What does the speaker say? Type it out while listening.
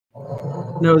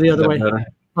No, the other way. Better?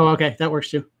 Oh, okay. That works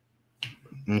too.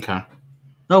 Okay.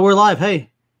 Oh, we're live. Hey.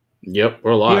 Yep,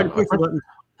 we're live.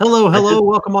 Hello, hello.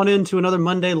 Welcome on into another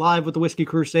Monday Live with the Whiskey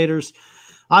Crusaders.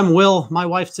 I'm Will. My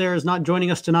wife, Sarah, is not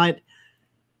joining us tonight.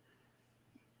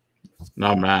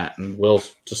 No, Matt. And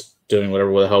Will's just doing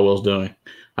whatever the hell Will's doing.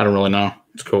 I don't really know.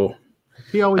 It's cool.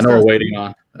 He always I know we're waiting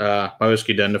on my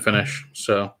whiskey den to finish.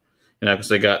 So, because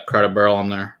they got Tribarrel on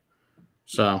there.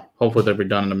 So, hopefully they'll be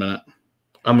done in a minute.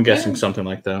 I'm guessing something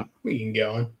like that. We can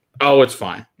go on. Oh, it's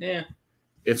fine. Yeah.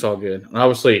 It's all good. And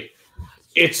obviously,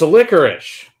 it's a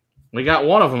Likarish. We got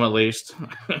one of them at least.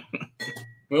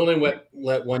 We only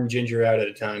let one ginger out at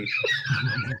a time.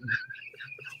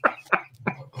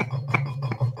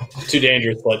 Too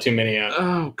dangerous to let too many out.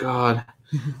 Oh, God.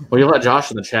 Well, you let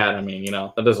Josh in the chat. I mean,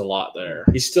 that does a lot there.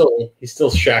 He's still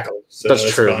shackled. So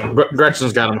that's true.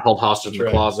 Gretchen's got him held hostage in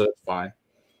the closet. It's fine.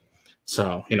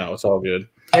 So, it's all good.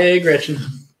 Hey, Gretchen.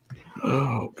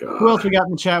 Oh, God. Who else we got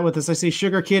in the chat with us? I see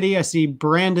Sugar Kitty. I see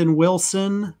Brandon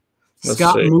Wilson,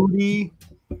 Scott Moody,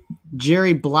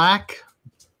 Jerry Black,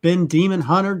 Ben Demon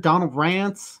Hunter, Donald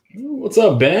Rance. What's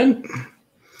up, Ben?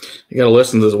 You got to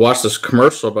listen to this, watch this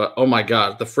commercial about, oh, my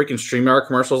God, the freaking StreamYard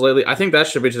commercials lately. I think that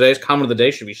should be today's comment of the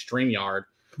day should be StreamYard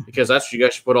because that's what you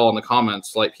guys should put all in the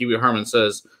comments. Like Pee Wee Herman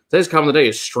says, today's comment of the day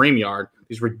is StreamYard.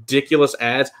 These ridiculous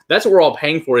ads. That's what we're all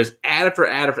paying for is ad after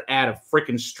ad after ad of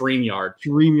freaking StreamYard.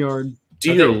 StreamYard.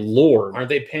 Dear Lord. Aren't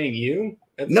they paying you?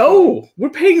 No, we're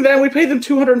paying them. We pay them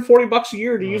 $240 a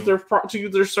year to use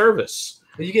their service.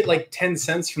 Well, you get like 10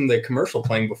 cents from the commercial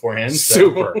playing beforehand. So.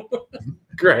 Super.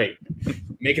 Great.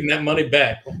 Making that money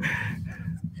back.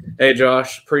 Hey,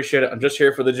 Josh. Appreciate it. I'm just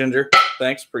here for the ginger.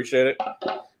 Thanks. Appreciate it.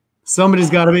 Somebody's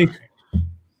got to be.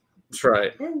 That's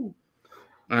right.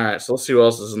 All right, so let's see what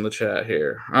else is in the chat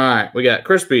here. All right, we got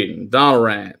Chris Beaton, Donald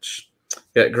Ranch.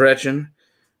 We got Gretchen.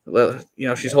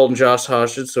 She's holding Josh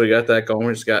hostage, so we got that going.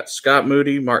 We just got Scott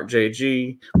Moody, Mark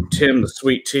JG, Tim the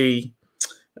Sweet Tea,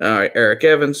 Eric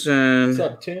Evanson. What's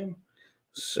up, Tim?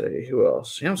 Let's see, who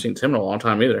else? You haven't seen Tim in a long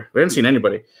time either. We haven't seen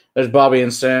anybody. There's Bobby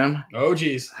and Sam. Oh,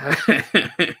 geez.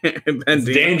 It's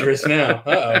dangerous now.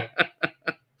 Uh-oh.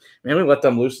 Man, we let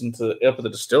them loose up at the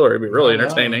distillery. It'd be really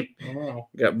entertaining. Wow.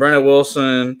 We got Brenna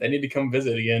Wilson. They need to come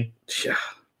visit again. Yeah.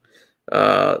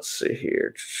 Let's see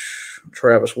here.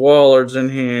 Travis Wallard's in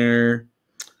here.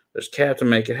 There's Captain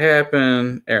Make It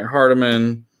Happen. Aaron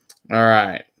Hardiman. All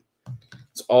right.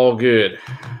 It's all good.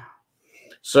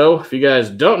 So, if you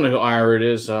guys don't know who Ironroot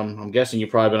is, I'm guessing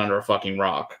you've probably been under a fucking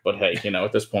rock. But hey,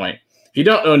 at this point, if you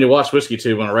don't know and you watch Whiskey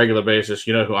Tube on a regular basis,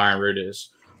 you know who Ironroot is.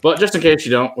 But just in case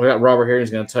you don't, we got Robert here. He's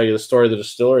going to tell you the story of the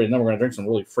distillery, and then we're going to drink some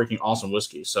really freaking awesome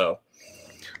whiskey. So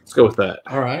let's go with that.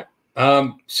 All right.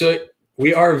 So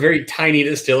we are a very tiny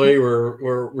distillery.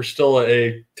 We're still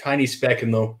a tiny speck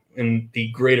in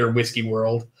the greater whiskey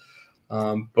world.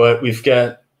 But we've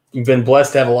been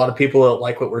blessed to have a lot of people that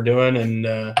like what we're doing,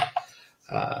 and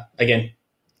again,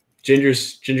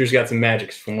 Ginger's got some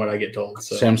magics from what I get told.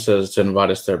 So. Sam says to invite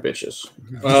us to their bitches.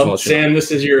 Well, Sam, this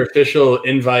is your official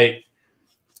invite.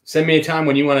 Send me a time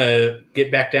when you want to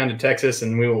get back down to Texas,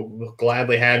 and we'll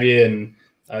gladly have you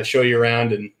and show you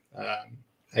around. And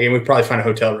again, we'd probably find a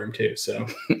hotel room too. So,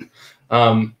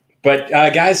 but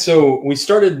guys, so we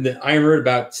started the Ironroot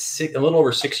about a little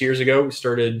over 6 years ago. We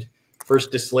started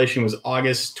first distillation was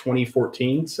August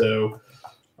 2014. So,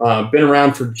 been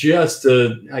around for just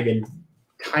again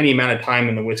tiny amount of time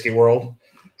in the whiskey world.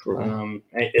 In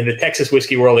the Texas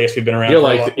whiskey world, I guess we've been around. You're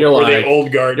like the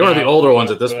old guard. You're one of the older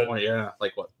ones at this point, yeah.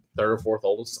 Like what, third or fourth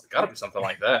oldest? It's got to be something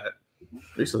like that.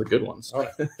 These are the good ones. Oh.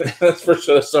 That's for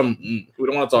sure. Some we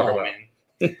don't want to talk about.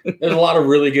 Man. There's a lot of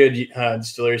really good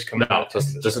distilleries coming out.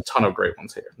 There's a ton of great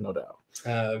ones here, no doubt.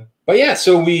 But yeah,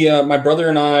 so we, my brother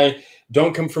and I,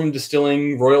 don't come from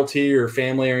distilling royalty or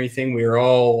family or anything. We are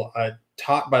all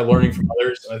taught by learning from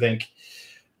others. I think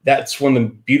that's one of the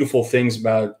beautiful things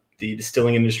about the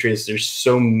distilling industry is there's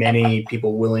so many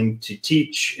people willing to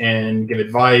teach and give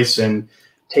advice and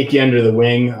take you under the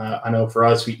wing. I know for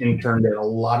us, we interned at a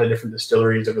lot of different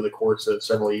distilleries over the course of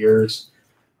several years.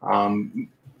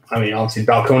 Obviously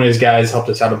Balcones guys helped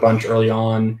us out a bunch early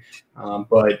on,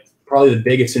 but probably the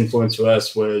biggest influence to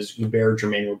us was Hubert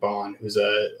Germain-Raubon, who's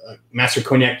a master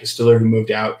cognac distiller who moved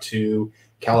out to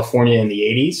California in the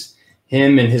 80s.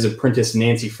 Him and his apprentice,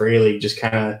 Nancy Fraley, just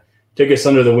kind of took us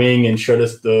under the wing and showed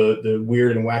us the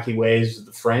weird and wacky ways of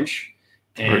the French,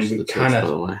 and we kind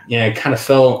of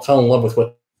fell in love with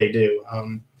what they do.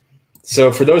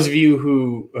 So for those of you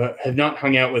who have not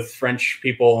hung out with French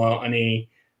people on any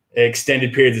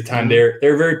extended periods of time, they're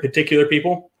very particular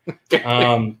people.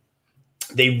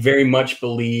 they very much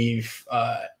believe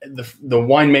the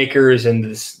winemakers and the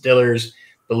distillers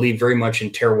believe very much in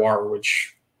terroir,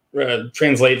 which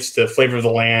translates to flavor of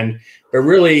the land. But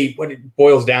really what it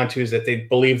boils down to is that they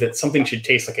believe that something should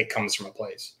taste like it comes from a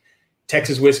place.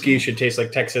 Texas whiskey should taste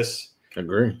like Texas.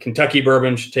 Agree. Kentucky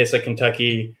bourbon should taste like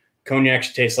Kentucky. Cognac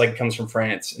should taste like it comes from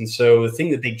France. And so the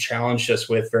thing that they challenged us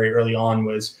with very early on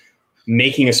was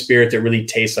making a spirit that really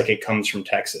tastes like it comes from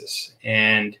Texas.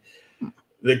 And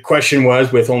the question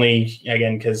was, with only,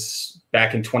 again, because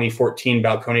back in 2014,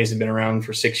 Balcones had been around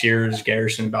for 6 years,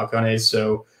 Garrison and Balcones.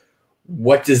 So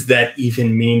what does that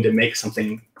even mean to make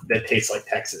something that tastes like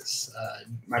Texas?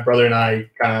 My brother and I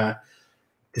kind of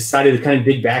decided to kind of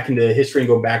dig back into history and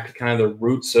go back to kind of the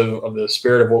roots of the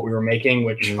spirit of what we were making,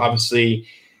 which obviously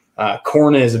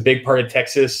corn is a big part of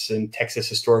Texas, and Texas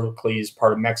historically is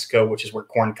part of Mexico, which is where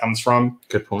corn comes from.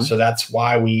 Good point. So that's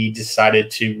why we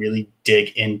decided to really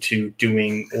dig into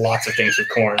doing lots of things with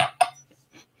corn.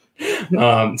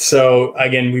 So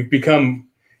again, we've become,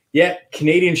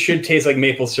 Canadian should taste like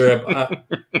maple syrup.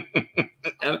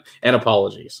 And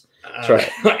apologies. That's right.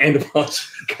 And apologies.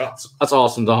 That's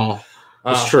awesome, Donald.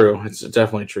 It's true. It's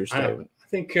definitely a true statement. I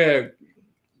think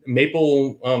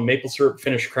maple syrup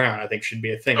finished crown, I think, should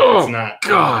be a thing. Oh, it's not.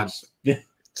 God.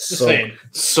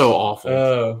 So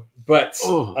awful.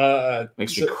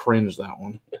 Makes me cringe, that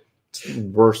one. It's the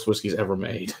worst whiskeys ever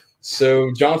made.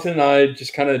 So Jonathan and I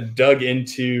just kind of dug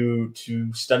into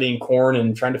studying corn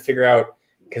and trying to figure out,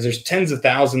 because there's tens of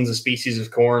thousands of species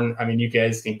of corn. I mean, you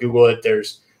guys can Google it.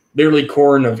 There's literally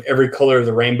corn of every color of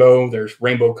the rainbow. There's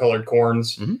rainbow colored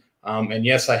corns. And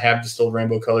yes, I have distilled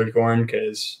rainbow colored corn,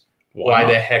 because why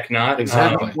the heck not?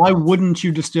 Exactly. Why wouldn't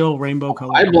you distill rainbow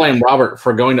colored? I blame Robert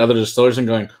for going to other distillers and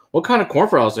going, what kind of corn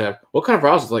varieties do you have? What kind of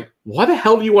varieties? It's like, why the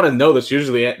hell do you want to know this?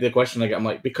 Usually the question I get, I'm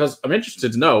like, because I'm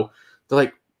interested to know. They're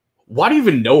like, why do you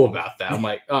even know about that? I'm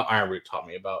like, Ironroot taught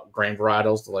me about grain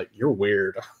varietals. They're like, you're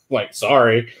weird. I'm like,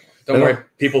 sorry. Don't worry.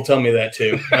 People tell me that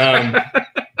too. But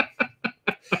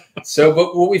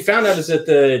what we found out is that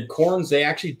the corns, they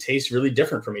actually taste really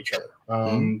different from each other.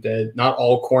 That not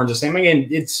all corns are the same. Again,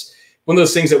 it's one of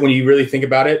those things that when you really think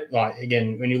about it,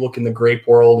 again, when you look in the grape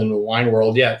world and the wine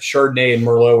world, Chardonnay and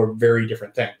Merlot are very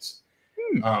different things.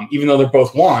 Even though they're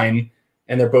both wine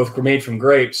and they're both made from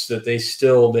grapes, that they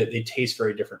taste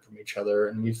very different from each other.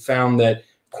 And we've found that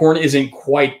corn isn't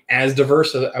quite as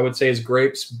diverse, I would say, as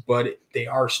grapes, but they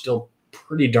are still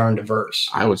pretty darn diverse.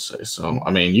 I would say so.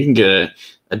 I mean, you can get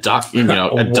a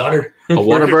Whataburger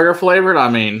flavored. I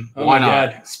mean, why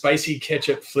not? God. Spicy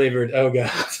ketchup flavored. Oh God.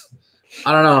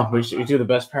 I don't know. We do the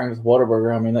best pairing with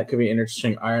Whataburger. I mean, that could be an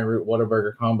interesting Ironroot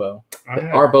Whataburger combo. They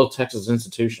are both Texas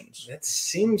institutions. That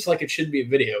seems like it should be a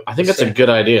video. I think that's a good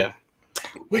idea.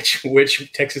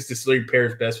 Which Texas distillery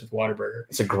pairs best with Whataburger?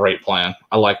 It's a great plan.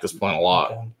 I like this plan a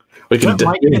lot. We can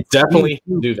definitely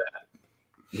do that.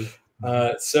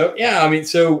 So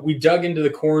we dug into the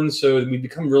corn, so we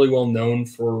become really well known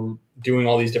for doing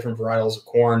all these different varietals of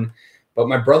corn. But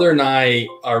my brother and I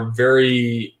are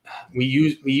we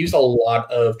use a lot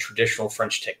of traditional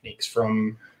French techniques,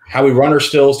 from how we run our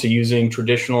stills to using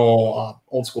traditional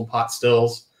old school pot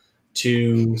stills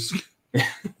to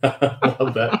I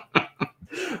love that.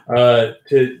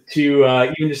 To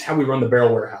even just how we run the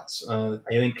barrel warehouse. I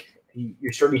think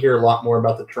you're starting to hear a lot more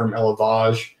about the term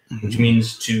élevage, which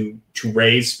means to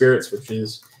raise spirits, which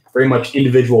is very much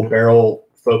individual barrel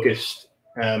focused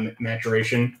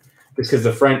maturation. Just because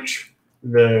the French,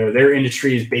 their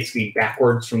industry is basically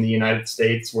backwards from the United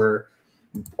States, where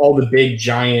all the big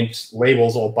giant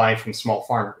labels all buy from small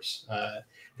farmers.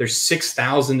 There's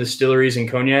 6,000 distilleries in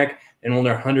cognac and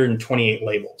only 128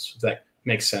 labels. If that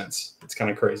makes sense. It's kind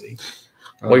of crazy.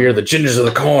 Well, you're the gingers of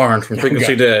the corn from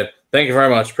Frequency Dead. Thank you very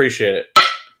much. Appreciate it.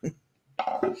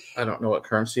 I don't know what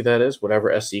currency that is.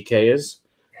 Whatever SEK is.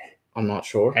 I'm not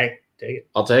sure. Hey, take it.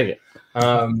 I'll take it.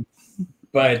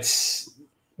 But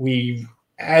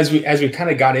as we kind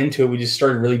of got into it, we just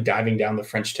started really diving down the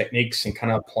French techniques and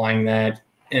kind of applying that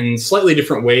in slightly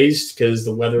different ways, because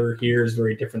the weather here is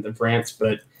very different than France,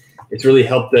 but it's really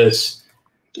helped us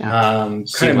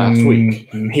last week.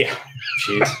 Yeah.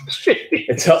 Jeez.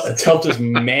 It's helped us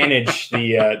manage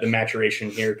the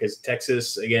maturation here, because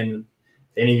Texas, again,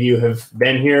 if any of you have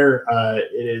been here,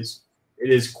 it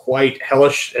is quite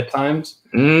hellish at times,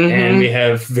 and we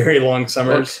have very long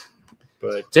summers.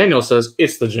 But Daniel says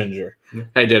it's the ginger.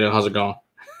 Hey, Daniel, how's it going?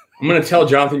 I'm going to tell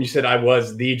Jonathan you said I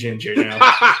was the ginger now.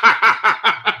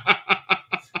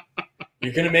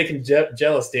 You're going to make him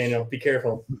jealous, Daniel. Be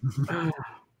careful.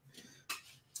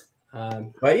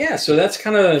 But yeah, so that's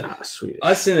kind of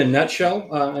us in a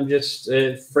nutshell. Just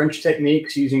French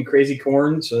techniques using crazy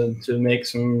corn to make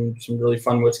some really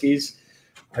fun whiskeys.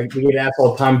 We get asked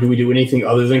all the time, do we do anything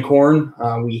other than corn?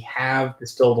 We have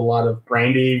distilled a lot of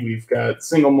brandy. We've got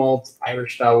single malt,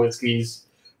 Irish style whiskeys,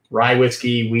 rye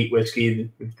whiskey, wheat whiskey.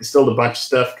 We've distilled a bunch of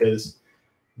stuff because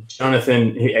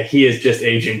Jonathan, he is just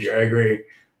a ginger. I agree.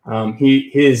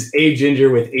 He is a ginger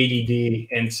with ADD,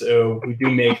 and so we do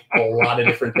make a lot of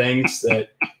different things that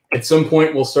at some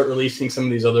point we'll start releasing some of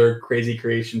these other crazy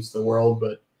creations to the world,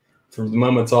 but for the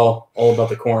moment it's all about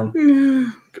the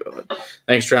corn. God.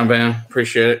 Thanks, John Van.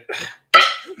 Appreciate it.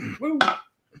 Woo.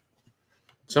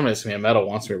 Somebody sent me a medal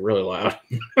wants to be really loud.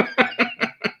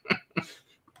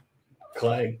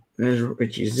 Clegg. There's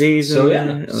Richie Z's.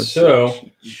 So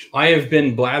I have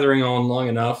been blathering on long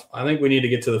enough. I think we need to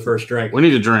get to the first drink. We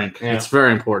need to drink. Yeah. It's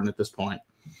very important at this point.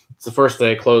 It's the first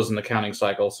day closed in the counting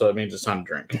cycle, so it means it's time to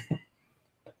drink.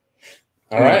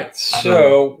 All right.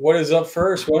 So what is up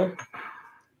first? What?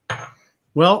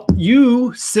 Well,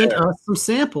 you sent us some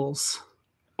samples.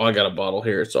 Oh, I got a bottle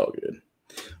here. It's all good.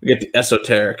 We get the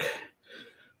Esoteric.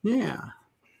 Yeah.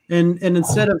 And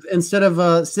instead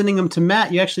of sending them to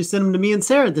Matt, you actually send them to me and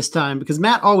Sarah this time because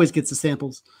Matt always gets the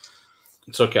samples.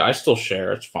 It's okay. I still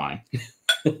share. It's fine.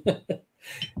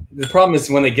 The problem is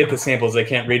when they get the samples, they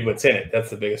can't read what's in it. That's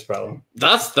the biggest problem.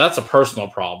 That's a personal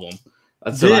problem.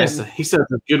 That's what I said. He said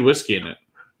there's good whiskey in it.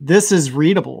 This is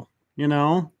readable, you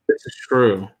know? This is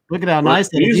true. Look at how nice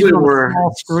it is. Even on a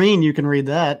small screen, you can read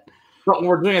that. But when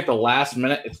we're doing it at the last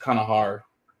minute, it's kind of hard.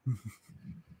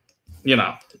 You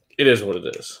know, it is what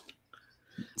it is.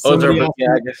 I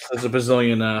guess there's a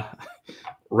bazillion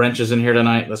wrenches in here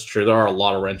tonight. That's true. There are a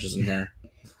lot of wrenches in here.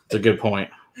 It's a good point.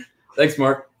 Thanks,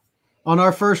 Mark. On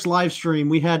our first live stream,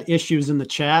 we had issues in the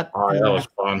chat. Oh, that was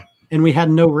fun. And we had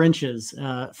no wrenches.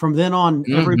 From then on,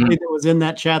 everybody that was in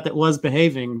that chat that was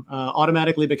behaving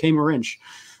automatically became a wrench.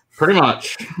 Pretty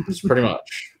much. It's pretty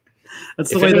much. That's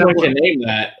the way that anyone can name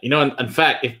that. You know, in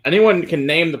fact, if anyone can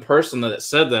name the person that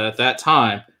said that at that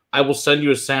time, I will send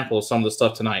you a sample of some of the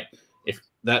stuff tonight. If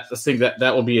that, I think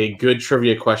that will be a good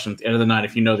trivia question at the end of the night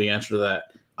if you know the answer to that.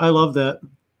 I love that.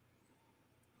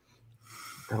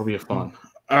 That'll be fun.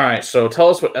 All right, so tell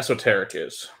us what Esoteric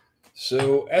is.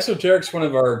 So Esoteric's one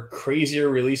of our crazier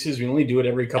releases. We only do it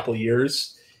every couple of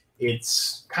years.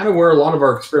 It's kind of where a lot of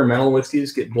our experimental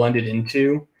whiskeys get blended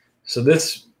into. So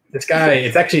this guy,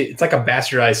 it's like a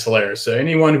bastardized Solera. So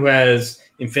anyone who has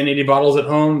infinity bottles at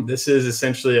home, this is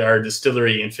essentially our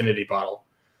distillery infinity bottle,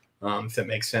 if that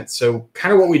makes sense. So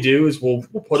kind of what we do is we'll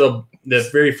put the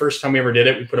very first time we ever did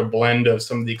it, we put a blend of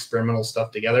some of the experimental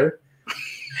stuff together.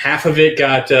 Half of it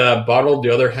got bottled. The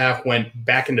other half went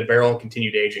back into barrel and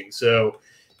continued aging. So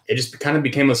it just kind of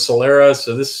became a Solera.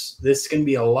 So this is going to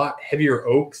be a lot heavier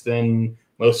oak than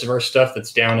most of our stuff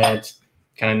that's down at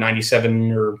kind of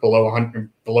 97 or below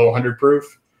 100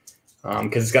 proof,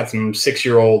 because it's got some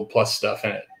 6-year-old plus stuff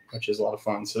in it, which is a lot of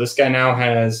fun. So this guy now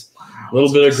has a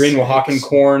little bit of green Oaxacan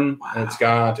corn, and it's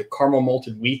got a caramel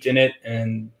malted wheat in it.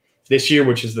 And this year,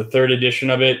 which is the 3rd edition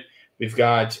of it, we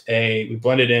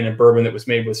blended in a bourbon that was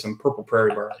made with some purple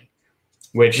prairie barley,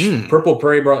 which purple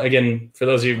prairie barley, again, for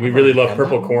those of you, we really love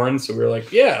purple corn. So we were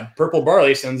like, yeah, purple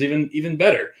barley sounds even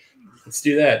better. Let's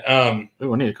do that.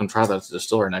 We need to come try that at the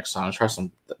distiller next time. Try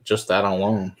just that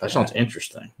alone. That sounds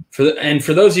interesting. For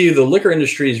those of you, the liquor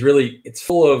industry is it's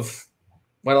full of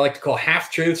what I like to call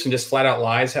half truths and just flat out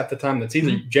lies half the time. That's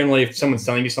either generally if someone's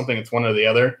telling you something, it's one or the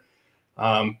other.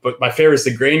 But my favorite is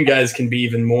the grain guys can be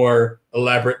even more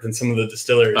elaborate than some of the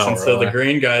distillers. So the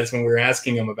grain guys, when we were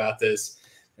asking them about this,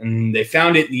 and they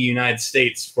found it in the United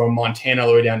States from Montana all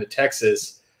the way down to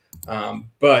Texas.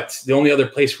 But the only other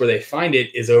place where they find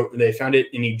it is they found it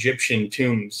in Egyptian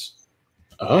tombs.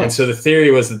 Oh. And so the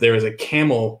theory was that there was a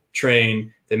camel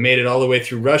train that made it all the way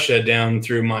through Russia down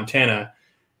through Montana.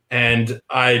 And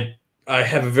I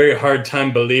have a very hard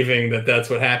time believing that that's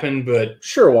what happened, but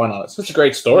sure, why not? It's such a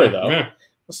great story, though. Yeah.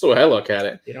 Let's do a look at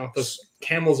it. You know, those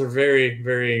camels are very,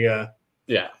 very,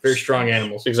 very strong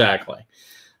animals. Exactly.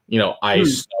 You know,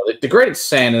 ice. The greatest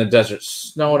sand in the desert,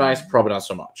 snow and ice, probably not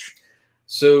so much.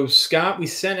 So, Scott, we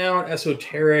sent out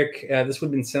Esoteric. This would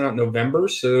have been sent out in November.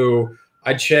 So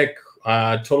I check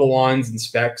total lines and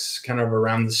specs kind of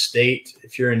around the state.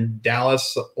 If you're in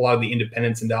Dallas, a lot of the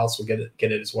independents in Dallas will get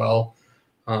it as well.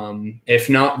 If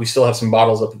not, we still have some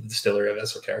bottles up at the distillery of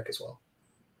Esoteric as well.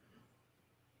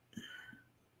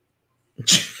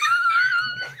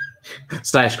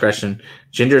 It's a nice question.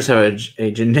 Gingers have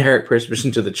a generic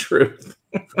prescription to the truth.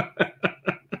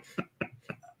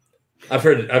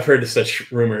 I've heard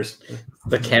such rumors.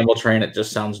 The camel train, it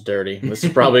just sounds dirty. This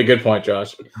is probably a good point,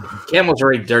 Josh. Camels are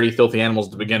already dirty, filthy animals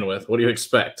to begin with. What do you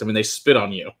expect? I mean, they spit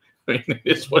on you. I mean,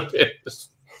 it's what it is.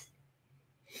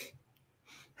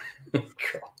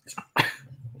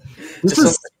 This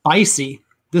is spicy.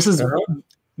 This is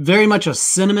very much a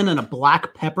cinnamon and a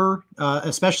black pepper,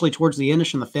 especially towards the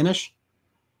finish and the finish.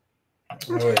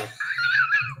 Oh, yeah.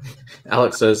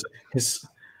 Alex says,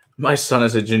 my son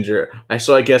is a ginger.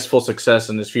 So I guess full success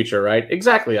in his future, right?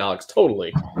 Exactly, Alex.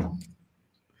 Totally.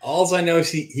 All I know is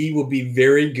he will be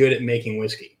very good at making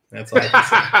whiskey. That's all I can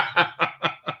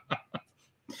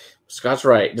say. Scott's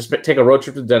right. Just take a road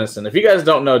trip to Denison. If you guys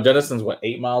don't know, Denison's,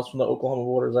 8 miles from the Oklahoma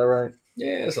border? Is that right?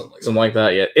 Yeah, something like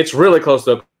that. Yeah, it's really close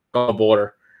to the Oklahoma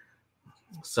border.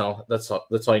 So that's all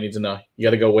you need to know. You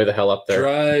got to go way the hell up there.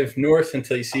 Drive north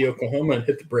until you see Oklahoma and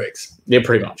hit the brakes. Yeah,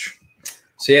 pretty much.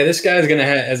 So yeah, this guy's gonna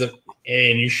have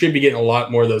and you should be getting a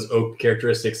lot more of those oak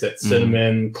characteristics, that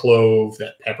cinnamon, clove,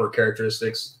 that pepper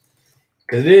characteristics.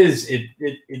 Because it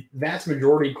vast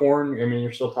majority corn. I mean,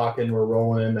 you're still talking, we're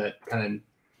rolling in that kind of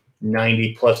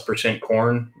 90+%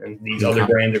 corn, and these other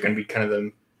grains are going to be kind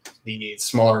of the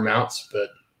smaller amounts. But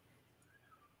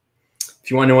if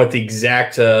you want to know what the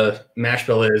exact mash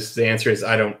bill is, the answer is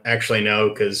I don't actually know,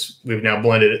 because we've now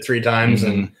blended it 3 times,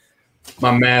 and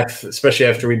my math, especially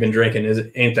after we've been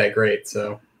drinking, ain't that great.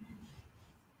 So,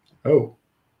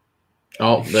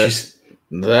 that's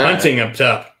hunting up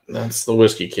top. That's the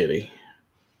Whiskey Kitty.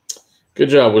 Good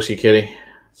job, Whiskey Kitty.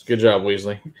 Good job,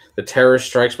 Weasley. The terrorist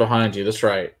strikes behind you. That's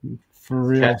right. For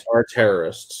real. Cats are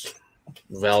terrorists.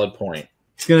 Valid point.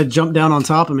 He's gonna jump down on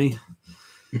top of me.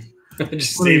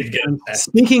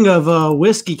 Speaking of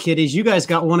Whiskey Kitties, you guys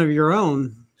got one of your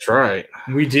own. That's right.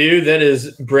 We do. That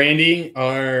is Brandy,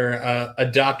 our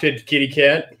adopted kitty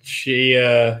cat. She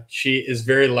is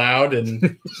very loud,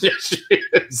 and yes, she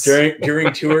is.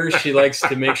 during tours, she likes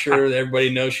to make sure that everybody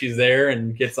knows she's there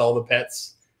and gets all the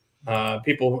pets.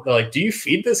 People are like, "Do you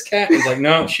feed this cat?" It's like,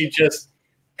 no, she just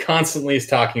constantly is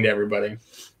talking to everybody.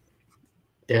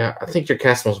 Yeah, I think your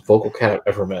cat's the most vocal cat I've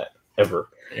ever met, ever.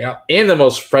 Yeah, and the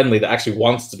most friendly, that actually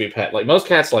wants to be pet. Like most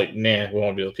cats, like, nah, we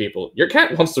want to be with people. Your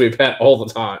cat wants to be pet all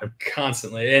the time,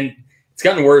 constantly, and it's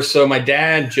gotten worse. So my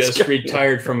dad just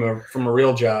retired from a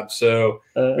real job, so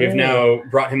we've now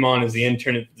brought him on as the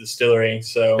intern at the distillery.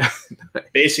 So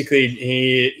basically,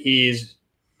 he's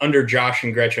under Josh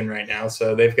and Gretchen right now.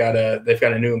 So they've got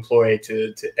a new employee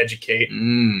to educate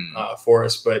for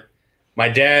us, but. My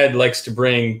dad likes to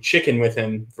bring chicken with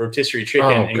him, rotisserie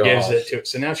chicken, and gives it to her.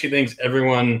 So now she thinks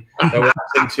everyone that walks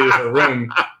into her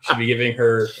room should be giving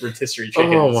her rotisserie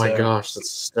chicken. Oh my gosh, that's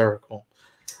hysterical.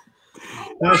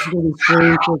 That's really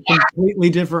strange for completely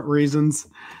different reasons.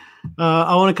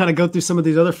 I want to kind of go through some of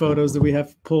these other photos that we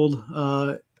have pulled.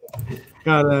 You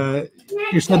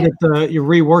said that you're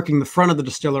reworking the front of the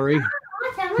distillery,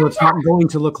 so it's not going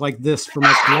to look like this for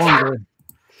much longer.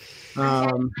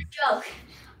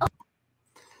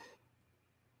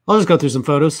 I'll just go through some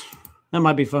photos. That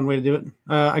might be a fun way to do it.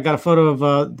 I got a photo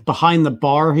of behind the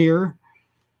bar here.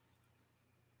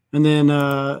 And then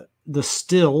the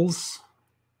stills.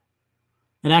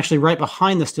 And actually right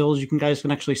behind the stills, you guys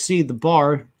can actually see the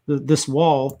bar, this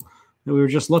wall that we were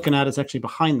just looking at is actually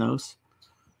behind those.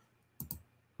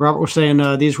 Robert was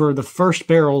saying these were the first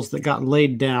barrels that got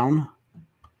laid down.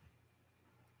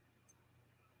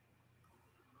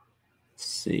 Let's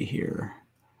see here.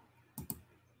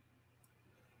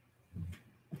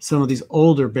 Some of these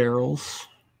older barrels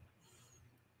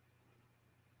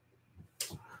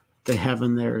they have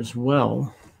in there as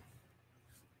well.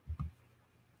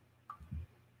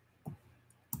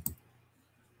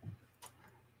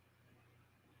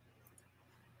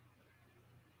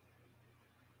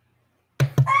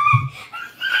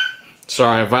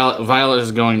 Sorry, Violet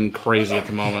is going crazy at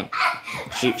the moment.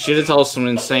 She did tell us some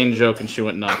insane joke and she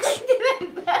went nuts.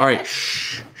 All right.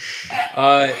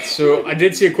 So I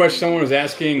did see a question. Someone was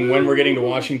asking when we're getting to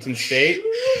Washington State.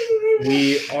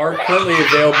 We are currently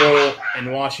available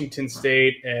in Washington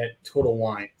State at Total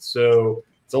Wine. So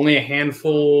it's only a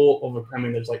handful of, I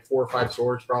mean, there's like 4 or 5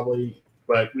 stores probably,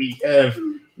 but we have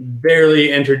barely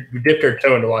dipped our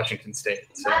toe into Washington State.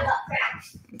 So.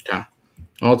 Okay.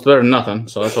 Well, it's better than nothing,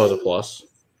 so that's always a plus.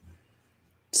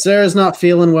 Sarah's not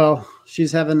feeling well.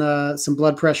 She's having some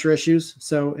blood pressure issues.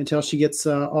 So until she gets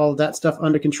all of that stuff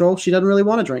under control, she doesn't really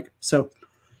want to drink. So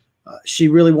she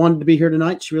really wanted to be here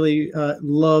tonight. She really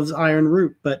loves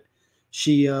Ironroot, but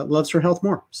she loves her health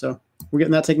more. So we're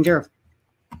getting that taken care of.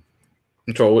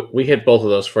 Control. We hit both of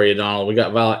those for you, Donald. We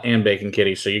got Violet and Bacon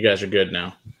Kitty, so you guys are good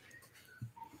now.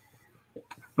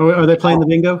 Oh, are they playing the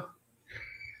bingo?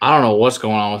 I don't know what's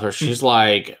going on with her. She's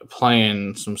like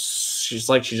playing some. She's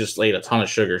like she just ate a ton of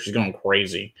sugar. She's going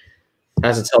crazy.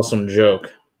 Has to tell some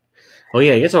joke. Oh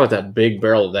yeah, you talk about that big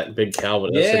barrel, that big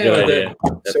Calvin. That's a good idea.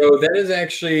 So that is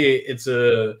actually it's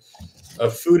a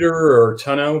Fooder or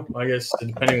Tonneau, I guess,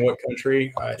 depending on what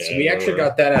country. So we actually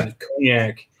got that out of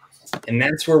Cognac, and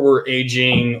that's where we're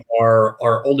aging our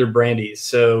older brandies.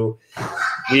 So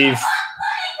we've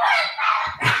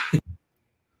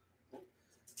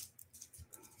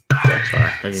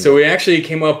so we actually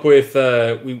came up with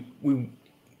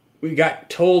we got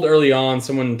told early on,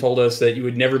 someone told us that you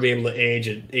would never be able to age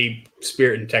a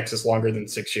spirit in Texas longer than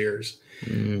 6 years.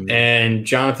 And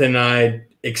Jonathan and I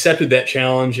accepted that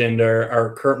challenge and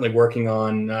are currently working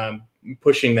on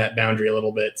pushing that boundary a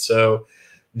little bit. So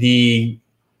the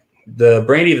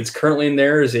brandy that's currently in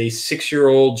there is a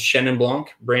 6-year-old Chenin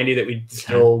Blanc brandy that we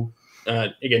distill,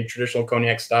 again, traditional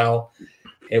cognac style.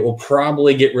 It will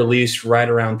probably get released right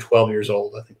around 12 years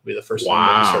old. I think will be the first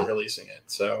time we start releasing it.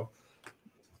 So,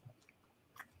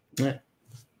 yeah.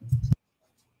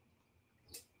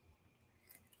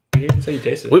 So you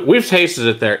tasted it. We've tasted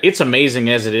it there. It's amazing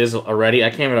as it is already. I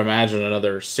can't even imagine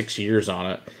another 6 years on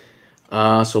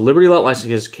it. So Liberty Lot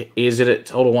License is it at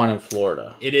Total Wine in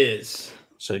Florida? It is.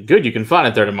 So good, you can find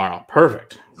it there tomorrow.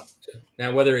 Perfect.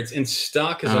 Now, whether it's in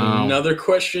stock is another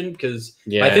question, because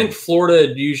I think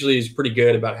Florida usually is pretty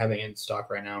good about having it in stock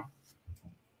right now.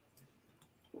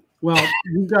 Well,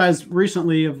 you guys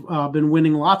recently have been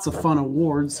winning lots of fun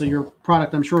awards, so your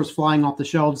product, I'm sure, is flying off the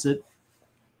shelves at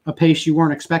a pace you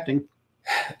weren't expecting.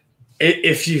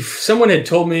 If someone had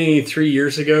told me 3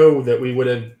 years ago that we would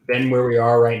have been where we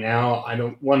are right now,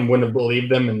 wouldn't have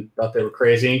believed them and thought they were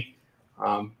crazy.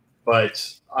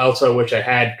 But I also wish I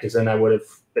had, because then I would have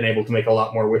been able to make a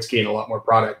lot more whiskey and a lot more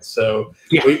product. So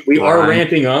we are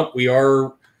ramping up. We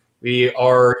are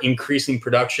increasing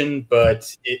production,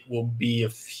 but it will be a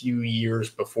few years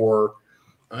before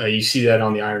you see that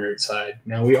on the Ironroot side.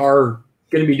 Now we are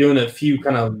going to be doing a few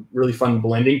kind of really fun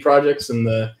blending projects in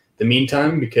the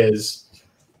meantime, because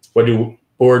what do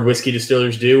bored whiskey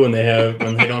distillers do when they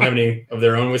don't have any of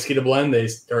their own whiskey to blend? They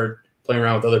start playing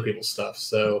around with other people's stuff.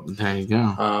 So there you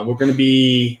go. We're going to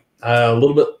be a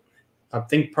little bit, I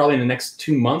think probably in the next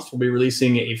 2 months, we'll be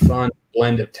releasing a fun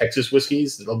blend of Texas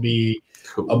whiskeys. It'll be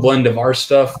a blend of our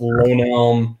stuff, Lone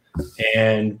Elm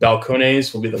and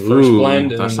Balcones will be the first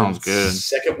blend. That sounds good. The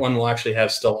second one will actually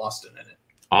have Still Austin in it.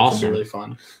 Awesome. It'll be really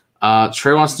fun.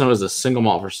 Trey wants to know, is the single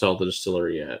malt for sale at the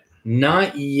distillery yet?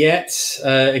 Not yet.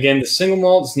 Again, the single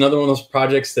malt is another one of those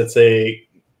projects that's a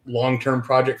long-term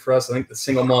project for us. I think the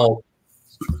single malt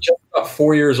just about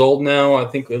 4 years old now. I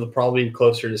think it'll probably be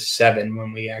closer to 7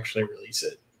 when we actually release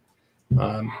it.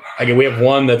 Again, we have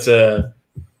one that's a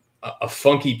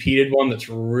funky peated one that's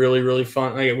really, really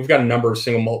fun. Again, we've got a number of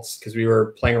single malts because we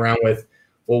were playing around with,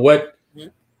 well, what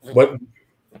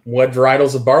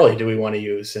varietals of barley do we want to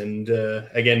use? And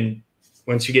again,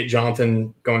 once you get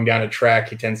Jonathan going down a track,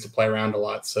 he tends to play around a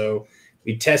lot. So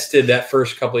we tested that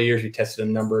first couple of years. We tested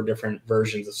a number of different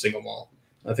versions of single malt.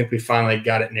 I think we finally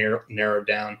got it narrowed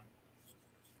down.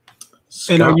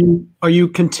 And are you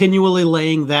continually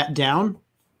laying that down?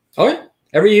 Oh yeah.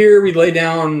 Every year we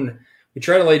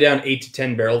try to lay down 8 to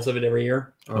 10 barrels of it every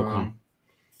year. Okay.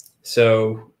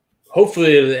 So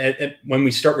hopefully when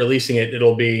we start releasing it,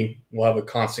 we'll have a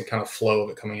constant kind of flow of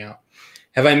it coming out.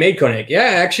 Have I made cognac? Yeah,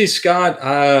 actually, Scott,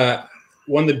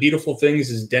 one of the beautiful things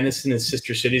is Denison is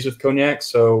sister cities with cognac.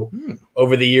 So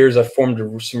over the years, I've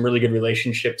formed some really good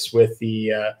relationships with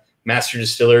the master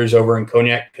distillers over in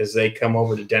Cognac, because they come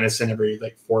over to Denison every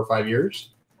 4 or 5 years.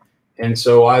 And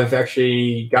so I've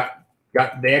actually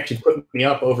they actually put me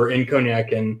up over in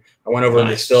Cognac, and I went over and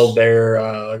distilled there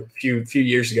a few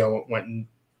years ago. Went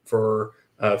for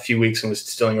a few weeks and was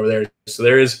distilling over there. So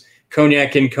there is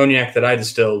cognac in Cognac that I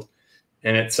distilled,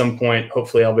 and at some point,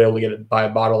 hopefully, I'll be able to buy a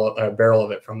barrel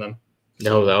of it from them.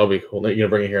 No, that would be cool. Are you gonna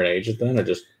bring it here and age it then, or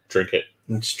just drink it?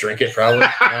 Just drink it, probably.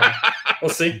 We'll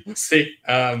see.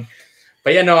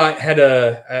 But yeah, no, I've had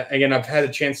a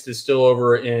chance to distill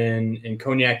over in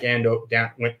Cognac and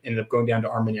ended up going down to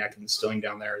Armagnac and distilling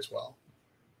down there as well.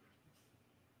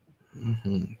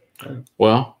 Mm-hmm.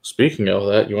 Well, speaking of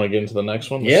that, you want to get into the next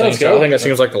one? Yeah, let's go. I think that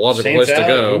seems like the logical place to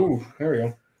go. Ooh, there we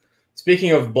go.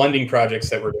 Speaking of blending projects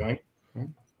that we're doing.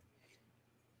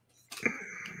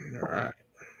 All right.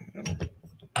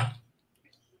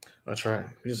 That's right.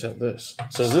 We just have this.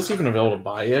 So is this even available to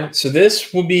buy yet? So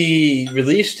this will be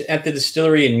released at the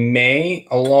distillery in May,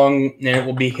 and it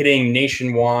will be hitting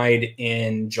nationwide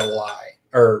in July,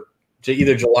 or to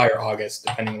either July or August,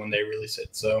 depending on when they release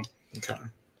it. So, okay.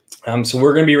 So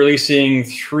we're going to be releasing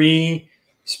 3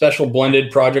 special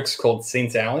blended projects called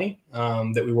Saints Alley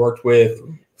that we worked with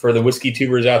for the whiskey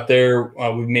tubers out there.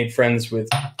 We've made friends with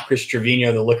Chris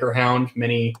Trevino, the liquor hound,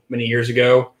 many years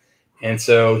ago. And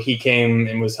so he came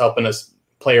and was helping us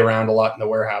play around a lot in the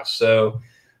warehouse. So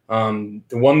the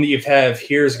one that you have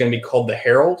here is going to be called the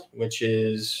Herald, which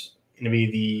is going to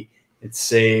be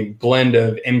it's a blend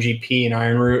of MGP and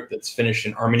Ironroot that's finished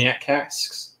in Armagnac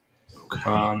casks.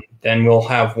 Okay. Then we'll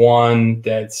have one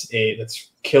that's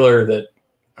killer that,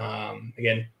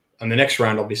 again, on the next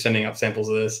round, I'll be sending out samples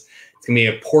of this. It's going to be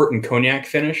a port and cognac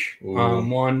finish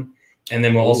one. And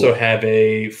then we'll also have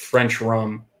a French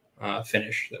rum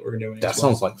finish that we're doing. That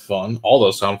sounds like fun. All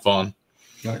those sound fun.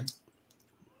 Right.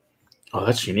 Oh,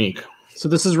 that's unique. So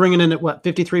this is ringing in at what,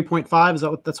 53.5? Is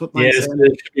that that's what mine's saying?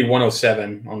 It should be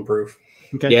 107 on proof.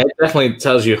 Okay. Yeah, it definitely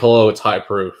tells you, hello, it's high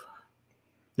proof.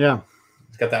 Yeah.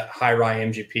 It's got that high rye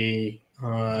MGP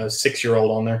 6-year-old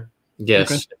on there.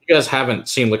 Yes. Okay. If you guys haven't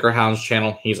seen Liquor Hound's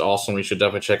channel, he's awesome. You should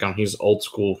definitely check out him. He's an old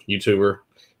school YouTuber.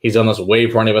 He's done this way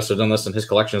before any of us have done this, and his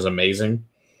collection is amazing.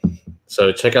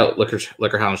 So check out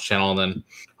Liquor Hound's channel, and then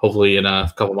hopefully in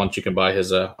a couple months you can buy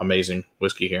his amazing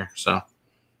whiskey here. So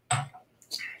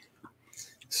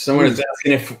someone is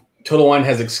asking if Total Wine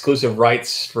has exclusive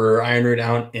rights for Ironroot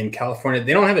out in California.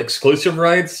 They don't have exclusive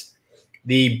rights.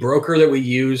 The broker that we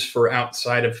use for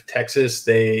outside of Texas,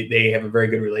 they have a very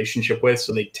good relationship with,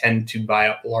 so they tend to buy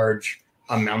up large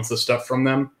amounts of stuff from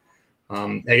them.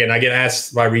 Again, I get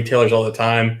asked by retailers all the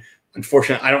time.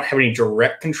 Unfortunately, I don't have any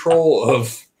direct control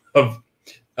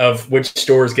of which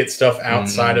stores get stuff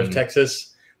outside of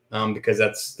Texas, because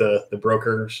that's the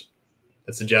brokers.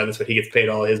 That's the job. That's what he gets paid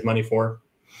all his money for.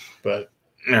 But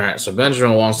all right. So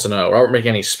Benjamin wants to know, Robert, making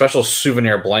any special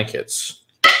souvenir blankets?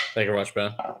 Thank you very much,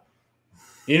 Ben.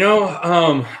 You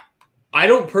know, I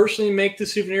don't personally make the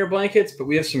souvenir blankets, but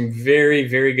we have some very,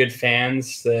 very good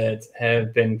fans that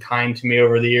have been kind to me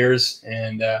over the years,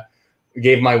 and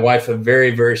gave my wife a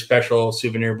very, very special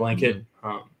souvenir blanket.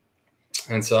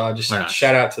 And so I'll just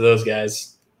shout out to those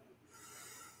guys.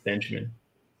 Benjamin.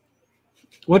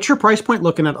 What's your price point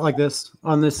looking at like this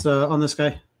on this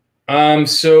guy?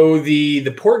 So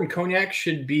the port and cognac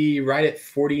should be right at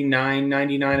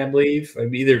 $49.99, I believe.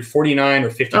 It'd be either $49 or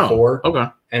 $54. Oh,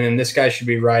 okay. And then this guy should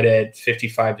be right at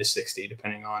 $55 to $60,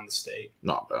 depending on the state.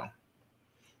 Not bad.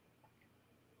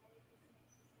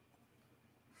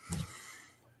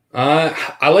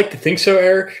 I like to think so,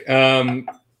 Eric.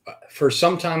 For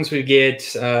sometimes we get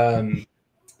some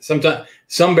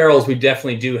barrels we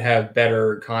definitely do have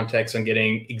better context on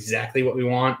getting exactly what we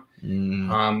want.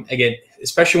 Again,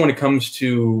 especially when it comes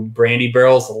to brandy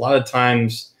barrels, a lot of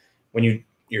times when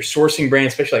you're sourcing brandy,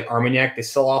 especially like Armagnac, they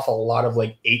sell off a lot of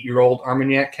like 8-year-old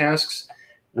Armagnac casks,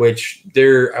 which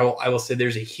I will say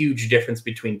there's a huge difference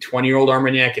between 20-year-old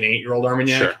Armagnac and 8-year-old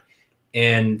Armagnac. Sure.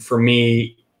 And for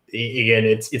me, again,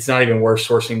 it's not even worth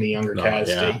sourcing the younger cask.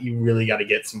 Yeah. You really got to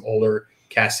get some older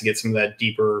casks to get some of that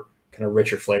deeper, kind of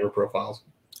richer flavor profiles.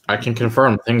 I can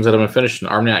confirm things that have been finished in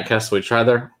Armagnac casks we tried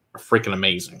there are freaking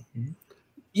amazing.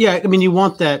 Yeah, I mean, you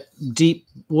want that deep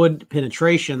wood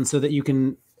penetration so that you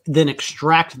can then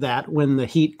extract that when the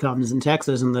heat comes in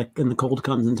Texas and the cold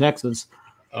comes in Texas.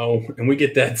 Oh, and we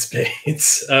get that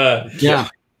space. Yeah.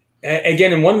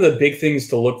 Again, and one of the big things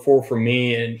to look for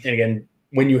me, and again,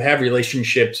 when you have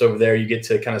relationships over there, you get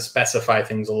to kind of specify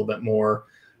things a little bit more.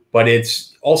 But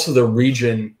it's also the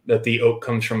region that the oak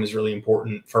comes from is really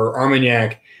important. For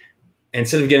Armagnac,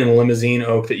 instead of getting a limousine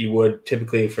oak that you would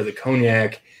typically for the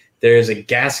cognac, there's a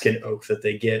Gascon oak that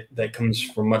they get that comes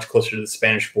from much closer to the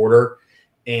Spanish border.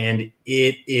 And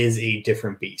it is a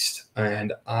different beast.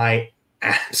 And I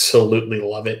absolutely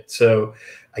love it. So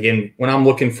again, when I'm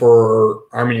looking for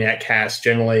Armagnac casks,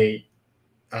 generally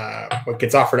what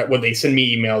gets offered, when they send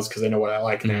me emails because I know what I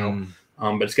like now.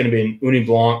 But it's going to be an Uni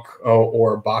Blanc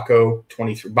or Baco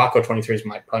 23. Baco 23 is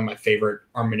probably my favorite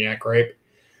Armagnac grape.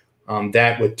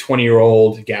 That with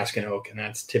 20-year-old Gascon oak, and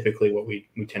that's typically what we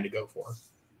tend to go for.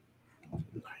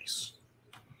 Nice.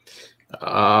 Do you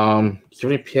have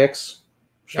any PX?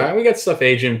 Sure. We got stuff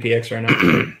aging in PX right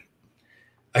now.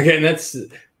 Again,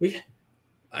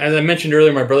 as I mentioned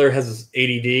earlier, my brother has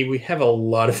ADD. We have a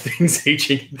lot of things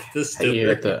aging into this. Hey,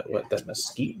 that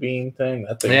mesquite bean thing?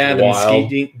 That thing's the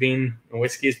wild. mesquite bean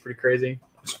whiskey is pretty crazy.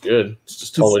 It's good. It's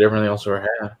just totally different than else I've ever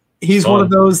had. He's one of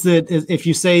those that if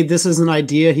you say this is an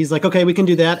idea, he's like, okay, we can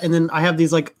do that. And then I have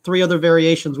these like 3 other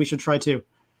variations we should try too.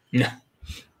 No.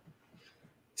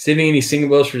 Saving any single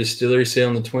barrels for distillery sale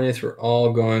on the 20th, we're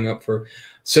all going up for.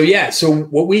 So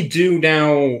what we do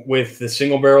now with the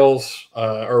single barrels,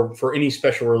 or for any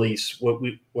special release, what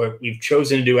we've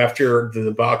chosen to do after the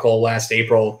debacle last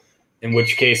April in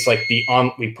which case like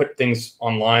we put things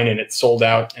online and it sold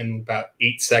out in about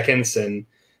 8 seconds, and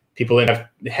people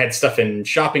had stuff in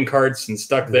shopping carts and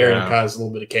stuck there and caused a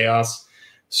little bit of chaos.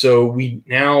 So we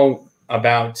now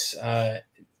about I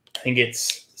think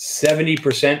it's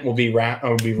 70% will be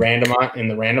randomized in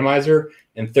the randomizer,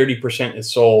 and 30%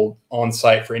 is sold on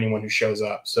site for anyone who shows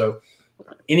up. So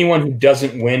anyone who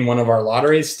doesn't win one of our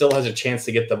lotteries still has a chance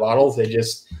to get the bottles.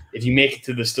 If you make it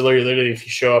to the distillery, literally if you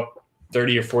show up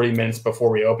 30 or 40 minutes before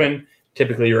we open,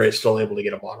 typically you're still able to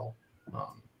get a bottle.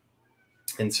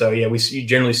 And so, yeah, we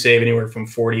generally save anywhere from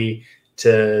 40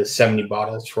 to 70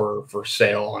 bottles for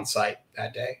sale on site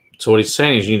that day. So what he's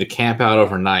saying is you need to camp out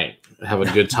overnight, have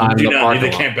a good time in the parking lot. You do not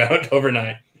need to camp out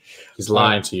overnight. He's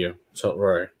lying to you. So,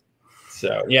 right.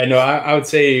 So, yeah, no, I would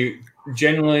say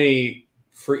generally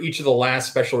for each of the last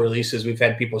special releases, we've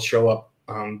had people show up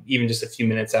even just a few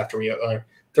minutes after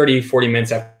 30, 40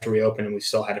 minutes after we open, and we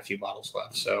still had a few bottles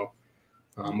left. So,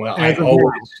 I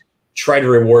always try to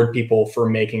reward people for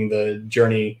making the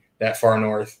journey that far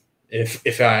north if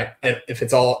it's at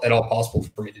all possible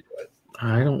for me to do it.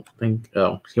 I don't think.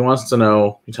 Oh, he wants to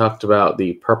know. You talked about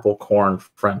the purple corn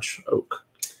French oak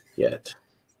yet?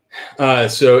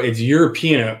 So it's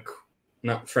European oak,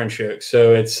 not French oak.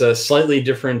 So it's slightly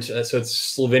different. So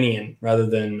it's Slovenian rather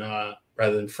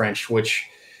than French. Which,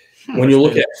 when you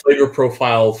look at flavor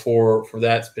profile for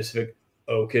that specific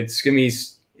oak, it's gonna be.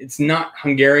 It's not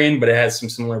Hungarian, but it has some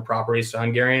similar properties to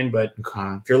Hungarian. But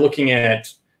if you're looking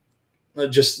at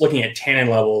tannin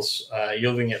levels,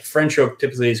 you're looking at French oak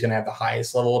typically is going to have the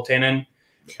highest level of tannin.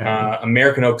 Okay.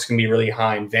 American oaks can be really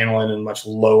high in vanillin and much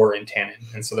lower in tannin.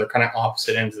 And so they're kind of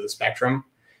opposite ends of the spectrum.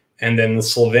 And then the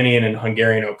Slovenian and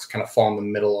Hungarian oaks kind of fall in the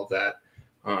middle of that.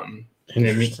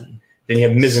 Interesting. Then you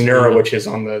have Mizunura, which is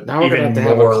on the now we're going to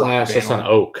have a class just on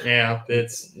oak. Yeah,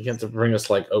 you have to bring us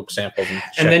like oak samples,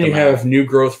 and then you have new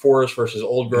growth forest versus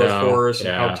old growth forest,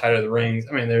 and how tight are the rings.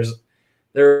 I mean,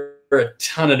 there are a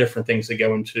ton of different things that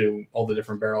go into all the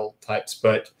different barrel types,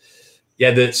 but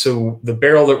yeah, so the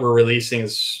barrel that we're releasing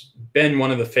has been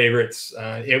one of the favorites.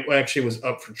 It actually was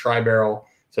up for Tribarrel,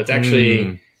 so it's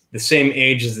actually the same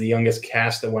age as the youngest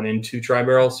cask that went into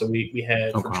Tribarrel. So we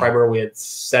had for Tribarrel, we had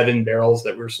 7 barrels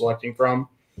that we were selecting from,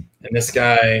 and this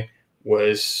guy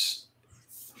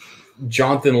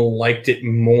Jonathan liked it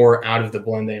more out of the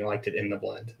blend than he liked it in the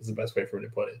blend. Is the best way for me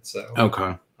to put it. So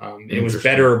it was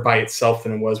better by itself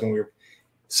than it was when we were.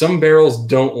 Some barrels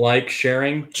don't like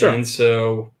sharing, and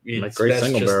so it's like great best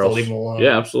single just barrels. to leave them alone.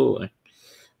 Yeah, absolutely.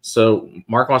 So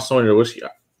Mark wants to know your whiskey.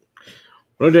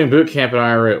 We're doing boot camp in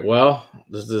Ironroot. Well,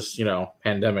 there's this,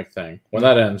 pandemic thing. When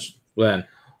that ends, when?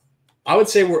 I would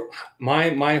say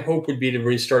my hope would be to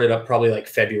restart it up probably like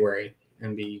February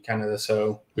and be kind of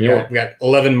we got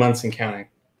 11 months and counting.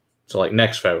 So like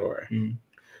next February.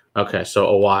 Okay, so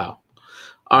a while.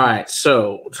 All right,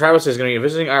 so Travis is going to be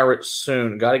visiting Ironroot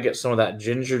soon. Got to get some of that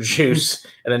ginger juice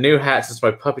and a new hat since my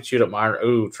puppy chewed up my iron.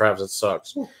 Ooh, Travis, it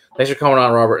sucks. Thanks for coming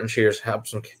on, Robert and Cheers.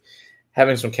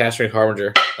 Having some Castrating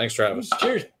Harbinger. Thanks, Travis.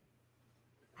 Cheers.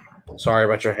 Sorry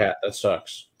about your hat. That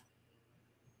sucks.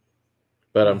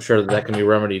 But I'm sure that can be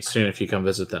remedied soon if you come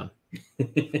visit them.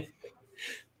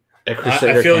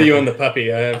 I feel you on the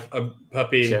puppy. I have a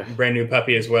puppy, brand new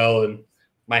puppy as well, and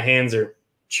my hands are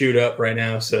chewed up right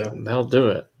now. So that'll do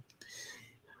it.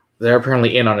 They're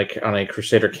apparently in on a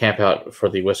Crusader camp out for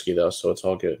the whiskey though, so it's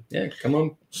all good. Yeah, come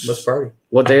on, let's party.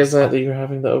 What day is that you're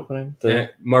having the opening?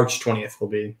 March 20th will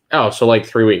be. Oh, so like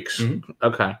 3 weeks.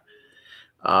 Okay.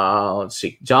 Let's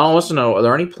see. John wants to know: are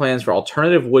there any plans for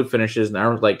alternative wood finishes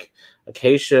now, like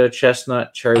acacia,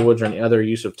 chestnut, cherry woods, or any other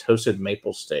use of toasted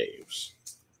maple staves?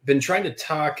 Been trying to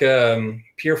talk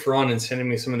Pierre Ferrand and sending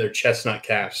me some of their chestnut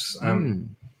casks.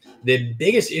 The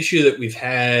biggest issue that we've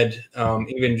had,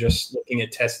 even just looking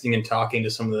at testing and talking to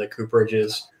some of the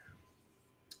cooperages,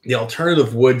 the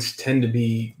alternative woods tend to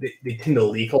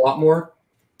leak a lot more.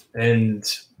 And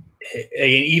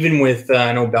even with,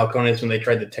 I know Balcones, when they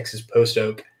tried the Texas Post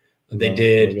Oak,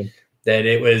 it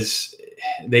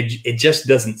just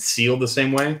doesn't seal the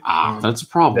same way. That's a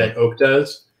problem. That oak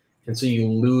does. And so you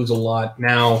lose a lot.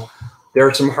 Now, there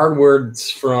are some hardwoods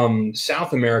from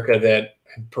South America that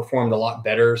performed a lot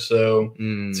better. So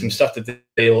some stuff that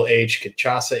they will age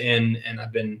cachaça in. And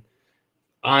I've been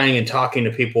eyeing and talking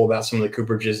to people about some of the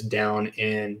cooperages down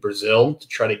in Brazil to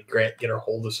try to get a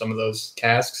hold of some of those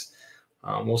casks.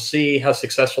 We'll see how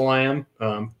successful I am.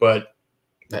 But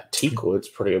that teak wood's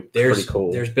pretty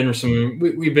cool. There's been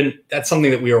that's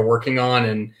something that we are working on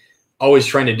and always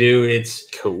trying to do. It's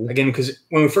cool. Again, because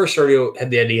when we first started, had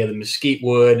the idea of the mesquite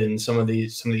wood and some of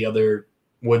the other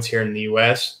woods here in the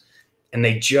U.S., and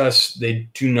they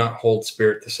do not hold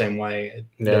spirit the same way.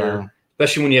 Yeah.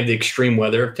 Especially when you have the extreme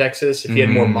weather of Texas. If you had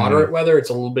more moderate weather, it's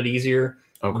a little bit easier.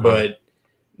 Okay. But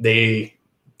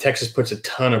Texas puts a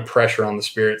ton of pressure on the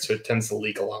spirit, so it tends to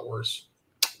leak a lot worse.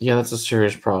 Yeah, that's a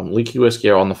serious problem. Leaky whiskey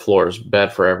on the floor is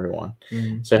bad for everyone.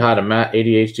 Say hi to Matt,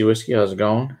 ADHD Whiskey. How's it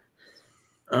going?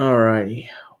 All righty.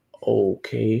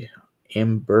 Okay.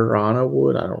 Amberana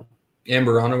Wood.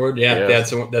 Amberana Wood? Yeah.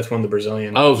 That's one of the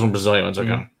Brazilian. Oh, some Brazilian ones.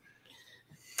 Okay.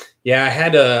 Yeah,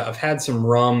 I've had some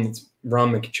rum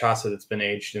and cachaça that's been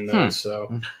aged in those.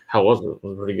 So how was it?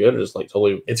 Was it pretty good? Or just like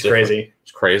totally It's different? crazy.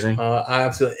 It's crazy. I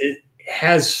absolutely. It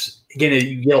has, again,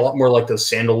 you get a lot more like those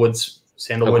sandalwood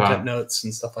type notes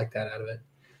and stuff like that out of it.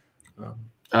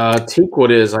 Teakwood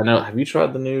is, I know. Have you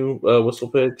tried the new Whistle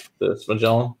Pig, the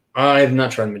Magellan? I have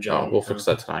not tried Magellan. We'll fix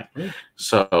that tonight.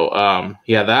 So,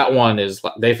 that one is,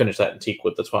 they finished that in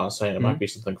Teakwood. That's why I was saying it might be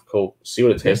something cool. See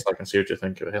what it tastes like and see what you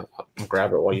think of it.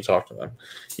 Grab it while you talk to them.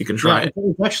 You can try it.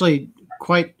 It's actually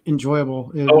quite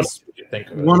enjoyable. It What was do you think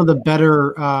of it? one of the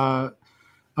better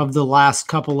of the last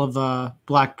couple of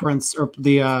Black Prince, or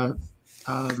the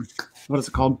what is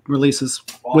it called? Releases.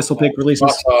 Whistle Pig releases.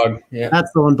 Boss Hog. Yeah.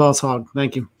 That's the one, Boss Hog.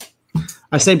 Thank you.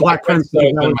 I say Black Prince.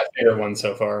 That's been my favorite one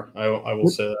so far. I will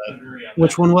say that.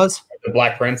 Which one was? The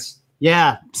Black Prince.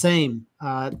 Yeah, same.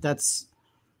 That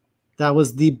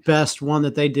was the best one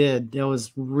that they did. It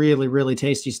was really, really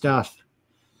tasty stuff.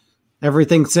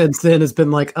 Everything since then has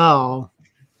been like, oh,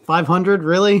 500,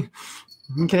 really?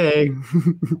 Okay.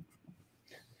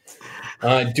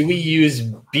 Do we use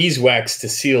beeswax to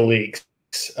seal leaks?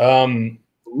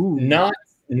 Not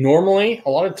normally. A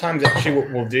lot of times, actually,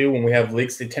 what we'll do when we have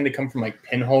leaks, they tend to come from like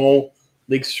pinhole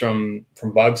leaks from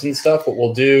bugs and stuff. What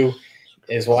we'll do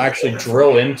is we'll actually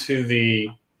drill into the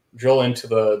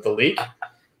leak,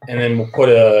 and then we'll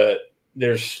put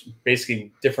there's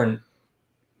basically different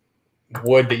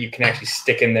wood that you can actually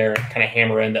stick in there and kind of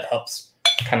hammer in that helps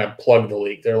kind of plug the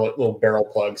leak. They're like little barrel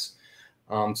plugs.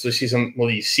 So you see we'll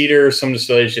use cedar. Some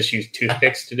distilleries just use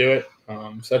toothpicks to do it.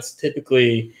 So that's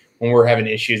typically when we're having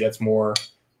issues. That's more.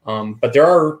 But there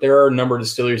are a number of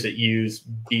distilleries that use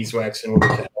beeswax in order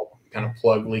to help kind of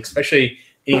plug leaks, especially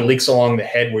any leaks along the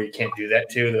head where you can't do that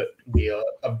too. That would be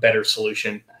a better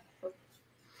solution.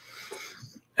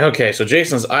 Okay, so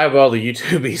Jason's eyeball the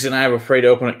YouTubies, and I'm afraid to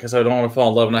open it because I don't want to fall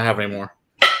in love and not have any more.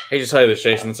 I hate to tell you this,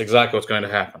 Jason. That's exactly what's going to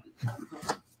happen.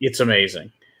 It's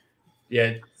amazing.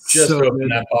 Yeah, just So open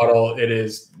good. that bottle. It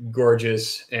is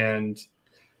gorgeous, and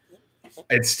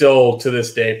it's still to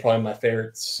this day probably my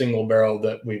favorite single barrel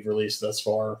that we've released thus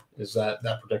far. Is that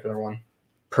particular one?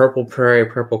 Purple prairie,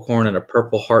 purple corn, and a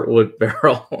purple heartwood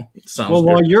barrel. Sounds Well, good.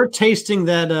 while you're tasting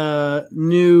that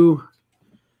new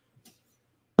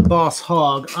Boss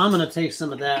Hog, I'm going to taste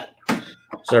some of that.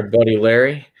 It's our buddy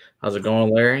Larry. How's it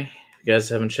going, Larry? If you guys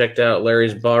haven't checked out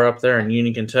Larry's bar up there in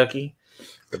Union, Kentucky,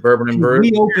 the Bourbon and Brew.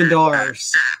 We opened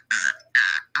ours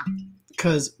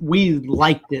because we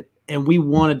liked it and we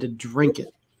wanted to drink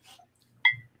it.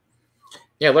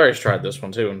 Yeah, Larry's tried this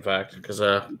one too, in fact, because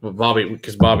Bobby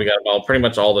got a bottle. Pretty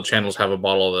much all the channels have a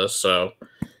bottle of this, so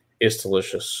it's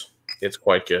delicious. It's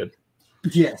quite good.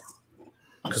 Yes.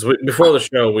 Because before the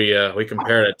show, we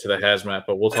compared it to the Hazmat,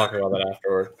 but we'll talk about that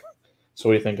afterward. So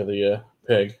what do you think of the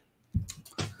pig?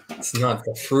 It's not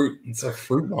the fruit. It's a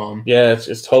fruit bomb. Yeah,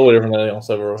 it's totally different than anything else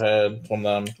I've ever had. It's one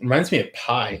of them. Reminds me of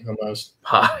pie almost.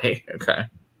 Pie. Okay.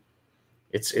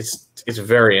 It's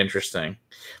very interesting.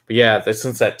 But yeah,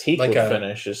 since that teakwood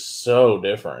finish is so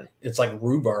different. It's like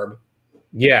rhubarb.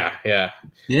 Yeah.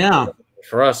 Yeah.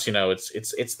 For us,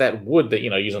 it's that wood that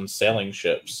use on sailing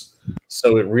ships.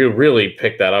 So it really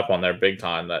picked that up on there big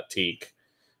time. That teak.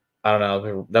 I don't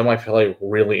know. That might be like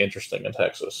really interesting in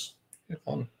Texas.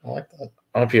 Fun. I like that.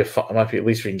 It might be at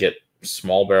least we can get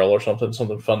small barrel or something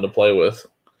fun to play with.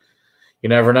 You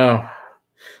never know.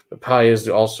 But pie is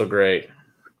also great.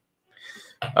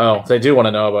 Oh, they do want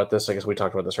to know about this. I guess we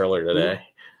talked about this earlier today.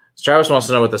 Travis wants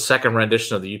to know about the second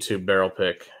rendition of the YouTube barrel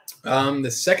pick.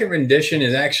 The second rendition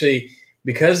is actually,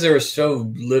 because there was so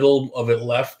little of it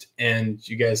left and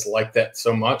you guys liked that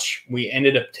so much, we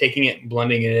ended up taking it and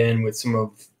blending it in with some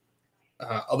of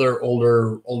other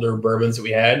older bourbons that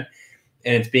we had,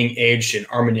 and it's being aged in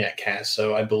Armagnac cask.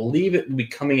 So I believe it will be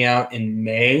coming out in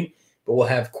May, but we'll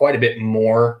have quite a bit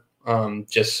more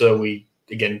just so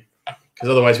because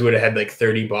otherwise we would have had like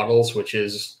 30 bottles, which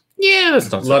is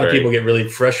that's not a lot of people get really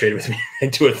frustrated with me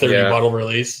into a 30 bottle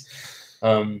release.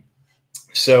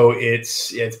 So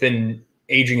it's been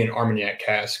aging in Armagnac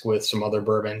cask with some other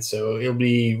bourbon. So it'll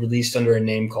be released under a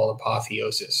name called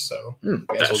Apotheosis. So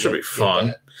that should be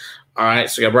fun. All right.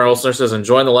 So we got Brian Olsen says,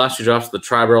 enjoying the last two drops of the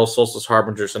Tribarrel Solstice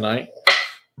Harbinger tonight.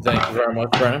 Thank you very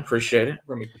much, Brennan. Appreciate it.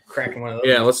 We're gonna be cracking one of those.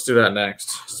 Yeah, let's do that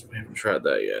next. We haven't tried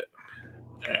that yet.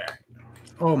 There.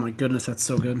 Oh my goodness, that's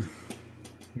so good.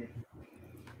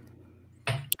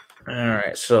 All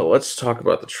right, so let's talk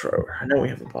about the Tribarrel. I know we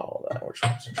have a bottle of that. Which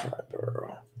one's the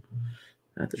Tribarrel?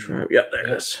 Not the Tribarrel. Yep, there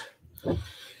it is.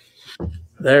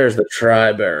 There's the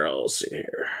Tribarrel. Let's see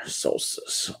here.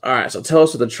 Solstice. All right, so tell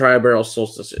us what the Tribarrel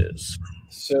Solstice is.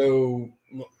 So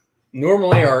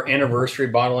normally our anniversary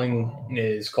bottling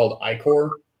is called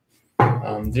Icor.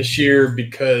 This year,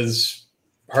 because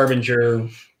Harbinger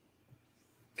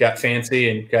got fancy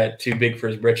and got too big for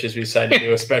his britches, we decided to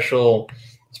do a special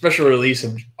release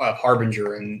of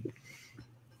Harbinger, and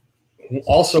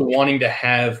also wanting to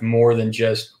have more than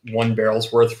just one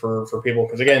barrel's worth for people.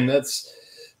 Because again, that's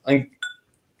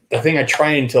the thing I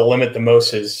trying to limit the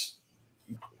most is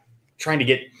trying to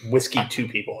get whiskey to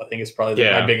people. I think it's probably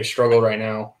my biggest struggle right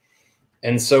now.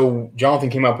 And so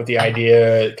Jonathan came up with the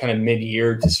idea kind of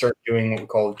mid-year to start doing what we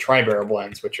call Tribarrel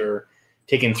blends, which are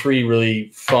taking 3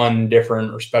 really fun,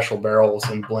 different or special barrels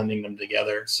and blending them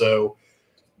together. So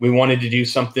we wanted to do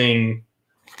something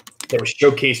that was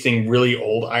showcasing really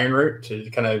old Ironroot to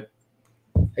kind of,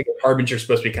 I guess Harbinger is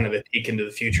supposed to be kind of a peek into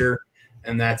the future.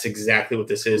 And that's exactly what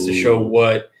this is, to show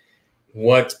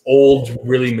what old,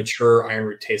 really mature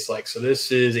Ironroot tastes like. So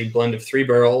this is a blend of 3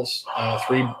 barrels,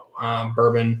 3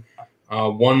 bourbon.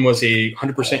 One was a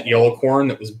 100% yellow corn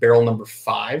that was barrel number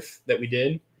 5 that we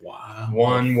did. Wow.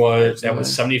 One was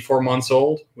 74 months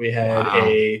old. We had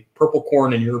a purple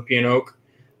corn and European oak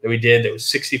that we did that was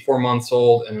 64 months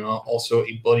old, and also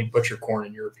a bloody butcher corn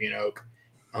and European oak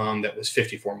that was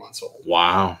 54 months old.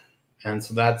 Wow. And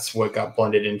so that's what got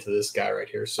blended into this guy right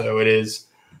here. So it is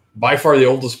by far the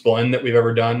oldest blend that we've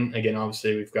ever done. Again,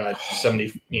 obviously we've got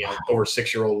 70, over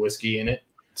 6-year-old whiskey in it.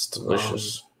 It's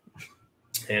delicious.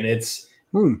 And it's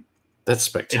that's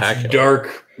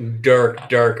spectacular. It's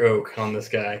dark oak on this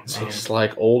guy. It's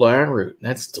like old Ironroot.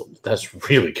 That's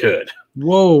really good.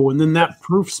 Whoa! And then that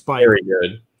proof spike. Very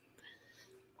good.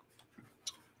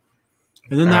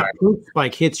 And then that proof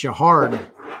spike hits you hard.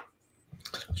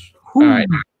 All right.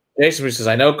 Jason says,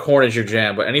 I know corn is your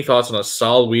jam, but any thoughts on a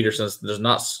solid wheater since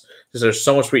there's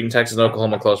so much wheat in Texas and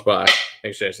Oklahoma close by?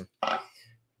 Thanks, Jason.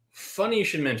 Funny you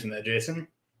should mention that, Jason.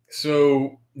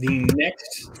 So the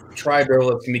next Tribarrel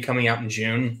that's going to be coming out in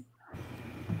June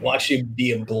will actually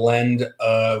be a blend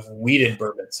of wheated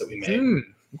bourbons that we made.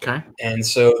 Okay. And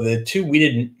so the 2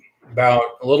 wheated, about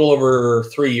a little over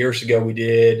 3 years ago, we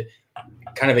did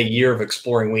kind of a year of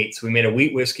exploring wheat. So we made a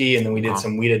wheat whiskey, and then we did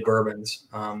some wheated bourbons,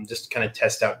 just to kind of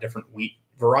test out different wheat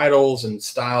varietals and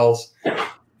styles.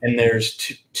 And there's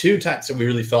two types that we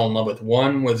really fell in love with.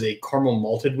 One was a caramel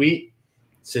malted wheat.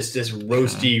 It's just this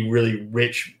roasty, really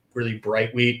rich, really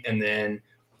bright wheat. And then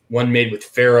one made with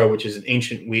farro, which is an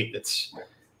ancient wheat it's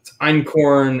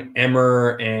einkorn,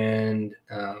 emmer, and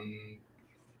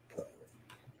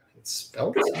it's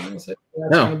spelled.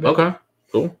 Okay,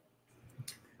 cool.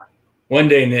 One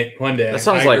day, Nick. One day. That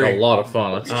sounds like a lot of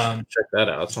fun. Let's check that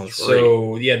out. That sounds great.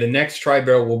 So yeah, the next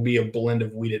Tribarrel will be a blend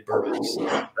of wheated bourbons.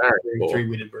 Cool. 3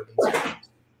 wheated bourbons.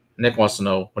 Nick wants to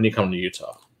know when you come to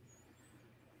Utah.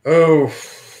 Oh,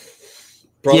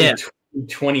 probably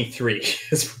 23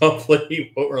 is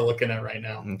probably what we're looking at right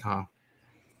now.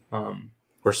 Okay.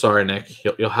 We're sorry, Nick.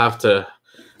 You'll have to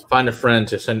find a friend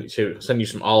to send you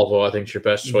some olive oil. I think it's your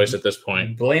best choice at this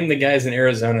point. Blame the guys in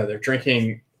Arizona. They're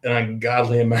drinking an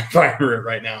ungodly amount of Ironroot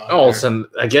right now. Oh, so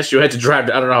I guess you had to drive.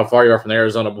 I don't know how far you are from the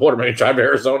Arizona border. Maybe drive to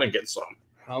Arizona and get some.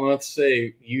 Let's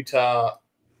say Utah.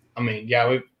 I mean,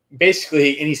 yeah,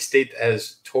 basically any state that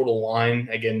has total line.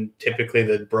 Again, typically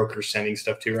the broker's sending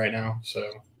stuff to right now.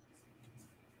 So.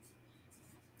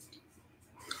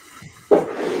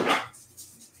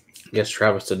 I guess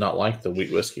Travis did not like the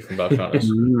wheat whiskey from Balcones.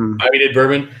 Wheated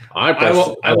bourbon.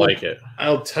 I like it.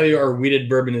 I'll tell you, our wheated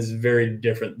bourbon is very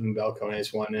different than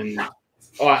Balcones one, and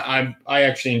I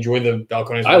actually enjoy the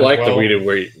Balcones. I like the wheated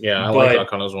wheat. Yeah, I like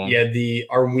Balcones one. Yeah,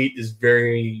 our wheat is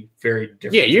very, very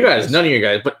different. Yeah, you guys, none of you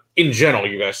guys, but in general,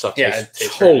 you guys stuff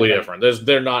tastes totally different.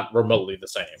 They're not remotely the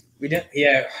same. We didn't.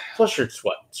 Yeah. Plus, you're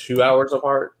 2 hours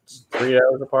apart, 3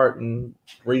 hours apart, and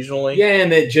regionally. Yeah,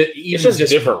 and it's just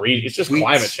different. It's just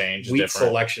climate change. Wheat different.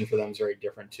 Selection for them is very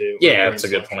different too. Yeah, that's a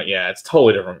good point. Yeah, it's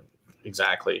totally different.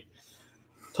 Exactly.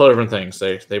 Totally different things.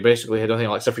 They basically had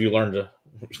nothing except for you learn to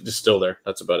distill there.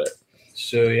 That's about it.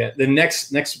 So yeah, the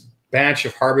next batch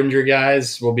of Harbinger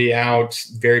guys will be out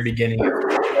very beginning.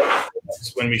 This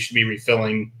is when we should be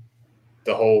refilling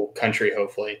the whole country.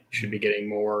 Hopefully, should be getting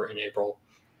more in April.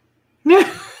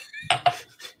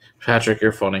 Patrick,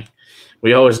 you're funny.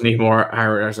 We always need more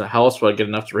Ironroot. How else would I get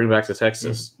enough to bring back to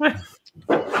Texas?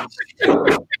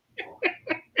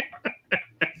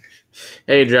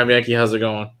 Hey, Drum Yankee, how's it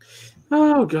going?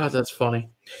 Oh God, that's funny.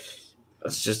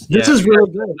 That's just This is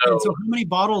really good. So, And so, how many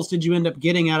bottles did you end up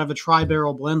getting out of a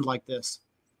tri-barrel blend like this?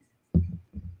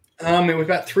 It was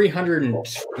about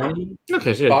 320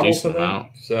 okay, so bottles of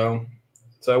amount. them.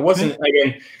 So it wasn't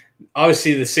again.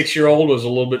 Obviously, the 6-year-old was a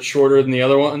little bit shorter than the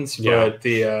other ones, but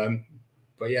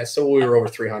so we were over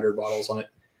 300 bottles on it.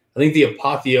 I think the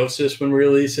apotheosis when we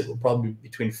release it will probably be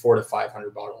between 400 to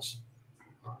 500 bottles.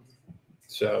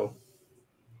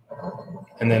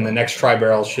 And then the next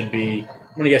tri-barrel should be,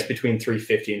 I'm going to guess between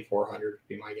 350 and 400 would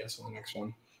be my guess on the next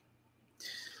one.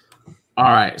 All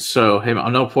right. So, hey,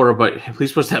 I'm no porter, but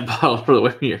please push that bottle further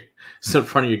away from your, so in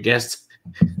front of your guest.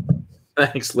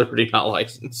 Thanks, Liberty, not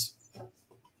license.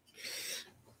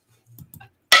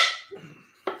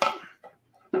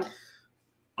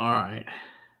 All right.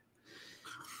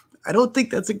 I don't think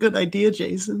that's a good idea,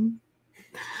 Jason.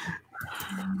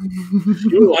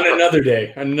 Ooh, on another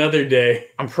day.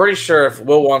 I'm pretty sure if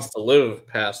Will wants to live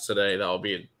past today, that will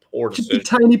be a poor decision.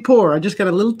 Just a tiny pour. I just got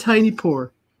a little tiny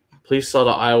pour. Please sell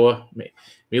to Iowa.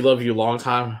 We love you long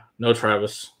time. No,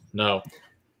 Travis. No.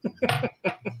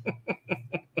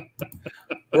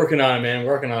 Working on it, man.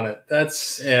 Working on it.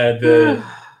 That's again,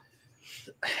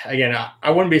 I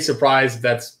wouldn't be surprised if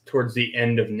that's towards the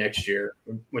end of next year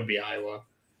would be Iowa.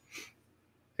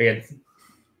 Again,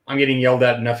 I'm getting yelled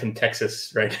at enough in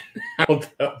Texas right now.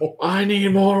 Though. I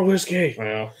need more whiskey.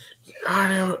 Well, I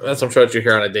know. That's what I'm what you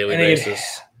hear on a daily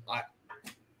basis.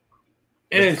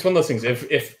 And it's one of those things.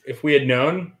 If we had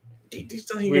known,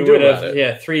 we would have.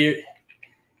 Yeah, 3 years.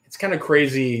 It's kind of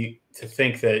crazy to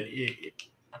think that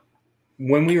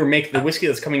when we were making the whiskey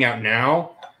that's coming out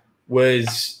now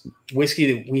was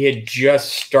whiskey that we had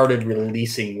just started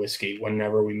releasing whiskey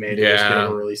whenever we made whiskey that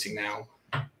we're releasing now.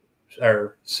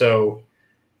 So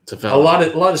a lot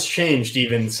has changed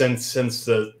even since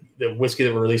the whiskey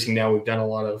that we're releasing now. We've done a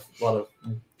lot of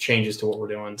changes to what we're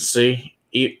doing. See,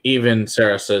 even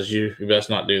Sarah says you best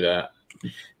not do that.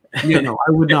 Yeah, no,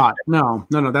 I would not. No,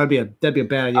 that'd be a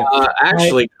bad idea.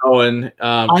 Actually, Cohen,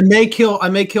 I may kill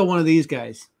one of these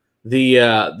guys. The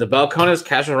Balcones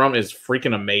Cashmere rum is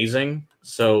freaking amazing.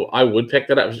 So I would pick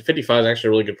that up. 55 is actually a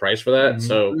really good price for that.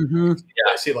 So yeah,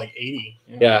 I see like 80.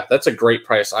 Yeah, that's a great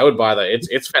price. I would buy that.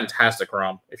 It's fantastic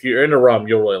rum. If you're into rum,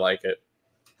 you'll really like it.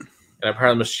 And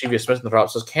apparently, Mischievous Smith in the drop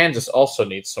says Kansas also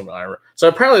needs some Ironroot. So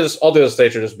apparently, all the other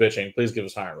states are just bitching. Please give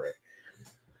us Ironroot.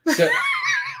 So,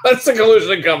 that's the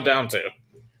conclusion to come down to.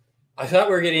 I thought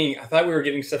we were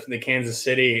getting stuff in the Kansas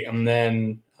City, and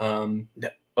then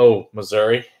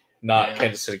Missouri, not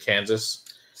Kansas City, Kansas.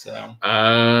 So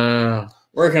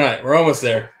working on it. We're almost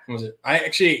there. I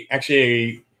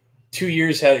actually 2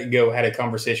 years ago had a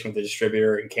conversation with the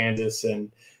distributor in Kansas,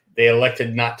 and they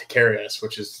elected not to carry us,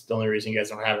 which is the only reason you guys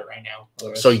don't have it right now.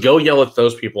 Otherwise, so go yell at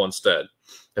those people instead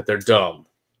that they're dumb.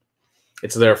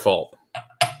 It's their fault.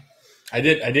 I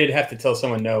did have to tell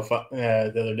someone no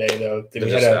the other day though.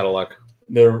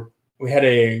 We had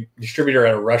a distributor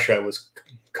out of Russia was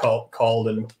called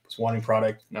and was wanting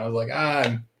product, and I was like,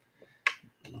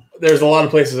 there's a lot of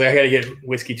places I got to get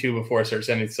whiskey to before I start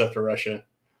sending stuff to Russia.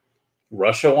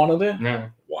 Russia wanted it? No.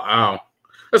 Wow,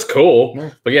 that's cool.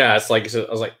 No. But yeah, it's like I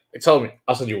was like, tell me,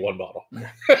 I'll send you one bottle. It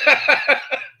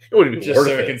wouldn't be just worth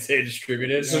so it. I can say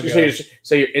distributed.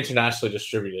 Say you're internationally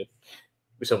distributed.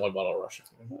 We sent one bottle to Russia.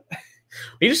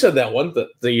 You just said that one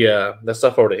that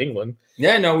stuff over to England.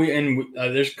 Yeah, no,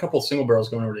 there's a couple single barrels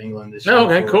going over to England this year. Oh,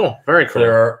 okay, cool, very cool.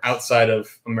 There are outside of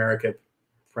America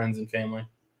friends and family.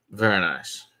 Very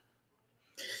nice.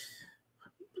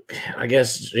 I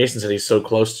guess Jason said he's so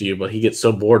close to you, but he gets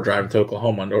so bored driving to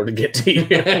Oklahoma in order to get to you.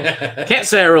 Can't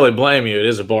say I really blame you. It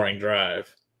is a boring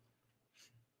drive.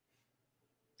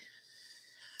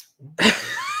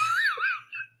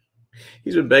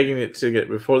 He's been begging it to get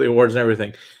before the awards and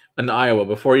everything. In Iowa,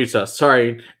 before Utah.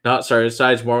 Sorry, not sorry.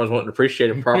 Besides, Mormons won't appreciate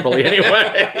it properly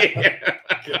anyway.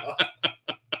 God.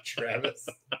 Travis.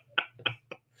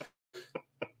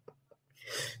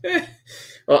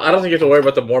 Well, I don't think you have to worry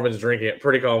about the Mormons drinking it.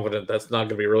 Pretty confident that's not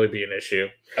going to really be an issue.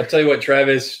 I'll tell you what,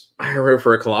 Travis. Ironroot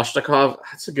for a Kalashnikov,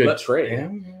 that's a good trade. Yeah.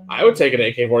 I would take an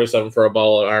AK-47 for a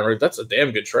bottle of Ironroot. That's a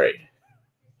damn good trade.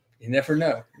 You never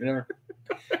know.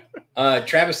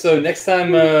 Travis, though, next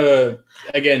time,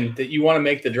 again, that you want to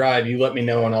make the drive, you let me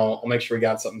know, and I'll make sure we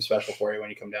got something special for you when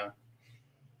you come down.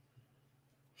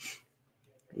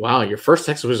 Wow, your first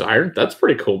text was Iron? That's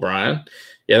pretty cool, Brian.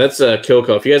 Yeah, that's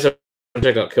Kilco. If you guys haven't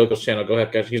checked out Kilco's channel, go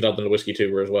ahead, guys. He's out in the Whiskey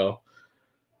Tuber as well.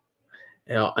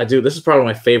 Now, this is probably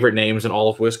my favorite names in all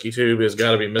of Whiskey Tube. Has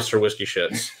got to be Mr. Whiskey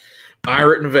Shits.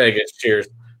 Ironroot in Vegas. Cheers.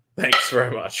 Thanks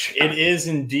very much. It is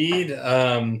indeed,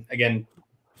 again,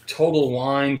 total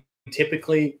wine,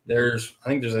 typically I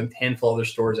think there's a handful of other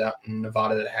stores out in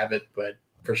Nevada that have it, but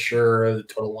for sure the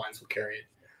Total Wines will carry it.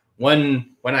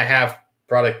 When I have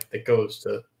product that goes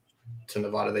to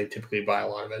Nevada, they typically buy a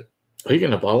lot of it. Are you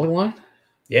getting a bottling line?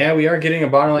 Yeah, we are getting a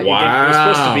bottling line. Wow. It's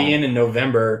supposed to be in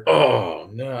November. Oh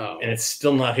no. And it's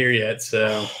still not here yet,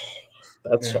 so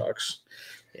that sucks.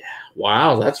 Yeah.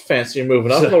 Wow, that's fancy. You're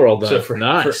moving up in the world. So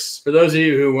nice. For those of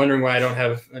you who are wondering why I don't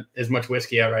have as much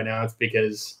whiskey out right now, it's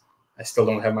because I still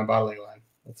don't have my bottling line.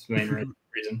 That's the main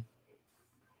reason.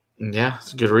 Yeah,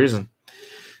 it's a good reason.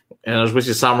 And there's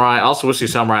Whiskey Samurai. Also, Whiskey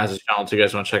Samurai has a channel too. You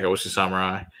guys want to check out Whiskey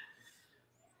Samurai?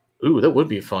 Ooh, that would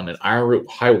be fun. An Ironroot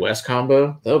High West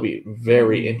combo. That would be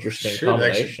very interesting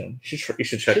combination. You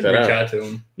should check that out. To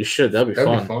him. You should. That'd be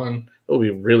fun. That would be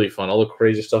really fun. All the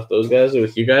crazy stuff those guys do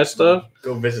with you guys stuff.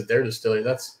 Go visit their distillery.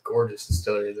 That's gorgeous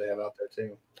distillery they have out there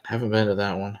too. I haven't been to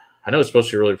that one. I know it's supposed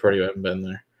to be really pretty. I haven't been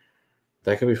there.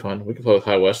 That could be fun. We can play with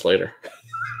High West later.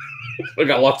 We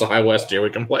got lots of High West here we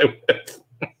can play with.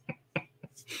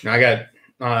 I got.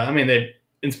 They're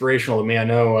inspirational to me. I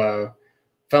know.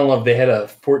 Fell in love. They had a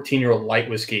 14-year-old light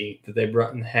whiskey that they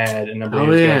brought and had a number of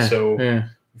years ago. So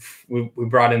we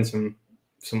brought in some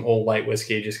old light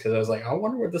whiskey just because I was like, I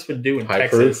wonder what this would do in high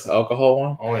Texas. Proof alcohol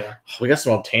one. Oh yeah, we got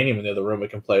some Obtainium in the other room we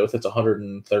can play with. It's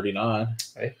 139.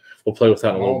 Right. We'll play with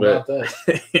that in a little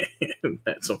bit.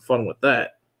 Had some fun with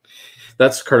that.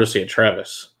 That's courtesy of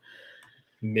Travis.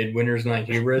 Midwinter's Night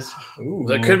Hubris. Ooh.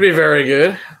 That could be very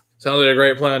good. Sounds like a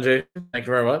great plan, Jason. Thank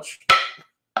you very much.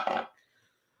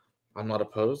 I'm not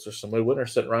opposed. There's some Midwinter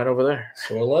sitting right over there.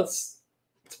 So let's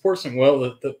pour some.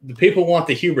 Well, the people want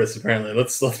the Hubris apparently.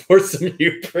 Let's pour some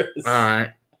Hubris. All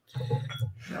right.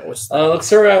 Let's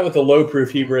start out with the low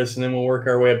proof Hubris, and then we'll work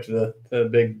our way up to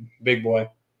the big boy.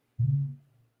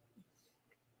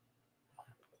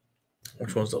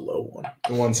 Which one's the low one?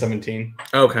 The 117.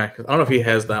 Okay. I don't know if he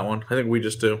has that one. I think we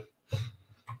just do.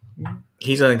 I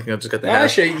think I just got the.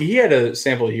 Actually, he had a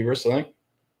sample of Hubris, I think.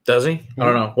 Does he? I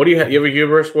don't know. What do you have? You have a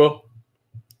Hubris, Will?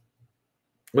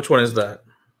 Which one is that?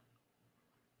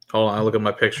 Hold on, I look at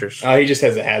my pictures. He just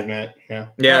has a hazmat. Yeah.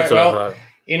 Yeah, that's what I thought.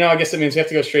 I guess it means we have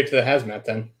to go straight to the hazmat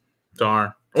then.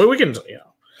 Darn. Well, we can,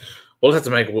 we'll have to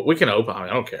make it. We can open. I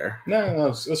don't care.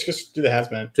 No, let's just do the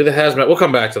hazmat. Do the hazmat. We'll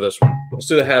come back to this one. Let's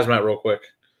do the hazmat real quick.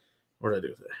 What did I do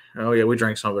with it? Oh, yeah, we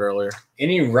drank some of it earlier.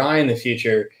 Any rye in the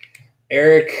future?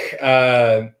 Eric,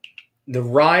 the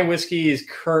rye whiskey is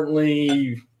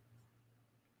currently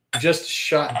just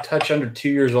touch under 2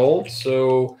 years old,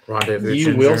 so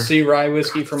you will see rye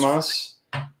whiskey from us.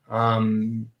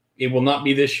 It will not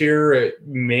be this year. It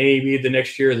may be the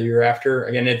next year or the year after.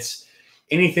 Again, it's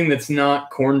anything that's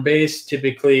not corn-based.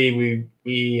 Typically,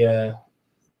 we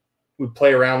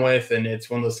play around with, and it's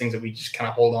one of those things that we just kind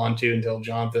of hold on to until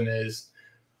Jonathan is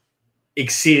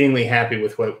exceedingly happy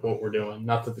with what we're doing.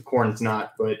 Not that the corn is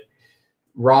not, but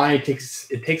rye takes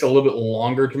a little bit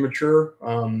longer to mature,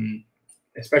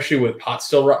 especially with pot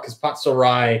still rye, because pot still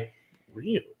rye.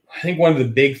 Really? I think one of the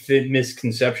big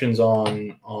misconceptions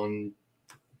on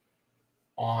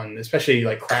especially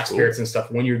like craft spirits and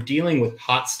stuff, when you're dealing with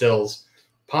pot stills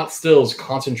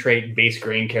concentrate base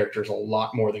grain characters a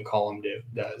lot more than column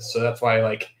does. So that's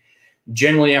why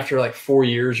generally after 4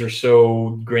 years or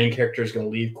so, grain character is going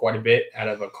to leave quite a bit out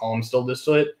of a column still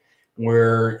distillate,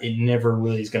 where it never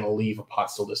really is going to leave a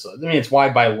pot still distillate. I mean, it's why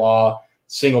by law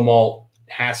single malt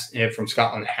from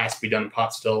Scotland has to be done in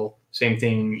pot still. Same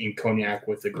thing in cognac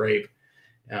with the grape.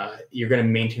 You're going to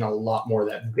maintain a lot more of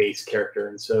that base character,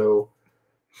 and so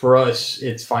for us,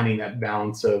 it's finding that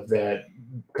balance of that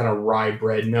kind of rye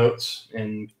bread notes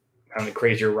and kind of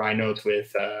crazier rye notes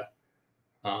with the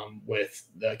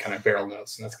kind of barrel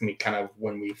notes. And that's going to be kind of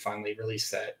when we finally release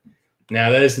that. Now,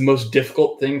 that is the most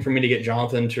difficult thing for me to get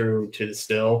Jonathan to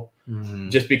distill,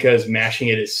 just because mashing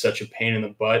it is such a pain in the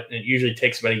butt. And it usually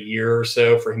takes about a year or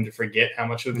so for him to forget how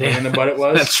much of a pain in the butt it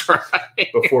was. That's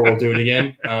right. Before we'll do it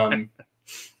again.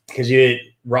 Because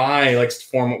rye likes to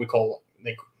form what we call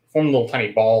form little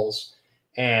tiny balls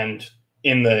and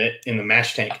in the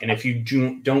mash tank, and if you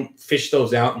don't fish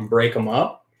those out and break them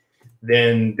up,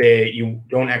 then you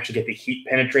don't actually get the heat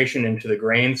penetration into the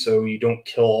grain, so you don't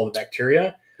kill all the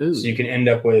bacteria. Ooh. So you can end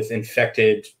up with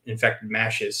infected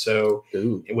mashes, so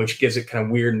which gives it kind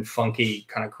of weird and funky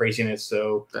kind of craziness.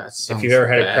 So if you've ever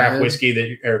had a craft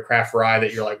whiskey or craft rye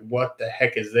that you're like, what the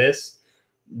heck is this?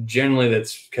 Generally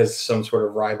that's because some sort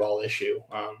of rye ball issue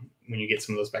when you get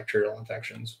some of those bacterial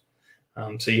infections.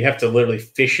 So you have to literally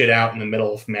fish it out in the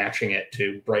middle of mashing it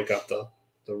to break up the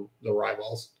rye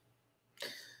balls.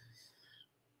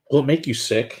 Will it make you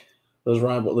sick, those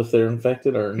rye balls, if they're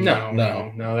infected? Or no.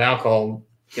 The alcohol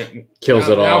Kills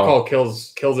it all. Alcohol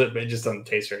kills it, but it just doesn't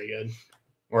taste very good,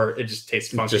 or it just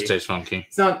tastes funky. It just tastes funky.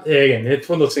 It's not, again, it's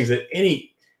one of those things that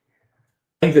I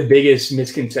think the biggest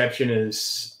misconception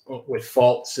is with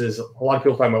faults is a lot of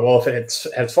people talk about, well, if it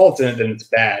has faults in it, then it's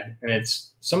bad. And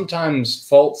it's sometimes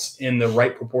faults in the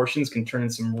right proportions can turn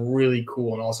into some really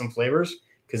cool and awesome flavors,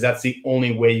 because that's the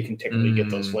only way you can technically get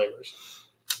those flavors.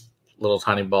 Little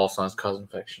tiny ball signs cause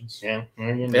infections. Yeah.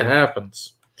 It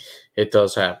happens. It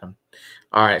does happen.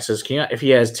 All right. It says, if he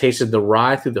has tasted the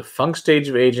rye through the funk stage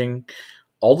of aging,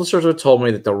 all the sources have told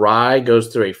me that the rye goes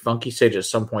through a funky stage at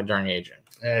some point during aging.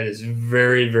 That is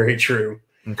very, very true.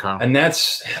 Okay. And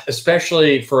that's,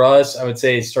 especially for us, I would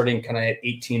say starting kind of at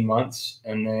 18 months.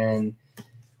 And then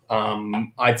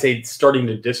I'd say it's starting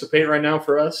to dissipate right now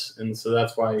for us. And so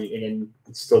that's why, again,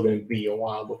 it's still going to be a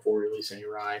while before we release any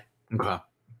rye. Okay.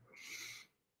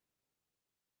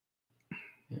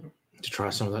 To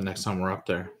try some of that next time we're up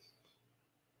there.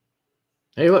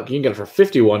 Hey, look, you can get it for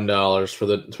 $51 for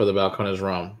the Balcones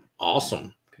rum.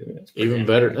 Awesome. Even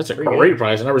better. That's a great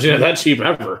price. I've never seen it that cheap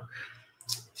ever.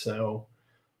 So,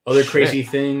 other crazy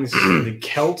things. The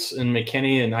Celts and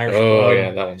McKinney and Irish Club,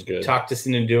 yeah, that one's good. Talked us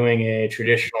into doing a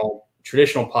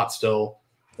traditional pot still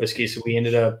whiskey. So we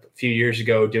ended up a few years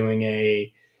ago doing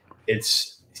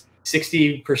it's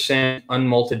 60%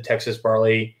 unmalted Texas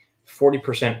barley,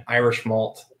 40% Irish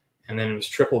malt, and then it was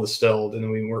triple distilled, and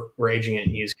then we're aging it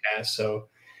in used cask. So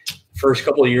first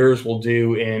couple of years we'll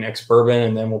do in ex-bourbon,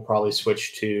 and then we'll probably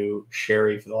switch to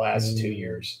sherry for the last 2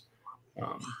 years.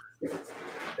 How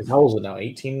old is it now?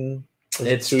 18?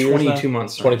 It's 22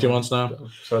 months. 22 months now.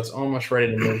 So it's almost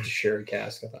ready to move to sherry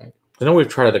cask, I think. I know we've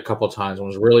tried it a couple of times when it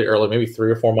was really early, maybe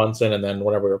 3 or 4 months in, and then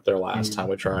whenever we were up there last time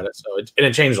we tried it. So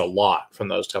it changed a lot from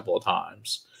those couple of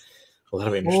times. Well,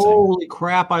 that'll be interesting. Holy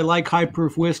crap, I like high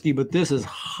proof whiskey, but this is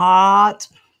hot.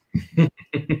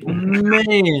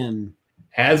 Man.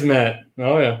 Hazmat.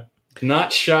 Oh, yeah.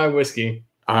 Not shy whiskey.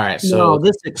 All right. So no,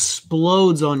 this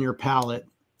explodes on your palate.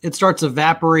 It starts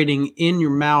evaporating in your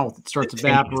mouth. It starts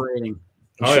evaporating.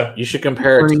 Oh, yeah. You should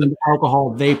compare it to the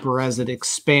alcohol vapor as it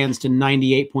expands to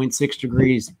 98.6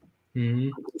 degrees.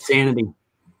 Insanity.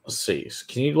 Let's see.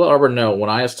 Can you let Robert know when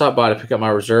I stopped by to pick up my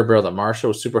reserve barrel that Marsha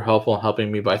was super helpful in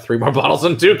helping me buy 3 more bottles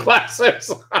and 2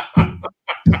 classics?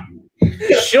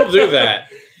 She'll do that.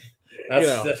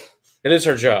 It is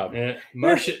her job. Yeah,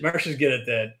 Marsha's good at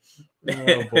that.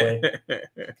 Oh boy.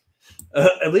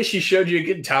 At least she showed you a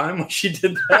good time when she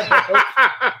did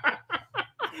that.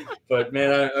 But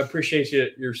man, I appreciate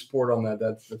your support on that.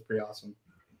 That's pretty awesome.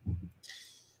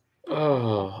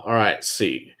 Oh, all right.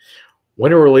 See.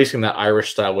 When are we releasing that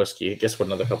Irish style whiskey? I guess for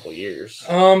another couple of years.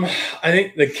 I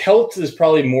think the Celt is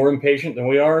probably more impatient than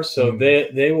we are, so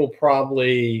they will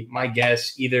probably, my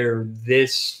guess, either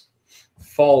this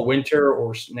fall, winter,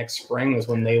 or next spring is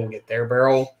when they will get their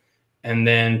barrel, and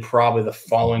then probably the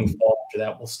following fall after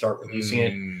that we'll start releasing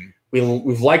it.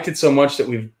 We've liked it so much that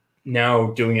we've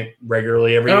now doing it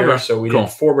regularly every year. So we did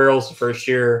 4 barrels the first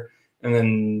year, and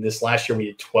then this last year we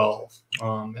did 12,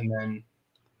 and then.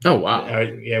 Oh, wow.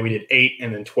 We did 8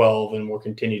 and then 12, and we'll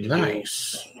continue to do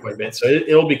quite a bit. So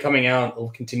it'll be coming out. It'll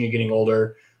continue getting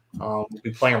older. We'll be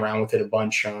playing around with it a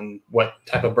bunch on what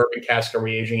type of bourbon cask are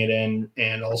we aging it in,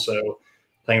 and also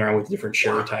playing around with different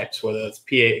sherry types, whether it's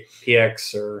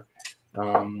PX or,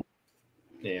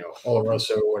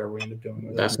 Oloroso or whatever we end up doing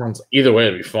with that. Sounds, either way,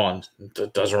 it'd be fun.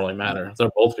 It doesn't really matter.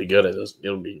 They'll both be good at this.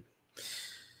 It'll be.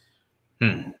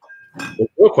 The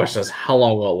real question is, how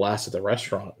long will it last at the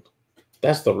restaurant?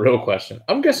 That's the real question.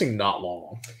 I'm guessing not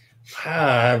long. I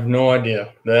have no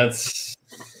idea.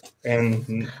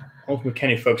 And most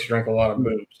McKinney folks drink a lot of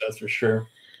booze, that's for sure.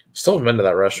 Still haven't been to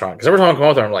that restaurant because every time I come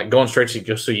out there, I'm like going straight to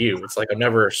go see you. It's like I'm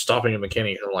never stopping at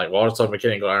McKinney. I'm like, well, I'll just stop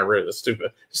McKinney and go Ironroot. That's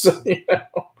stupid. So,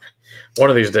 one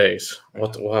of these days,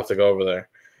 we'll have to go over there.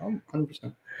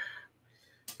 100%.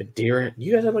 Madeira.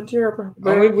 You guys have Madeira?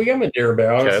 We got Madeira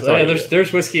barrels.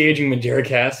 There's whiskey aging Madeira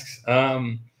casks.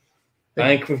 I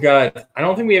think we've got. I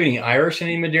don't think we have any Irish in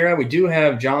any Madeira. We do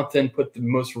have Jonathan put the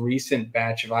most recent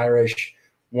batch of Irish.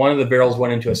 One of the barrels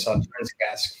went into a Sauternes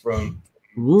cask from.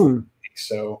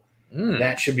 So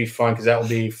that should be fun because that will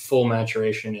be full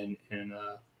maturation in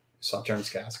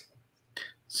Sauternes cask.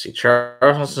 See,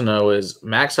 Charles wants to know is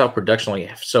max out production.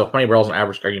 So how many barrels on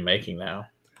average are you making now?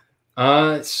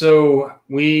 So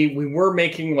we were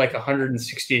making like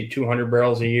 160 to 200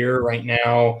 barrels a year. Right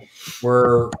now,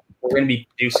 we're going to be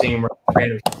producing around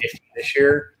 350 this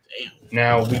year.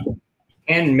 Now, we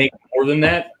can make more than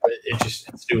that, but it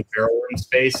just has to do with barrel room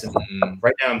space. And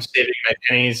right now, I'm saving my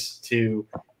pennies to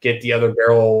get the other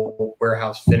barrel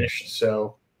warehouse finished.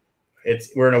 So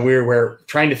we're in a weird where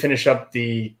trying to finish up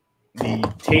the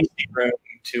the tasting room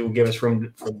to give us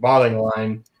room for the bottling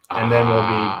line, and then we'll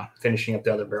be finishing up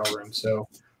the other barrel room. So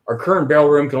our current barrel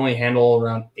room can only handle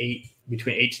around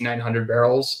between 800 to 900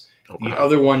 barrels. Okay. The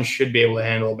other one should be able to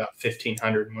handle about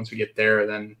 1,500. And once we get there,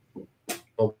 then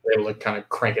we'll be able to kind of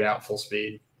crank it out full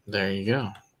speed. There you go.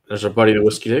 There's our buddy, the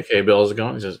Whiskey Dick. Hey, Bill, how's it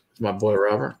going? He says, it's my boy,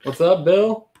 Robert. What's up,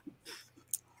 Bill?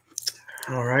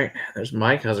 All right. There's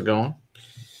Mike. How's it going?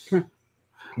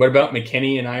 What about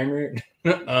McKinney and Ironroot?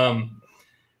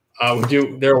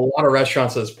 There are a lot of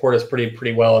restaurants that support us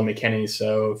pretty well in McKinney.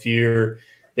 So if you're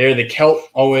there, the Celt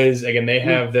always, again, they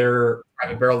have their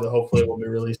private barrel that hopefully will be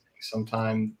releasing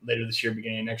sometime later this year,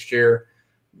 beginning of next year.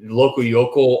 The local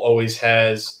Yokel always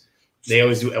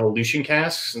do evolution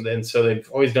casks, and then so they've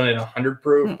always done it 100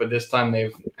 proof, but this time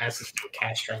they've asked us to do a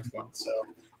cask strength one, so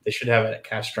they should have a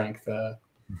cask strength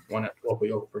one at local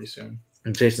Yokel pretty soon.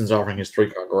 And Jason's offering his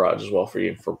 3-car garage as well for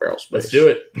you for barrel space. Let's do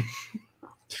it.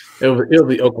 It'll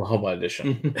be Oklahoma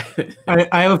edition.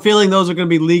 I have a feeling those are going to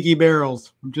be leaky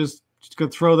barrels. I'm just going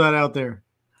to throw that out there.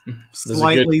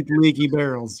 Slightly leaky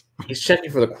barrels. He's checking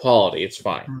for the quality. It's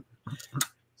fine.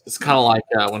 It's kind of like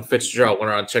when Fitzgerald went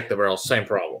around and checked the barrels. Same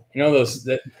problem. You know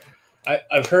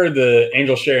I've heard the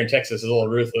Angel share in Texas is a little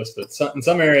ruthless, but in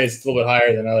some areas it's a little bit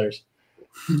higher than others.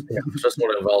 Yeah, just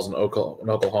what it involves in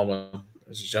Oklahoma.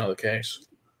 This is generally the case.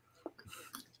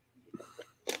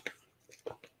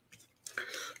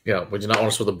 Yeah, would you not want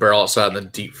us with a barrel outside in the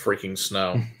deep freaking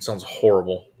snow? Sounds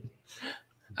horrible.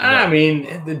 I mean,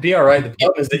 it'd be all right. The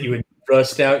problem is that you would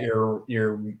rust out your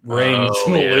rings.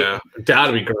 Oh, yeah.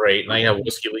 That'd be great. Now you have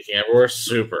whiskey leaking everywhere.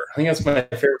 Super. I think that's my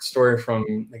favorite story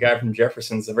from the guy from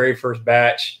Jefferson's. The very first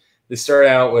batch, they started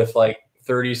out with like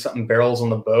 30-something barrels on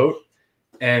the boat.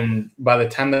 And by the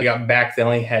time they got back, they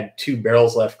only had 2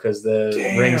 barrels left because the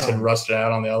rings had rusted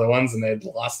out on the other ones and they had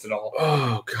lost it all.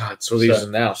 Oh, God. So these are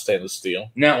now stainless steel.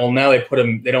 Now they put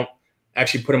them, they don't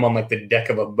actually put them on like the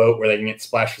deck of a boat where they can get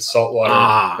splashed with salt water.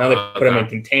 Now they put them in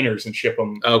containers and ship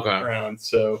them around.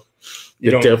 So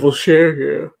the devil share,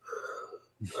 yeah.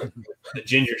 The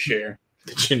ginger share.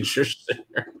 The ginger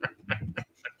share.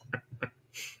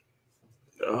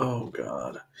 Oh,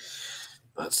 God.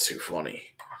 That's too funny.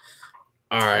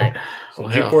 All right. So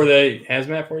did you pour the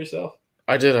hazmat for yourself?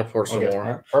 I did. I poured some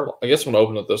more. I guess I'm gonna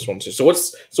open up this one too. So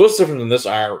what's different than this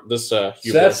Hubris? So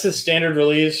that's the standard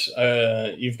release.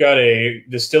 You've got a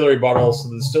distillery bottle. So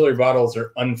the distillery bottles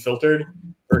are unfiltered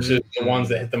versus the ones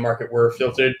that hit the market were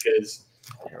filtered. Because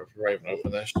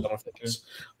open this.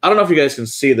 I don't know if you guys can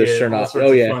see this or not.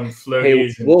 Oh yeah.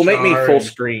 Hey, we'll make me full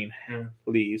screen,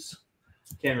 please.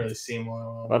 Can't really see them well.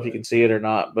 I don't know if you can see it or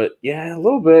not, but yeah, a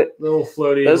little bit. Little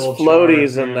floaties. There's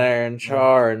floaties in there and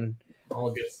char and all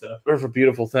good stuff. They're for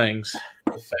beautiful things.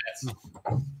 Fats.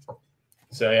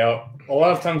 So yeah, a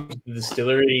lot of times the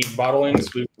distillery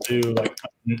bottlings we do like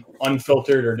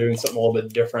unfiltered or doing something a little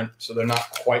bit different, so they're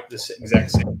not quite the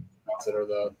exact same ones that are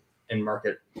the in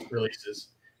market releases.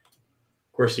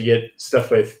 Of course, you get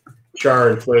stuff with char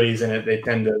and floaties in it.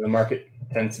 The market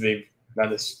tends to be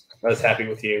not as happy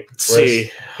with you.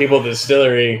 Whereas people at the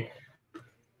distillery,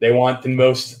 they want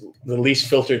the least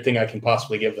filtered thing I can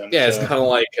possibly give them. Yeah, so. It's kind of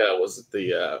like was it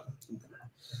the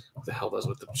what the hell does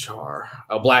with the char?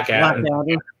 Oh, Black Adam.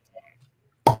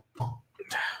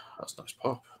 That's nice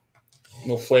pop.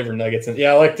 Little flavor nuggets.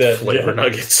 Yeah, I like that. Flavor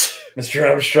nuggets. Mr.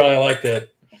 Armstrong, I like that.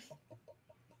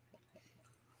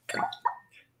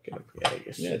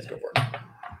 Yeah, let's go for it.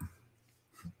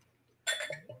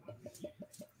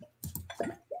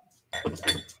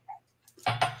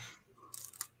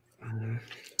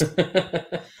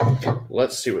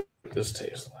 Let's see what this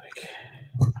tastes like.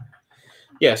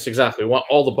 Yes, exactly. We want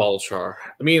all the bottle char.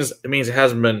 It means it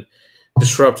hasn't been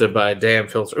disrupted by a damn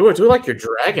filter. Ooh, I do like your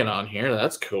dragon on here.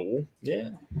 That's cool.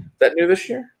 Yeah. That new this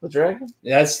year? The dragon?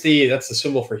 Yeah, that's the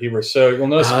symbol for Hubris. So you'll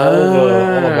notice all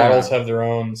the bottles have their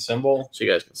own symbol. So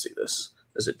you guys can see this.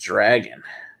 There's a dragon.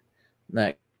 Isn't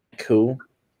that cool?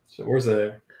 So where's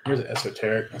the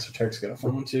Esoteric? Esoteric's got a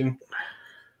fun one too.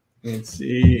 Let's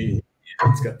see.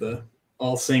 Yeah, it's got the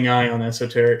all seeing eye on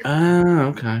Esoteric. Oh,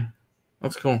 okay.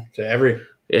 That's cool. So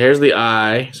here's the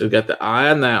eye. So we got the eye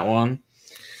on that one.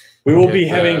 We will be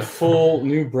having full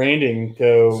new branding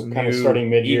though, kind of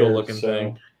starting mid-year. Looking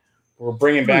thing. We're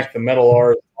bringing back the metal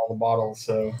art on all the bottles,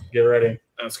 so get ready.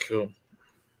 That's cool.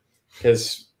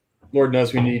 Because Lord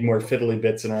knows we need more fiddly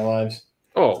bits in our lives.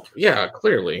 Oh yeah,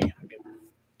 clearly.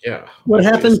 Yeah. What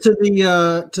happened to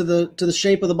the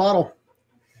shape of the bottle?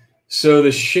 So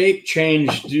the shape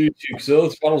changed due to because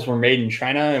those bottles were made in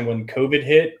China, and when COVID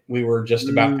hit, we were just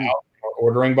about out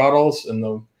ordering bottles, and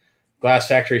the glass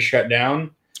factory shut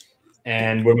down.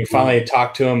 And when we finally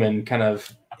talked to them and kind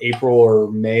of April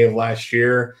or May of last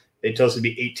year. They told us it'd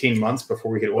be 18 months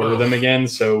before we could order them again.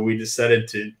 So we decided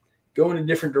to go in a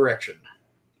different direction.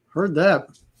 Heard that.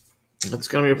 That's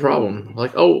going to be a problem.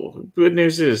 Like, oh, good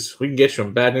news is we can get you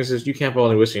them. Bad news is you can't buy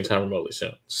any whiskey in time remotely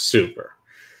soon. Super.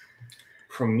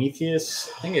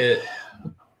 Prometheus. I'm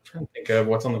trying to think of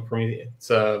what's on the Prometheus. It's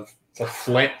a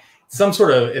flame.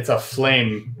 It's a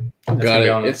flame. Got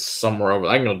it. It's somewhere over.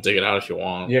 I can go dig it out if you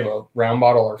want. You have a round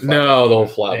bottle or flat? No, the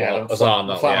old flat one. The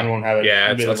flat one won't have it.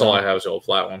 Yeah, that's all I have is the old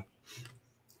flat one.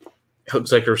 It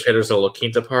looks like Crusaders at a La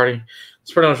Quinta party.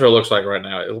 That's pretty much what it looks like right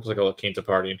now. It looks like a La Quinta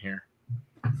party in here.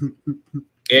 Yeah,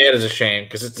 it is a shame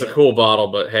because it's a cool bottle,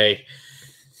 but hey,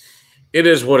 it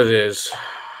is what it is.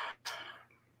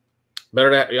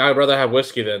 I'd rather have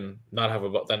whiskey than not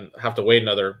have to wait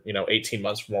another 18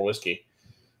 months for more whiskey.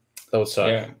 That would suck.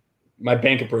 Yeah, my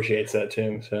bank appreciates that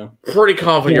too. So pretty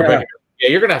confident your bank. Yeah,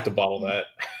 you're gonna have to bottle that.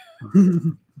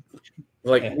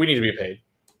 We need to be paid.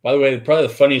 By the way, probably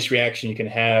the funniest reaction you can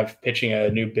have pitching a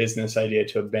new business idea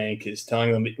to a bank is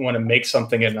telling them that you want to make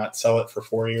something and not sell it for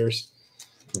 4 years.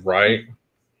 Right.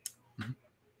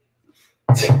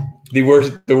 The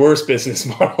worst business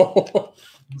model.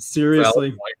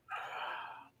 Seriously.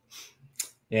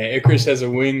 Yeah, Icarus has the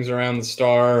wings around the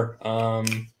star.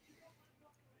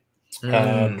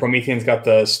 Promethean's got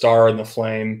the star and the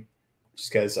flame.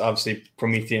 Just because obviously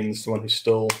Promethean's the one who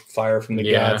stole fire from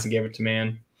the gods and gave it to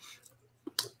man.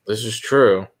 This is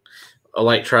true.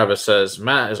 Like Travis says,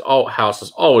 Matt's house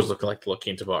is always looking like the La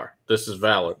Quinta bar. This is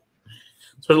valid.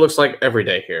 That's what it looks like every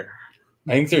day here.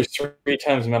 I think there's 3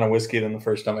 times the amount of whiskey than the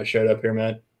first time I showed up here,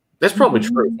 Matt. That's probably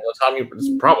true. It's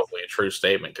probably a true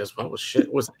statement because what was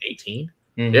shit? Was it 18?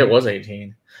 Mm-hmm. Yeah, it was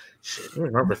 18. Shit, you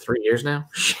remember 3 years now?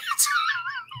 Shit.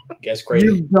 Guess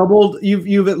crazy.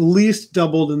 You've at least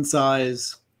doubled in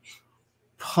size,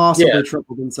 possibly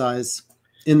tripled in size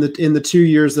in the 2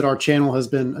 years that our channel has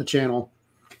been a channel.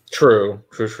 True.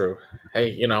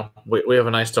 Hey, we have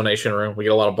a nice donation room. We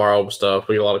get a lot of borrowed stuff.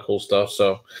 We get a lot of cool stuff.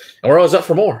 So, and we're always up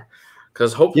for more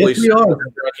because hopefully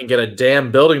I can get a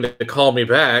damn building to call me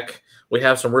back. We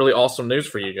have some really awesome news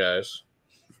for you guys.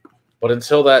 But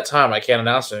until that time, I can't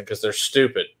announce it because they're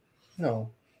stupid. No.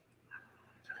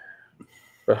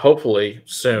 But hopefully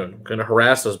soon. I'm going to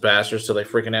harass those bastards till they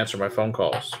freaking answer my phone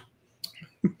calls.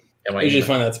 I usually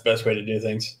find that's the best way to do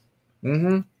things.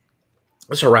 Mm-hmm.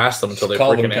 Let's harass them until they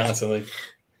call freaking them answer. Constantly.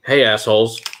 Hey,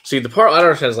 assholes. See, the part I don't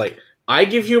understand is like, I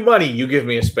give you money, you give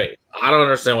me a space. I don't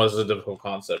understand why this is a difficult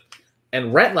concept.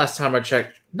 And rent, last time I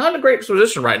checked, not in a great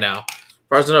position right now. As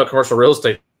far as I know, commercial real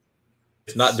estate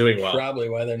is not doing well. Probably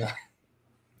why they're not.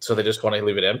 So they just want to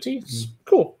leave it empty? It's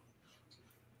cool.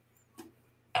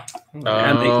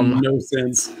 That makes no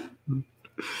sense.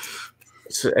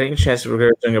 So any chance we're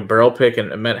going to doing a barrel pick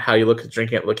and it meant how you look at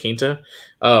drinking at La Quinta?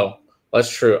 Oh, that's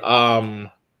true. Well,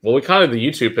 we kind of the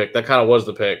YouTube pick. That kind of was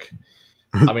the pick.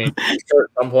 I mean, at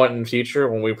some point in the future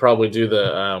when we probably do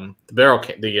the barrel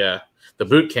the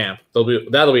boot camp,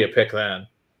 that'll be a pick then.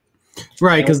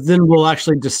 Right, because then we'll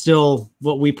actually distill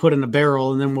what we put in a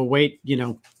barrel, and then we'll wait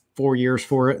 4 years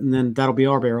for it, and then that'll be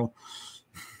our barrel.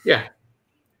 Yeah.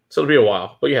 So it'll be a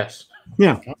while, but yes.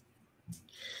 Yeah.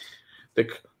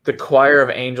 The choir of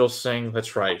angels sing.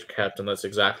 That's right, Captain. That's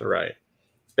exactly right.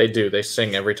 They do. They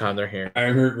sing every time they're here.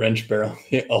 Ironroot Wrench Barrel,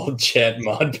 the old chat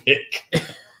mod pick.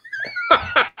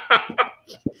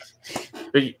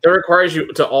 It requires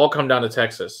you to all come down to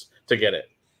Texas to get it.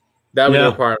 That would be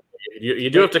required. You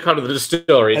do have to come to the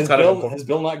distillery. Has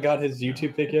Bill not got his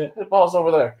YouTube pick yet? The ball's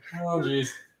over there. Oh, jeez.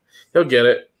 He'll get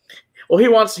it. Well,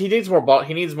 he needs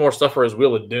more stuff for his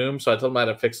Wheel of Doom, so I told him I had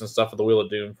to fix some stuff for the Wheel of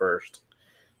Doom first.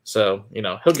 So,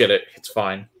 he'll get it. It's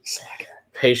fine.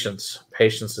 Patience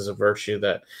is a virtue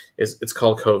it's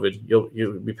called COVID.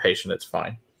 You'll be patient. It's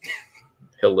fine.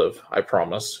 He'll live. I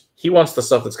promise. He wants the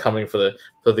stuff that's coming for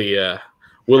the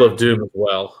Wheel of Doom as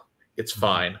well. It's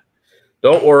fine.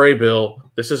 Don't worry, Bill.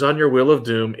 This is on your Wheel of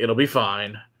Doom. It'll be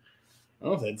fine. I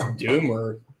don't know if that's Doom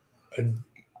or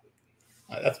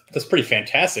that's a pretty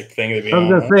fantastic thing to be I was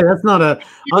going to say, that's not a...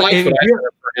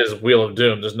 for his Wheel of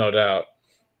Doom, there's no doubt.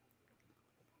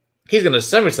 He's going to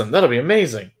send me something. That'll be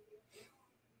amazing.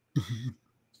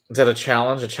 Is that a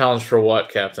challenge? A challenge for what,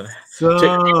 Captain? You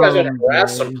guys want to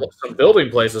harass some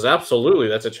building places? Absolutely,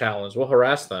 that's a challenge. We'll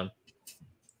harass them.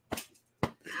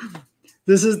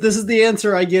 This is the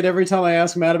answer I get every time I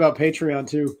ask Matt about Patreon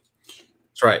too.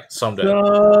 That's right. Someday.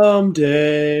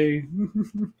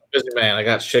 Busy man. I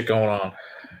got shit going on.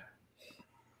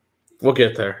 We'll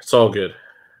get there. It's all good.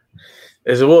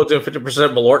 Is it will do 50%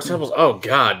 Malort samples? Oh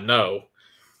God, no.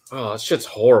 Oh, that shit's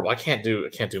horrible. I can't do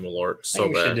Malort. It's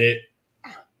so bad. You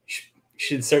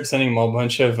should start sending them a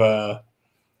bunch of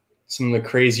some of the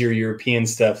crazier European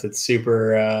stuff that's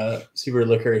super super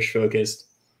licorice focused.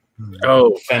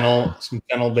 Oh, Some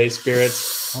fennel based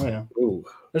spirits. Oh yeah. ooh.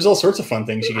 There's all sorts of fun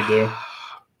things you could do.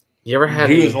 You ever had?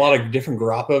 There's a lot of different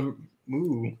grappa.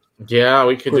 Ooh. Yeah,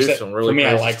 we could do some really. For me,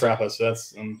 I crazy like stuff. grappa, so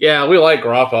that's. Yeah, we like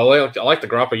grappa. I like the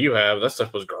grappa you have. That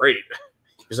stuff was great.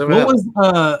 What was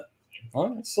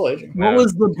Oh, it's still aging. what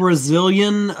was the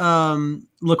Brazilian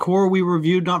liqueur we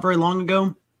reviewed not very long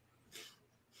ago?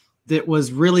 That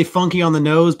was really funky on the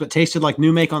nose, but tasted like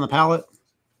new make on the palate.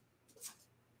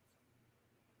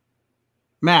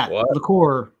 Matt, What?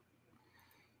 liqueur.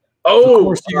 Oh,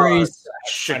 liqueur series.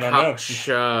 I don't know.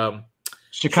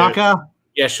 Shikaka.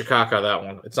 Yeah, Shikaka, that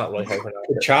one. It's not really how you pronounce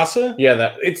it. Cachaça?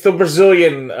 Yeah, it's the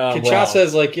Brazilian Cachaça rum.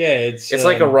 is like, it's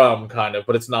like a rum, kind of,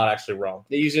 but it's not actually rum.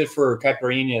 They use it for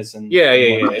caipirinhas and Yeah.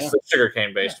 It's the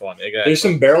sugarcane based one. Exactly. There's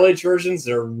some barrel aged versions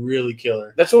that are really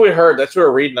killer. That's what we heard. That's what we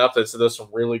were reading up. That said there's some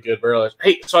really good barrel aged.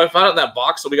 Hey, so I found out in that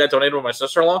box that we got donated by my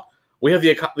sister-in-law. We have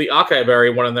the acai berry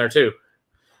one in there too,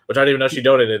 which I didn't even know she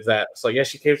donated that. It's like, yeah,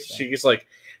 she gave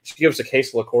us a case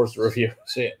of liqueurs to review.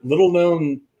 So little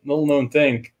known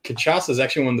thing, cachaça is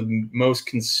actually one of the most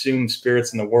consumed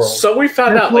spirits in the world. So we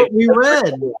found That's out what we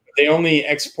read. They only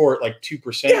export like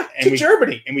 2%. Yeah, to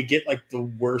Germany. And we get like the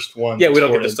worst ones. Yeah, we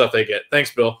don't get exported. the stuff they get.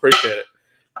 Thanks, Bill. Appreciate it.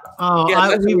 Oh, Yeah,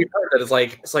 that's what we heard. That it's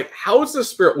like how is this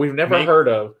spirit we've never heard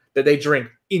of that they drink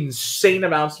insane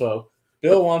amounts of?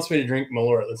 Bill wants me to drink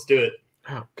Malort. Let's do it.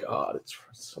 Oh God, it's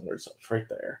somewhere right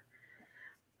there.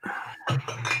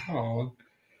 Oh,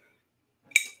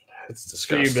 It's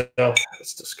for you, disgusting. Bill.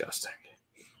 It's disgusting.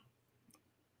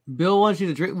 Bill wants you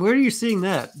to drink. Where are you seeing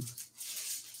that?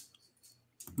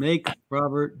 Make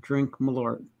Robert drink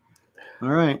Malort. All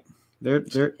right, there.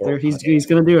 He's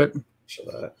going to do it. So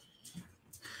that.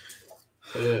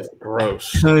 Ugh,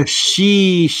 gross.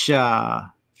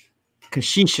 Kashisha.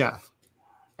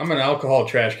 I'm an alcohol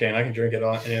trash can. I can drink it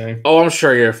on anything. Oh, I'm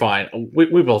sure you're fine.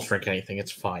 We both drink anything.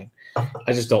 It's fine.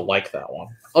 I just don't like that one.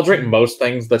 I'll drink most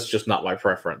things. That's just not my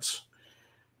preference.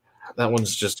 That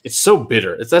one's just, it's so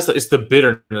bitter. It's the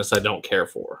bitterness I don't care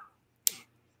for.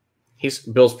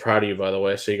 Bill's proud of you, by the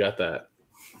way, so you got that.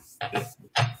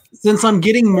 Since I'm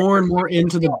getting more and more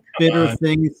into the bitter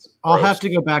things, I'll have to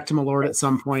go back to Malort at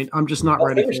some point. I'm just not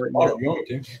ready for it yet. You want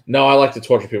me to? No, I like to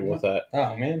torture people with that.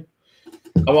 Oh, man.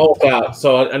 I'm almost out.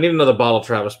 So I need another bottle,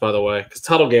 Travis, by the way, because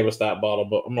Tuttle gave us that bottle,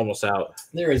 but I'm almost out.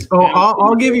 There is. Oh,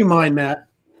 I'll give you mine, Matt.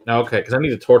 Okay, because I need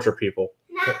to torture people.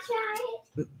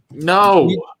 No.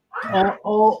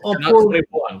 I'll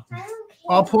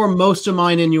pour most of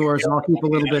mine in yours, and I'll keep a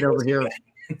little bit over here.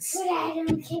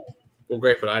 Well,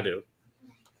 great, but I do.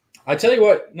 I tell you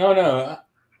what. No.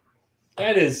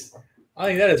 I think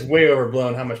that is way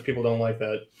overblown how much people don't like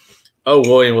that. Oh,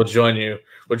 William will join you.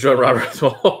 We'll join Robert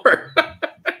more.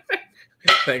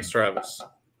 Thanks, Travis.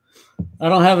 I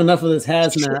don't have enough of this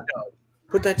hazmat.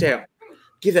 Put that down.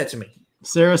 Give that to me.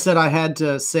 Sarah said I had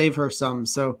to save her some,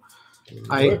 so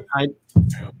I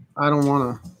don't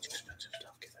want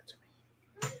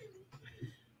to.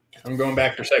 I'm going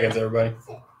back for seconds, everybody.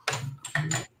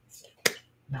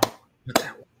 No.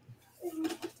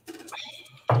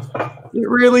 It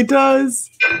really does.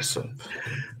 Awesome.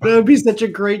 That would be such a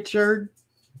great shirt.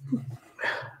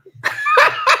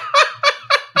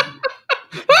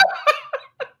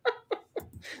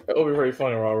 That would be pretty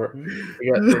funny, Robert.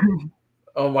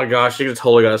 Oh my gosh, you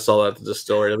totally got to sell that at the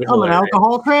distillery. I'm an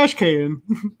alcohol trash can.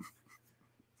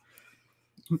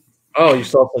 Oh, you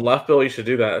still have some left, Bill? You should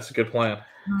do that. That's a good plan.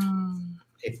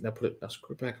 Hey, now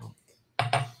screw it back on.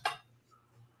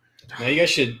 Now you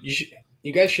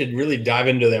guys should really dive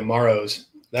into the Amaros.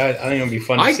 That I think it'll be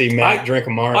fun to see Matt drink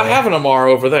Amaro. I have an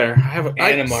Amaro over there. I have an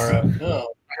Amaro. Oh.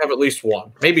 I have at least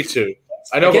one, maybe two.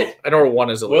 I know where one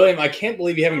is. William, I can't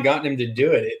believe you haven't gotten him to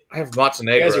do it. I have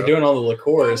Montenegro. You guys are doing all the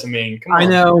liqueurs. I mean, come on. I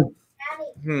know.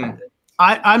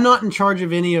 I'm not in charge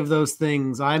of any of those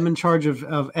things. I'm in charge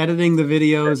of editing the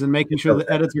videos and making sure the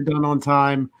edits are done on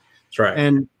time. That's right.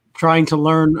 And trying to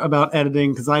learn about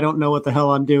editing because I don't know what the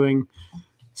hell I'm doing.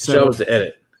 So his job is to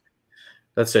edit.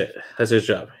 That's it. That's his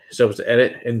job. His job is to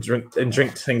edit and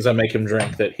drink things I make him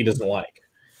drink that he doesn't like.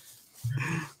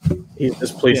 He's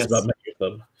displeased about making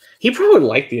them. He probably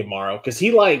liked the Amaro because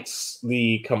he likes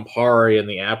the Campari and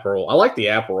the Aperol. I like the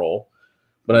Aperol,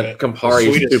 but Campari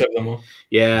is too.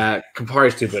 Yeah, Campari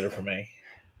is too bitter for me.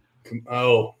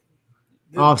 Oh,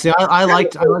 see, I like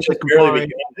the Campari.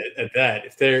 At that,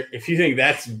 if you think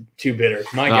that's too bitter,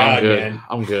 my God, man,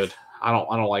 I'm good. I don't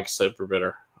like super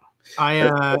bitter.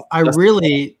 The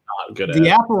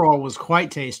Aperol was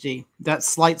quite tasty. That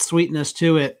slight sweetness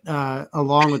to it,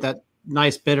 along with that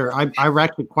nice bitter. I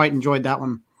actually quite enjoyed that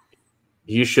one.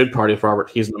 You should party with Robert.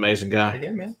 He's an amazing guy.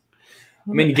 Yeah, man.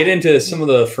 I mean, get into some of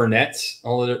the Fernets.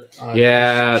 All of it.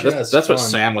 Yeah, that's what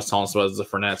Sam was telling us about, is the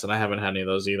Fernets, and I haven't had any of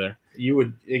those either. You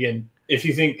would, again, if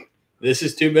you think this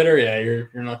is too bitter, yeah, you're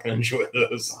not going to enjoy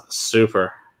those.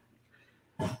 Super.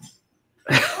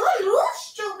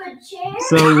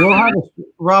 So we'll have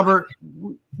Robert.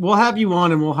 We'll have you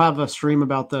on, and we'll have a stream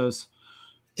about those.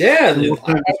 Yeah, we'll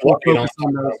focus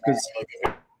on those because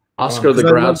Oscar the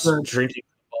Grouch drinking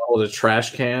with a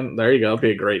trash can. There you go. That'd be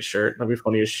a great shirt. That'd be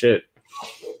funny as shit.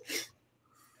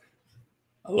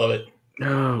 I love it.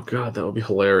 Oh god, that would be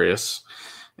hilarious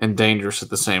and dangerous at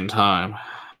the same time.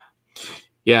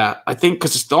 Yeah, I think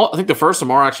the first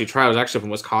Amaro I actually tried was actually from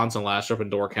Wisconsin last year up in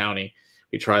Door County.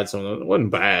 We tried some of them. It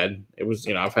wasn't bad. It was,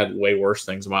 I've had way worse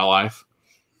things in my life.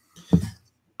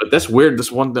 But that's weird.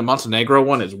 This one, the Montenegro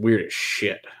one, is weird as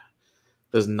shit.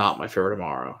 That's not my favorite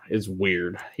Amaro. It's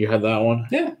weird. You had that one?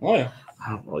 Yeah. Oh, yeah.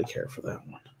 I don't really care for that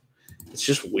one. It's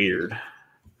just weird.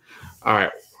 All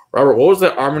right. Robert, what was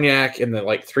the Armagnac in the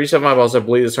 375 bottles? I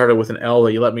believe it started with an L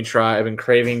that you let me try. I've been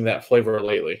craving that flavor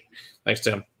lately. Thanks,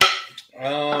 Tim.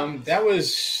 That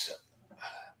was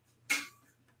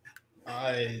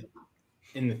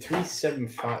in the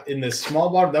 375 in the small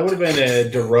bottle. That would have been a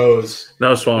DeRose.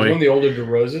 No, Swami. One of the older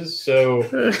DeRoses. So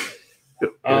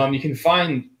you can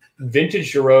find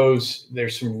vintage DeRose.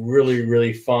 There's some really,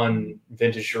 really fun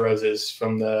vintage DeRoses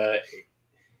from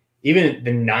even the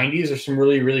 90s are some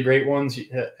really, really great ones.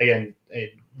 Again,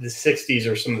 the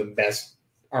 60s are some of the best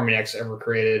Armagnacs ever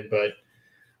created, but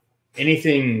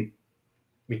anything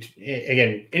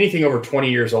over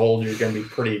 20 years old, you're going to be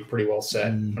pretty well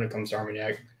set when it comes to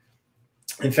Armagnac.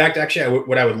 In fact, actually,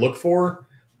 what I would look for,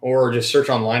 or just search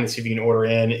online to see if you can order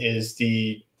in, is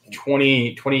the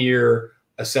 20-year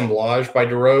assemblage by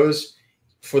DeRose.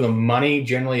 For the money,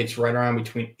 generally it's right around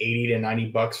between $80 to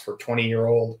 $90 for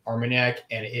 20-year-old Armagnac,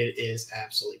 and it is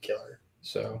absolutely killer.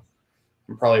 So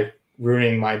I'm probably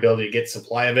ruining my ability to get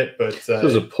supply of it, but this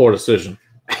is a poor decision.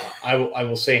 I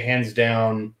will say hands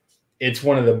down, it's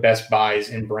one of the best buys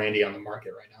in brandy on the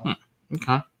market right now.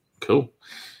 Okay, cool.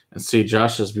 And see,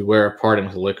 Josh says, beware of partying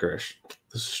with Likarish.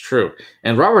 This is true.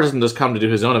 And Robert doesn't just come to do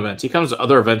his own events. He comes to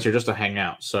other events here just to hang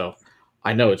out. So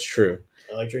I know it's true.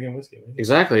 I like drinking whiskey.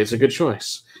 Exactly. It's a good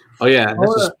choice. Oh, yeah.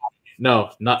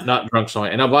 No, not Drunk Swami.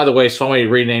 And by the way, Swami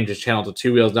renamed his channel to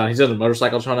Two Wheels Down. He's on a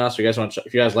motorcycle channel now. So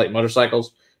if you guys like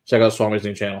motorcycles, check out Swami's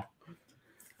new channel.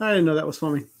 I didn't know that was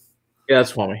Swami. Yeah,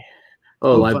 that's Swami.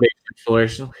 Oh, Libation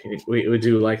Exploration. We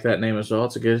do like that name as well.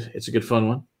 It's a good fun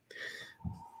one.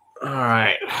 All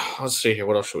right. Let's see here.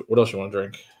 What else you want to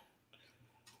drink?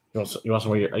 You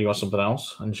want something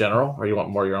else in general, or you want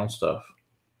more of your own stuff?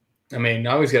 I mean,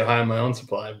 I always get high on my own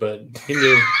supply, but you can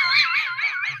do.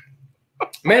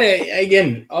 Man,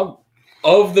 again,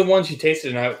 of the ones you tasted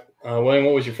tonight, William,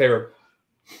 what was your favorite?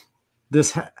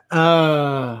 This might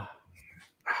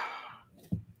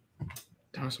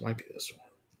be this one.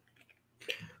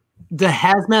 The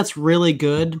Hazmat's really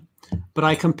good, but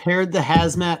I compared the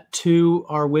Hazmat to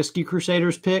our Whiskey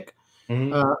Crusaders pick,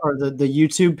 or the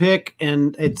YouTube pick,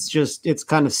 and it's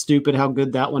kind of stupid how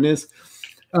good that one is.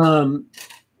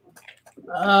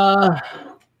 I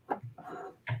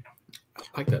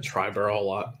like that Tribarrel a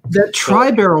lot. That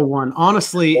Tribarrel one,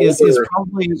 honestly, is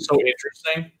probably so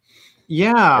interesting.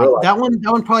 Yeah, really? That one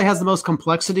probably has the most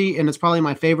complexity, and it's probably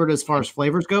my favorite as far as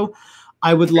flavors go.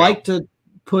 I would like to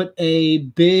put a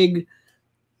big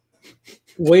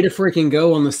way to freaking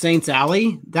go on the Saints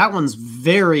Alley. That one's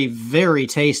very, very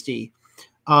tasty.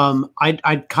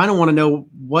 I kind of want to know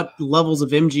what levels of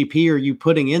MGP are you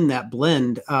putting in that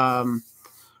blend.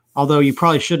 Although you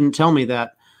probably shouldn't tell me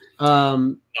that.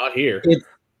 Not here.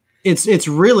 It's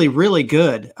really, really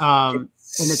good. And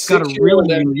it's got a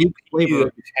really unique flavor.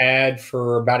 We've had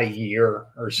for about a year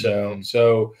or so.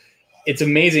 So it's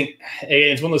amazing.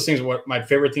 It's one of those things. What my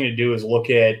favorite thing to do is look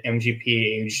at MGP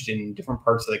aged in different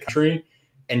parts of the country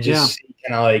and just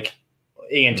kind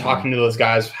of talking to those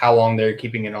guys, how long they're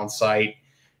keeping it on site.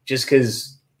 Just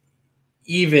because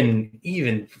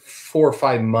even 4 or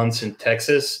 5 months in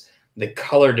Texas, the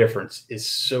color difference is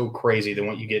so crazy than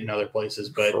what you get in other places.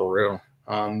 But for real.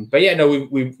 But yeah, no,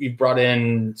 we brought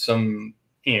in some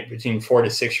between 4 to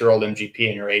 6 year old MGP,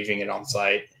 and you're aging it on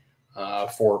site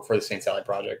for the St. Sally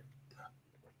project.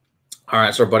 All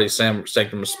right, so our buddy Sam,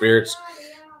 Sanctum of Spirits,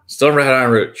 still never had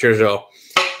Ironroot. Cheers, y'all.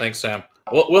 Thanks, Sam.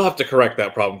 We'll have to correct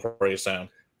that problem for you, Sam.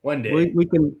 One day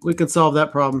we can solve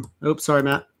that problem. Oops, sorry,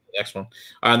 Matt. Next one.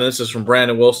 All right, and this is from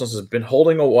Brandon Wilson. This has been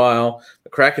holding a while.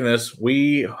 But cracking this,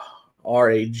 we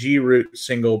are a G-Root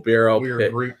single barrel. We are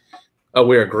Groot. Oh,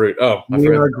 we are Groot. Oh, we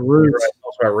are Groot.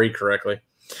 I'll read correctly.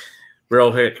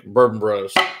 Barrel Pick Bourbon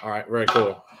Bros. All right, very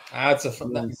cool. That's a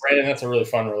fun, Brandon. That's a really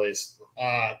fun release.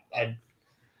 That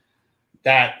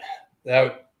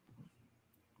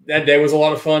day was a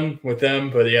lot of fun with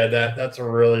them, but yeah, that's a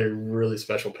really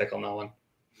special pick on that one.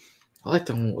 I like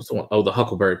the one. What was the one? Oh, the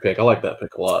Huckleberry pick. I like that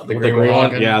pick a lot. The green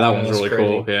one. Yeah, that one's really crazy.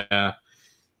 cool. Yeah.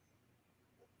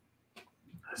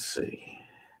 Let's see.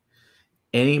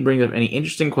 Brings up any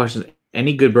interesting questions?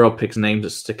 Any good barrel picks names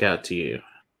that stick out to you?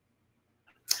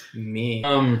 Me.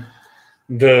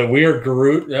 The Weird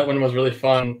Groot, that one was really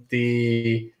fun.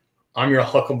 The I'm Your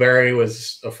Huckleberry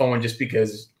was a fun one just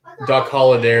because Doc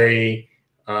Holliday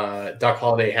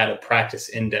had a practice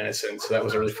in Denison, so that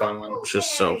was a really fun one. It's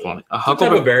just so funny. A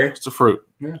huckleberry. It's a fruit.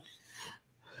 Yeah.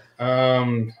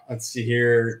 Let's see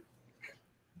here.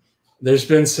 There's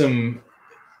been some.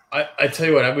 I tell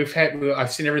you what,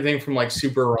 I've seen everything from like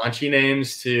super raunchy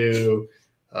names to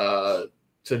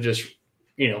just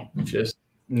just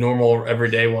normal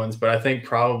everyday ones, but I think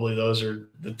probably those are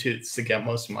the two that stick out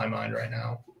most in my mind right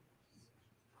now.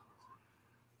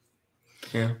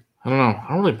 Yeah. I don't know. I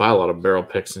don't really buy a lot of barrel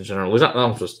picks in general. It's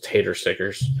not just tater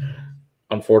stickers.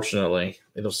 Unfortunately,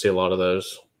 you don't see a lot of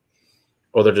those.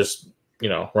 Or they're just,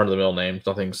 run-of-the-mill names.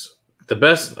 Nothing's the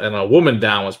best. And a Woman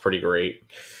Down was pretty great.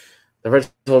 Have I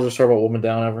told you a story about Woman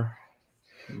Down ever?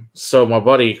 So my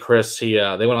buddy Chris, they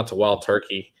went out to Wild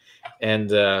Turkey, and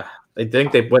they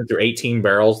think they went through 18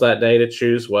 barrels that day to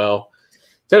choose. Well,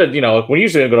 instead of, when you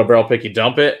usually go to a barrel pick, you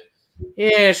dump it.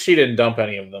 Yeah, she didn't dump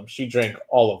any of them. She drank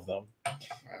all of them.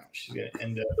 She's going to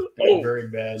end up very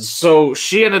bad. So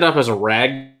she ended up as a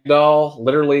rag doll.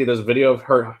 Literally, there's a video of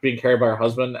her being carried by her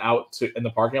husband out in the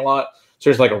parking lot. So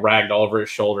there's like a rag doll over his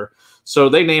shoulder. So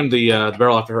they named the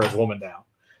barrel after her as Woman Down.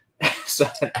 So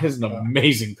that is an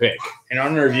amazing pick. In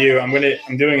honor of you, I'm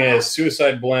doing a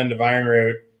suicide blend of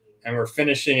Ironroot, and we're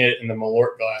finishing it in the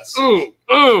Malort glass. Ooh.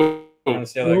 I want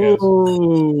to see how that goes.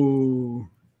 Ooh.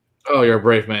 Oh, you're a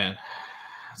brave man.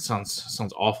 Sounds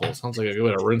awful. It sounds like a good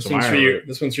way to ruin some Ironroot.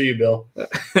 This one's for you, Bill.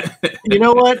 You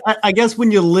know what? I guess when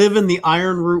you live in the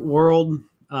Ironroot world,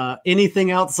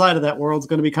 anything outside of that world is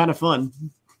going to be kind of fun.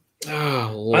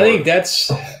 Oh, Lord. I think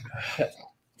that's,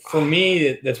 for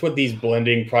me, that's what these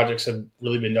blending projects have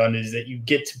really been done, is that you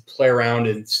get to play around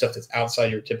in stuff that's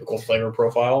outside your typical flavor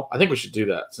profile. I think we should do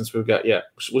that since we've got,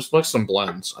 let's make some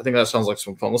blends. I think that sounds like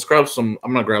some fun. Let's grab some,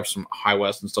 I'm going to grab some High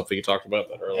West and stuff that you talked about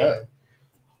that earlier. Yeah.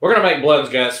 We're going to make blends,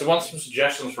 guys. So we want some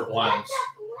suggestions for blends.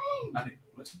 I think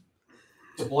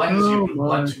the blends you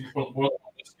blend more than one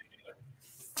whiskey together.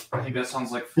 I think that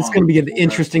sounds like fun. It's going to be an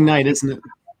interesting night, isn't it?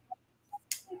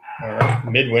 All right.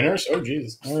 Midwinters? Oh,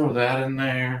 Jesus. Throw that in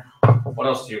there. What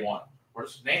else do you want?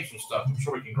 Name some stuff. I'm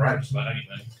sure we can grab just about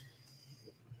anything.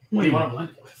 What do you want to blend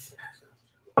it with?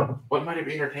 What might it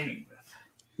be entertaining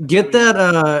with? Get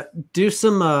that, do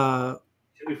some...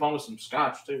 It'd be fun with some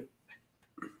scotch, too.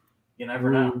 You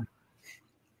never know.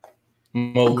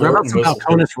 Grab out some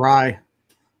Alconis rye.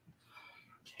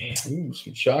 Ooh,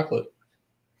 some chocolate.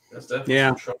 That's definitely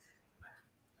some chocolate.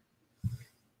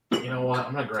 You know what?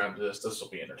 I'm going to grab this. This will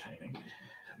be entertaining.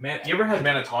 Man, you ever had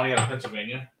Manitani out of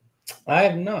Pennsylvania? I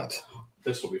have not.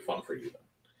 This will be fun for you.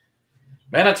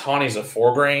 Manitani is a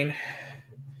 4-grain.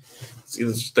 See,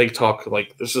 they talk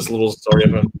like there's this little story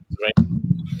about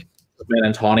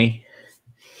Manitani.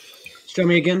 Show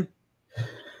me again.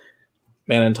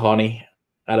 Manitani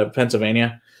out of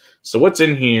Pennsylvania. So what's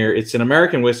in here? It's an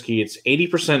American whiskey. It's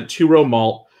 80% two-row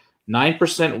malt,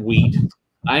 9% wheat,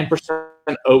 9%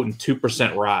 oat, and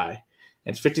 2% rye.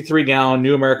 And it's 53-gallon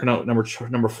New American Oat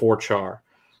number 4 char.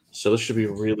 So this should be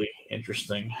a really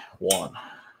interesting one.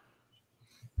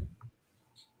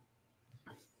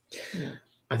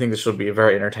 I think this will be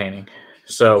very entertaining.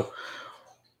 So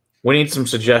we need some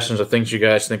suggestions of things you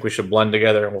guys think we should blend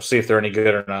together, and we'll see if they're any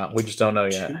good or not. We just don't know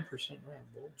yet. 2%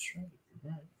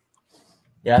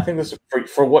 yeah, I think this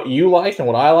for what you like and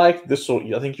what I like. I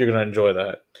think you're going to enjoy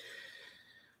that.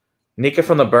 Nika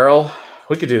from the Barrel,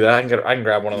 we could do that. I can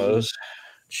grab one of those.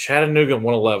 Chattanooga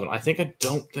 111. I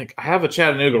have a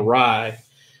Chattanooga rye.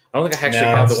 I don't think I actually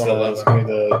have the 111. It's going to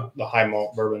be the high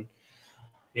malt bourbon.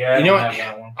 Yeah, you know what?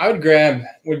 I would grab.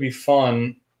 Would be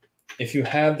fun if you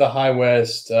have the High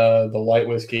West, the light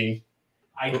whiskey.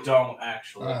 I don't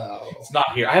actually. It's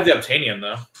not here. I have the Obtanian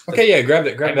though. Okay, yeah, grab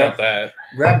that. Grab that.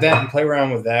 Grab that and play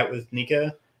around with that with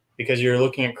Nika, because you're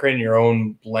looking at creating your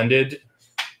own blended.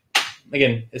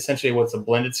 Again, essentially, what's a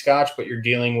blended Scotch, but you're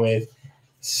dealing with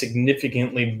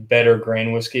significantly better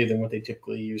grain whiskey than what they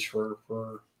typically use for.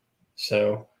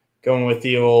 So going with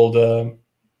the old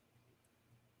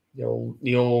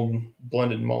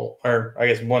blended malt, or I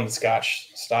guess blended Scotch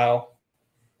style.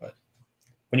 But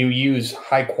when you use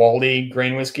high quality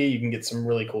grain whiskey, you can get some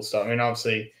really cool stuff. I mean,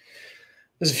 obviously,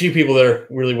 there's a few people that are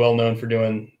really well known for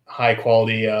doing high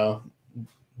quality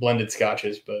blended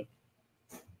scotches, but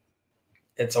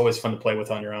it's always fun to play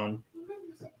with on your own.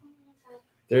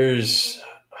 There's,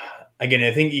 again,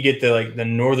 I think you get the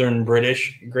Northern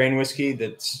British grain whiskey.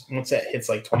 That's once that hits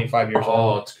like 25 years old.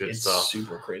 Oh, it's good stuff. It's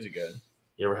super crazy good.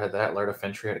 You ever had that Laird of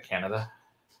Fintry out of Canada?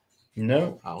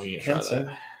 No. Oh, you can try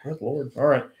that. Good Lord. All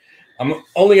right. I'm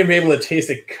only going to be able to taste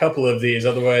a couple of these.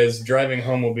 Otherwise, driving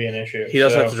home will be an issue. He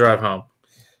does have to drive home.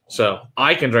 So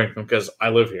I can drink them because I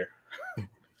live here.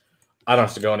 I don't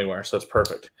have to go anywhere, so it's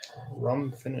perfect.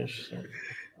 Rum finish.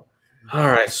 All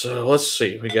right, so let's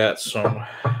see. We got some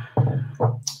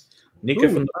Nika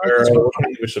from the barrel.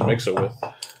 We should mix it with.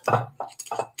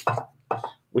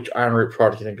 Which Ironroot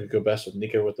product do you think would go best with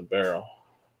Nika with the barrel?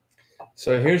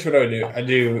 So here's what I would do. I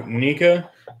do Nika.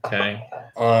 Okay.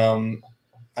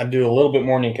 I do a little bit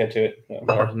more Nika to it.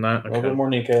 More than that? Okay. A little bit more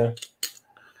Nika.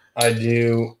 I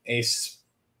do a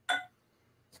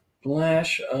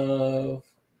splash of.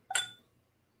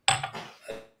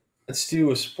 Let's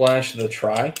do a splash of the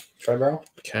Tribarrel.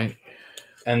 Okay.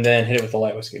 And then hit it with the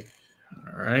light whiskey.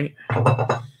 All right.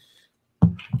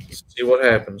 Let's see what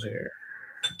happens here.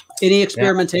 Any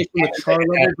experimentation with char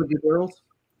levels with your barrels?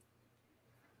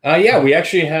 Yeah, we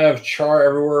actually have char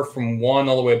everywhere from 1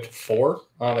 all the way up to 4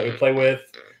 that we play with.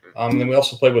 And then we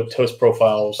also play with toast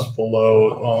profiles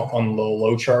below on the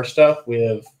low char stuff. We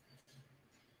have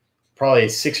probably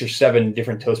 6 or 7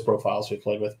 different toast profiles we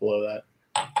played with below that.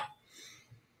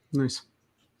 Nice.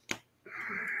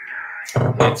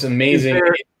 It's amazing.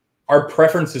 Our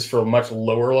preference is for a much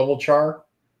lower level char.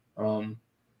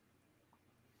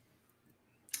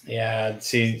 Yeah,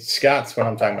 see, Scott's what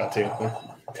I'm talking about too.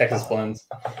 Texas blends.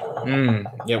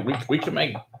 Yeah, we can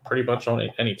make pretty much on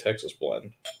any Texas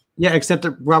blend. Yeah, except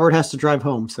that Robert has to drive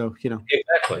home, so you know.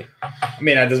 Exactly. I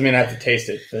mean, that doesn't mean I have to taste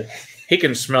it. But he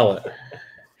can smell it.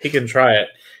 He can try it,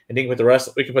 and he can put the rest.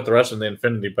 We can put the rest in the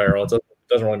infinity barrel. It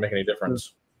doesn't really make any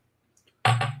difference.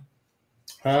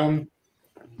 On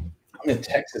the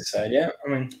Texas side, yeah. I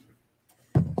mean,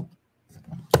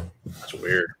 that's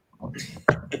weird.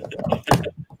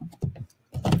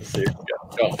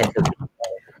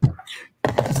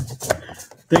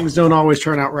 Things don't always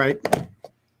turn out right.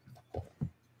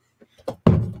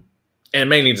 And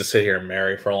May needs to sit here and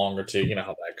marry for longer too. You know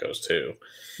how that goes too.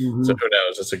 Mm-hmm. So who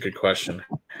knows? It's a good question.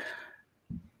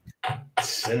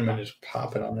 Cinnamon is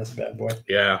popping on this bad boy.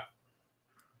 Yeah.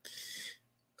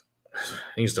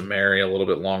 Needs to marry a little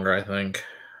bit longer, I think.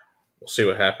 We'll see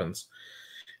what happens.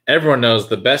 Everyone knows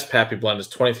the best Pappy blend is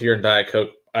 23 year and Diet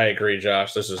Coke. I agree,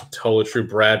 Josh. This is totally true.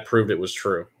 Brad proved it was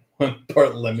true. 1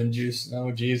 part lemon juice.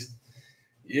 Oh, geez.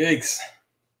 Yikes.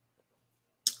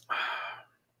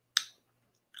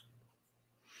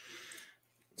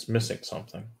 It's missing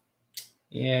something.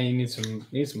 Yeah, you need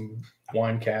some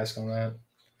wine cask on that.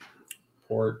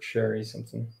 Port, sherry,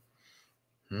 something.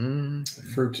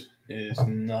 Fruit is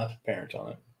not apparent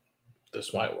on it.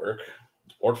 This might work.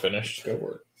 Or finished. Go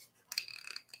work.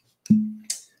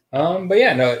 But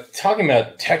yeah, no, talking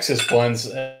about Texas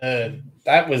blends,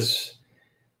 that was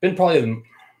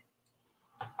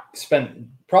spent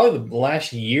probably the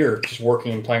last year just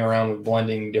working and playing around with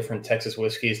blending different Texas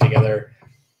whiskeys together.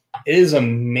 It is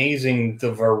amazing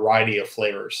the variety of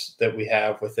flavors that we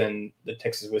have within the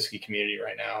Texas whiskey community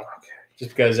right now. Okay.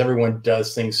 Just because everyone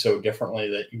does things so differently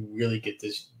that you really get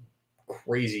this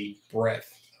crazy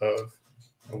breadth of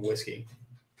whiskey.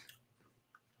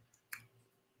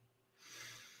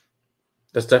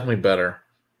 That's definitely better.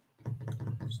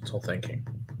 Still thinking.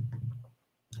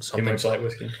 Too much light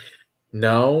whiskey?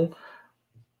 No.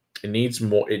 It needs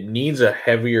more. It needs a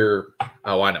heavier.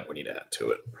 Oh, I know we need to add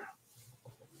to it.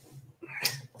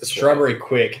 The strawberry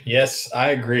quick. Yes,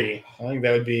 I agree. I think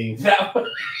that would be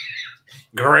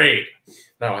great.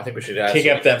 No, I think we should add. Kick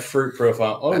up that fruit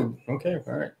profile. Oh, okay.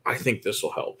 All right. I think this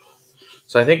will help.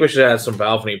 So I think we should add some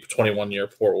Balvenie 21-year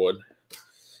Portwood.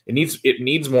 It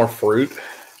needs more fruit.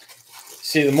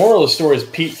 See, the moral of the story is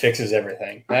Pete fixes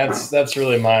everything. That's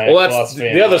really my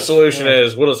philosophy. The other solution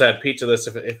is we'll just add Pete to this.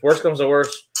 If worse comes to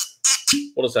worse,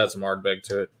 we'll just add some Ardbeg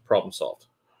to it. Problem solved.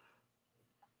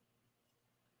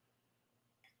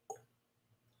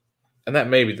 And that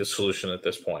may be the solution at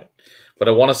this point. But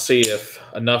I want to see if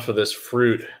enough of this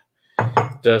fruit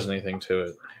does anything to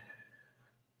it.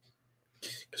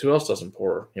 Because who else doesn't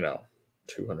pour,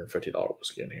 $250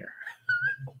 whiskey in here?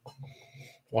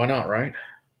 Why not, right?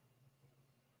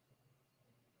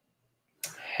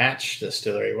 Hatch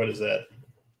Distillery. What is that?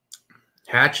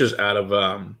 Hatch is out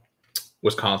of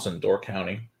Wisconsin, Door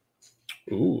County.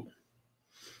 Ooh.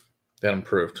 That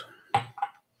improved.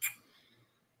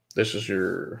 This is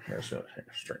your. Here's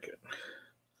drink it.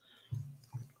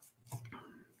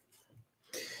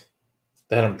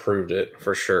 That improved it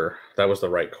for sure. That was the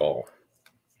right call.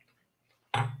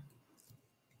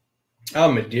 Oh,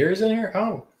 Madeire's in here?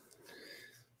 Oh.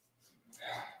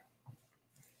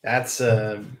 That's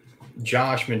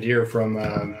Josh Madeire from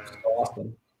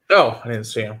Boston. Oh, I didn't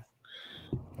see him.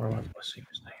 Where am I seeing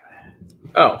his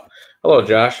name? Oh, hello,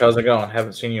 Josh. How's it going?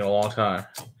 Haven't seen you in a long time.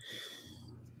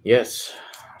 Yes.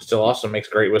 Still Austin makes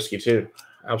great whiskey, too.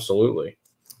 Absolutely.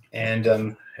 And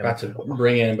about to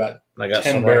bring in about I got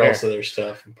 10 barrels of their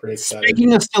stuff. I'm pretty excited.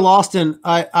 Speaking of Still Austin,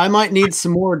 I might need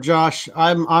some more, Josh.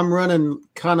 I'm running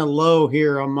kind of low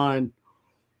here on mine.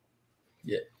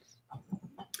 Yeah.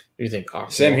 You think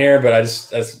same here, but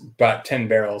that's about 10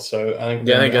 barrels. So I think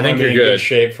I think you're in good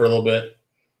shape for a little bit.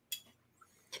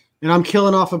 And I'm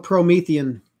killing off a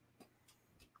Promethean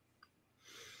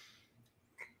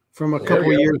from a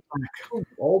couple years back.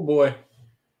 Oh boy.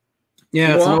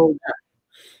 Yeah, it's an old.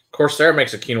 Corsair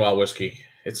makes a quinoa whiskey.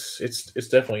 It's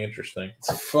definitely interesting.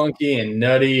 It's funky and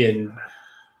nutty, and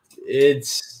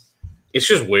it's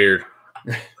just weird.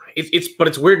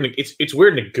 It's weird. It's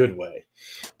weird in a good way.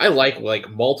 I like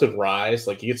malted rye.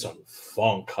 Like you get some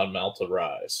funk on malted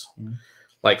rye. Mm-hmm.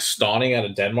 Like Stauning out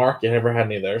of Denmark. You ever had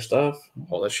any of their stuff?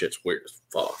 Oh, that shit's weird as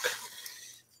fuck.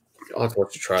 I'll have to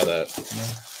let you try that.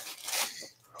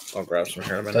 Yeah. I'll grab some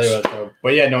here in a minute. Tell you what, though.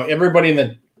 But yeah, no. Everybody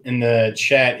in the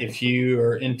chat, if you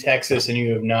are in Texas and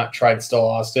you have not tried Still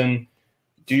Austin,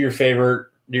 do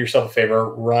yourself a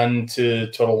favor, run to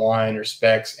Total Wine or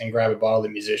Specs and grab a bottle of the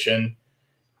Musician.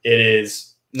 It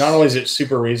is not only is it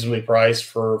super reasonably priced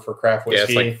for craft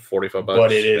whiskey, yeah, it's like $45,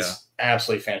 but it is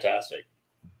absolutely fantastic.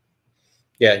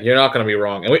 Yeah, you're not going to be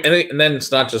wrong. And then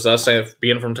it's not just us saying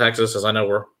being from Texas, as I know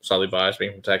we're slightly biased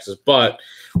being from Texas, but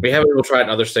we have people try it in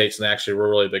other states, and actually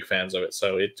we're really big fans of it.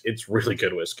 So it's really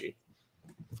good whiskey.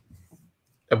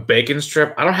 A bacon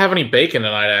strip? I don't have any bacon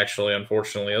tonight, actually,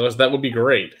 unfortunately. Otherwise, that would be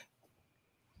great.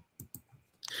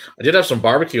 I did have some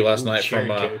barbecue last night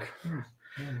from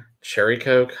Cherry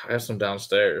Coke. I have some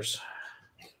downstairs.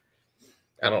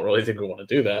 I don't really think we want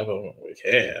to do that, but we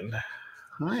can.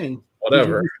 Hi.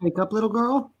 Whatever. Did you wake up, little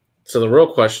girl? So the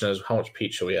real question is, how much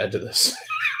peat should we add to this?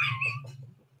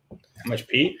 How much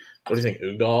peat? What do you think,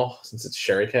 Oogdal, since it's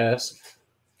sherry cask?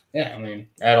 Yeah, I mean,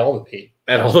 add all the peat.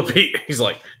 Add all the peat. He's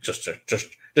like, just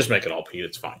make it all peat.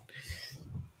 It's fine.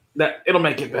 It'll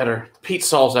make it better. Peat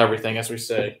solves everything, as we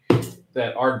say.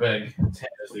 That Ardbeg 10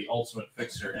 is the ultimate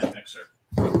fixer and mixer.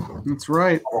 That's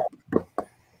right.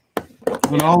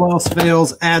 When all else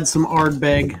fails, add some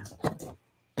Ardbeg.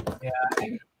 Yeah, I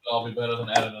think it'll be better than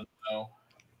adding a no.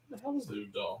 What the hell is the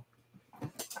Oogdal? Oh,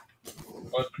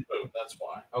 it's been moved. That's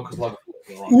why. Oh, because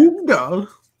Oogdal.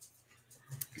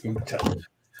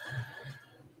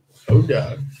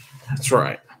 Oogdal. That's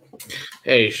right.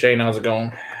 Hey, Shane, how's it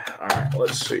going? All right,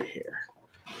 let's see here.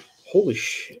 Holy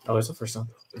shit. Oh, that's the first time.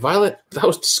 Violet, that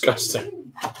was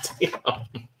disgusting.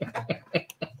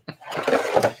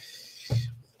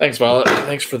 Thanks, Violet.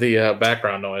 Thanks for the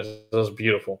background noise. That was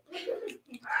beautiful.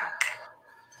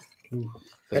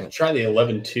 I had to try the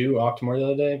 11-2 Octomore the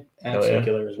other day. Absolutely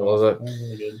killer as well. What was it? That was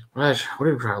really good. Right. What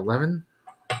did we try? 11?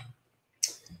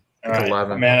 All right,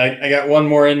 11. man. I got one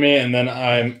more in me, and then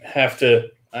I have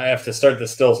to start the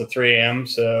stills at 3 a.m.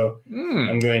 So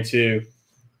I'm going to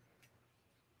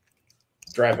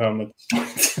drive home with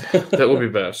that would be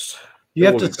best. You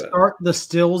have to start the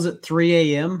stills at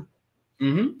 3 a.m.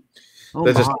 Mm-hmm. Oh,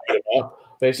 just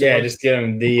basically. Yeah, just get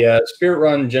them. The spirit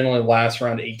run generally lasts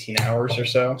around 18 hours or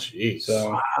so. Jeez.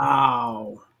 So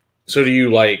wow. So do you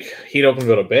heat up and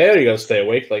go to bed, or you got to stay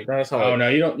awake? That's how. Oh no,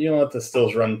 you don't let the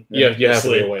stills run. Yeah, you have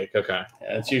to be awake. Okay.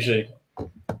 Yeah, it's usually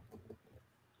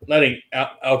letting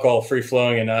alcohol free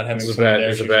flowing and not having. It's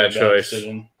a bad choice.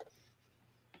 Decision.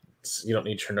 You don't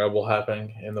need Chernobyl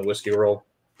happening in the whiskey world.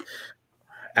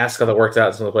 Ask how that worked out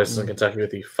in some of the places in Kentucky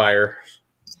with the fire.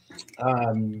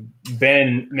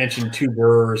 Ben mentioned two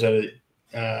brewers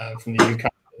from the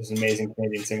Yukon. This amazing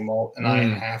Canadian single malt, and I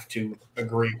have to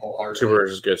agree wholeheartedly. Two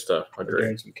brewers is good stuff. I agree. They're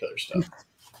doing some killer stuff.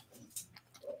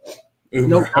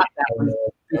 Nope, not that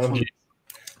one.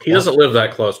 He doesn't live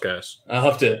that close, guys. I'll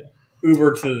have to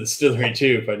Uber to the distillery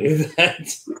too if I do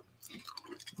that.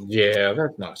 Yeah,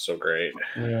 that's not so great.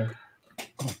 Yeah.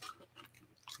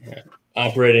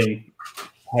 Operating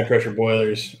high pressure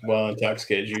boilers while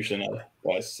intoxicated is usually not a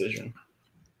wise decision.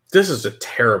 This is a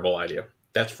terrible idea.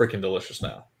 That's freaking delicious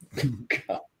now.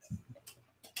 God.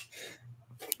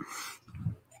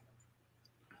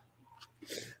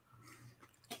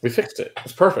 We fixed it.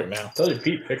 It's perfect now. I told you,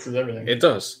 Pete fixes everything. It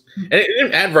does. And it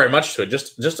didn't add very much to it,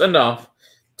 just enough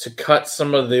to cut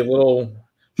some of the little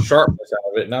sharpness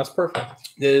out of it. Now it's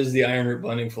perfect. This is the Ironroot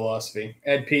blending philosophy.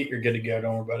 Add peat, you're good to go.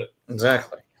 Don't worry about it.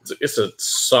 Exactly. It's a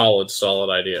solid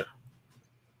idea.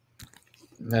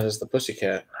 And that is the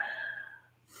pussycat.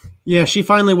 Yeah, she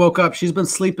finally woke up. She's been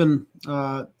sleeping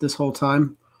this whole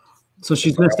time. So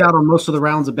she's missed out on most of the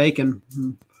rounds of bacon.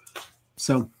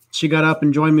 So she got up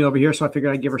and joined me over here, so I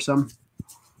figured I'd give her some.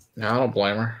 No, I don't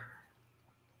blame her.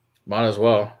 Might as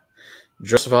well.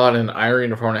 Justified in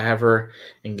Irene if I want to have her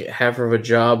and have her of a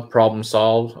job, problem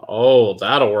solved. Oh,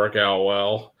 that'll work out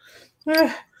well.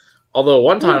 Although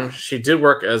one time she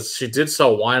did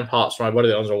sell wine pops for my buddy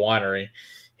that owns a winery.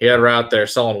 He had her out there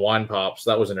selling wine pops.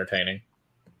 That was entertaining.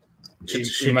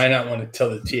 She might not want to tell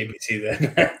the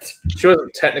TABC that. She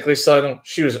wasn't technically selling them.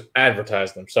 She was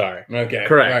advertising them. Sorry. Okay.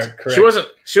 Correct. Right, correct.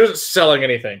 She wasn't selling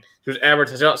anything. She was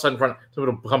advertising outside in front so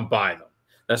people to come buy them.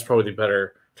 That's probably the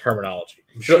better terminology.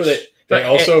 I'm sure they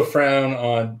also frown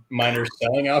on minors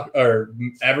selling or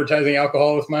advertising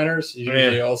alcohol with minors.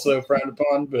 Usually also frowned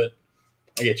upon, but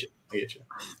I get you. It's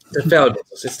valid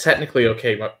business. It's technically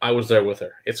okay, but I was there with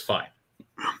her. It's fine.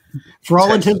 For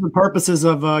all intents and purposes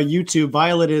of YouTube,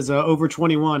 Violet is over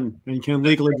 21 and can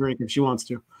legally drink if she wants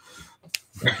to.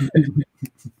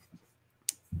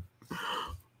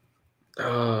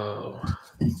 Oh.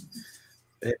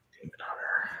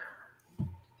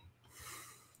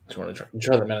 Do you want to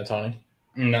try the Manatoni?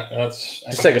 No,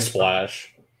 just take a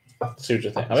splash. See what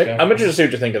you think. I'm interested to see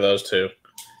what you think of those two.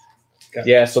 Okay.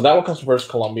 Yeah, so that one comes from British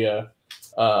Columbia.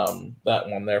 That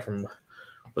one there from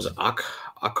was it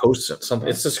Akos something?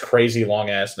 It's this crazy long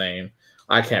ass name.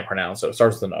 I can't pronounce it. It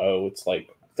starts with an O. It's like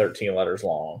 13 letters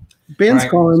long. Ben's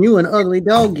calling you an ugly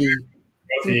doggy.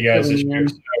 Both of you guys this year.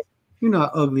 You're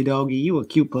not ugly doggy. You a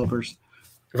cute puppers.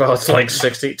 Well, it's like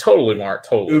 60. Totally, Mark.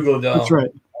 Totally. Google doll. That's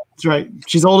right. That's right.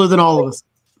 She's older than all of us.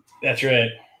 That's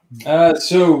right.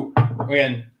 So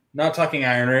again, not talking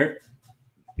Ironroot.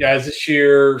 Guys, this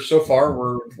year so far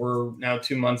we're now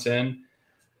 2 months in.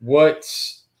 What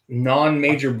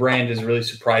non-major brand has really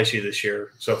surprised you this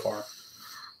year so far?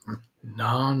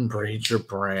 Non-major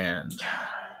brand.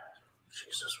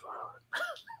 Jesus,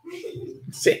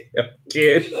 say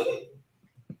kid.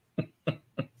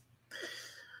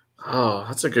 Oh,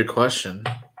 that's a good question.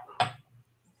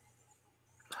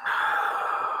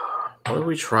 What did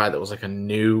we try that was like a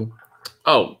new?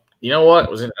 Oh, you know what?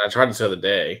 I tried this the other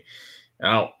day.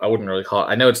 I wouldn't really call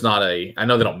it. I know it's not a. I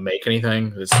know they don't make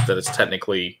anything that it's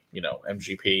technically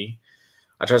MGP.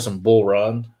 I tried some Bull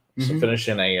Run, so finished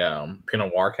in a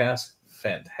Pinot Noir cask.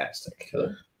 Fantastic,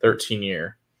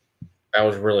 13-year. That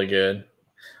was really good.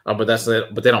 But that's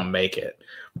it. But they don't make it.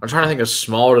 I'm trying to think of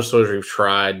smaller distilleries we've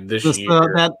tried this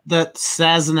year. That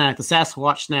Sazerac, the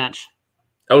Sasquatch Snatch.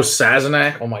 Oh,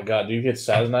 Sazerac! Oh my God, do you get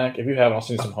Sazerac? If you haven't, I'll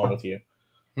send some home with you.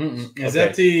 Is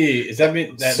that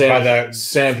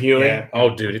Sam Hewitt? Yeah.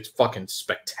 Oh, dude, it's fucking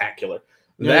spectacular.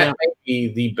 Yeah. That might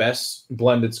be the best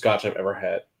blended Scotch I've ever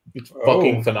had. It's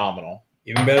fucking phenomenal.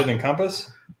 Even better than Compass?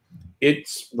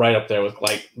 It's right up there with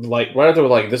like right up there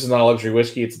with this is not a luxury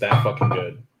whiskey. It's that fucking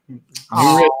good.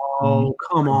 Oh,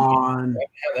 come on! I haven't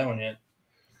had that one yet.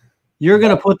 You're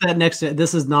gonna put that next to it.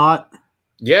 This is not.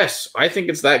 Yes, I think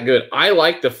it's that good. I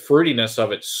like the fruitiness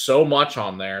of it so much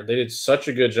on there. They did such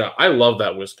a good job. I love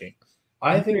that whiskey.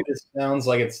 I think this sounds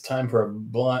like it's time for a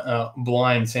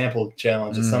blind sample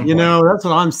challenge at some point. That's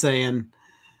what I'm saying.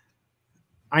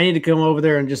 I need to come over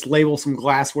there and just label some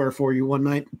glassware for you one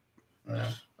night.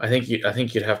 I think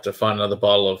you'd have to find another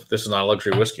bottle of this is not a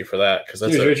luxury whiskey for that because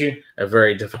that's a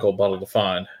very difficult bottle to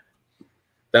find.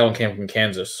 That one came from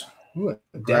Kansas. Ooh,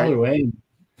 Dally Wayne.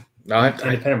 No,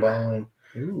 independent bottle.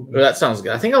 Ooh. That sounds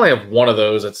good. I think I only have one of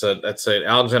those. That's an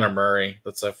Alexander Murray.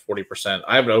 That's a 40%.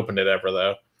 I haven't opened it ever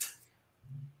though,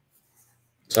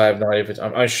 so I have no idea if it's.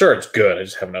 I'm sure it's good. I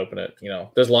just haven't opened it.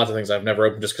 There's lots of things I've never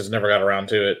opened just because I never got around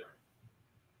to it.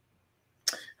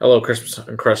 Hello, Chris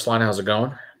and Crestline. How's it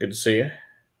going? Good to see you.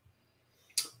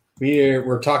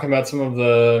 We're talking about some of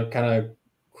the kind of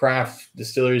craft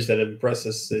distilleries that have impressed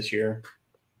us this year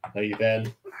that you've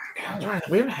had.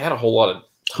 We haven't had a whole lot of.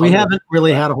 We haven't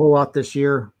really had a whole lot this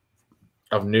year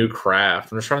of new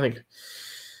craft. I'm just trying to think.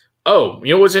 Oh,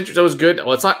 you know what's interesting? That was good.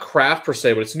 Well, it's not craft per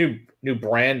se, but it's new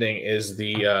branding. Is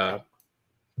the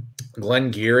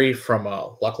Glen Geary from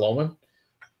Luck Lomond?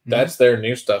 That's their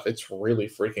new stuff. It's really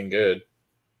freaking good.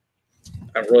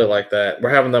 I really like that. We're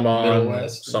having them on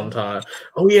sometime.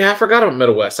 Oh yeah, I forgot about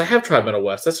Middle West. I have tried Middle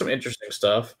West. That's some interesting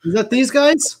stuff. Is that these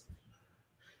guys?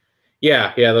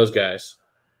 Yeah, those guys.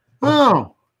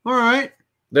 Oh, all right.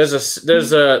 There's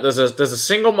a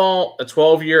single malt, a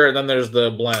 12-year, and then there's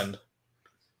the blend.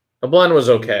 The blend was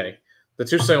okay. The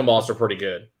two single malts are pretty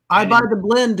good. I buy the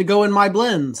blend to go in my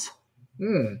blends.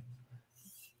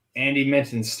 Andy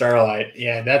mentioned Starlight.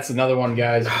 Yeah, that's another one,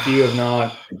 guys. If you have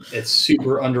not, it's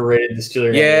super underrated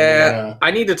distillery. Yeah, I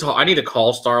need to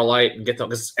call Starlight and get them,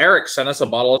 because Eric sent us a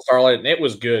bottle of Starlight and it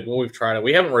was good. Well, we've tried it.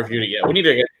 We haven't reviewed it yet. We need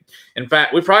to get. In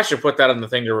fact, we probably should put that on the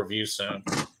thing to review soon.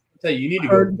 I'll tell you need to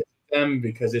go visit them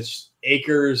because it's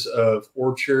acres of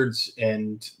orchards,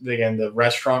 and again, the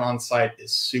restaurant on site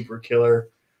is super killer.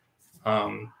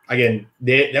 Again,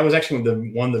 that was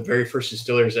actually one of the very first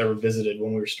distilleries I ever visited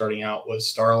when we were starting out was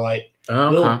Starlight. They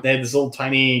had this little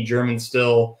tiny German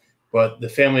still, but the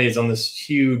family is on this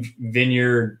huge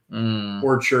vineyard,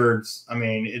 orchards. I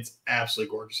mean, it's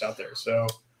absolutely gorgeous out there. So,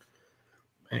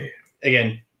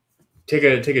 again, take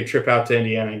a trip out to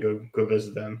Indiana and go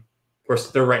visit them. Of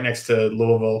course, they're right next to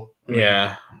Louisville.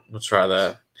 Yeah, let's try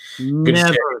that.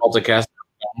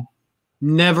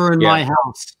 Never in my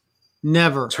house.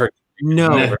 Never. No.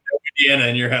 Never Indiana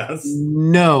in your house.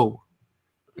 No.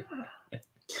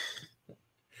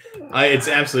 It's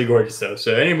absolutely gorgeous though.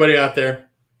 So anybody out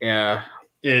there, yeah,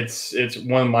 it's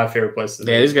one of my favorite places.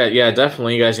 Yeah, these guys. Yeah,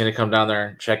 definitely. You guys need to come down there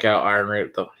and check out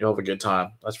Ironroot. You'll have a good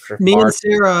time. That's for sure. Me and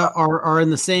Sarah are in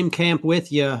the same camp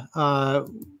with you.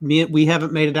 We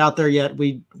haven't made it out there yet.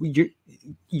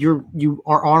 You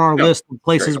are on our list of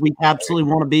places we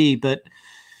absolutely want to be, but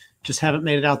just haven't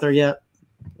made it out there yet.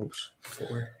 Oops.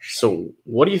 So,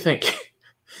 what do you think?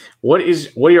 What do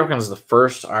you reckon is the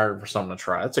first iron for someone to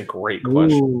try? That's a great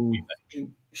question.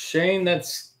 Shane,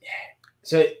 that's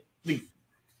a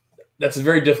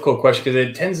very difficult question because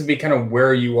it tends to be kind of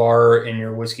where you are in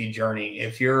your whiskey journey.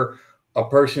 If you're a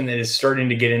person that is starting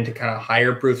to get into kind of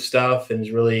higher proof stuff and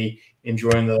is really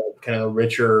enjoying the kind of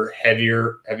richer,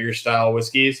 heavier style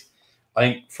whiskeys, I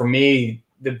think for me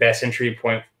the best entry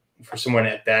point for someone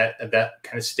at that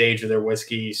kind of stage of their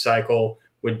whiskey cycle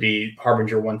would be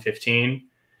Harbinger 115.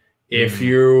 If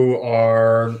you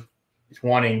are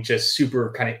wanting just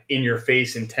super kind of in your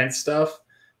face intense stuff,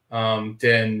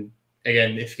 then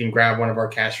again, if you can grab one of our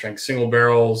cask strength single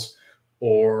barrels,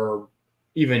 or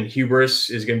even Hubris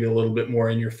is going to be a little bit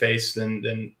more in your face than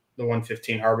the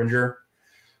 115 Harbinger.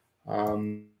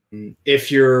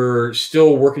 If you're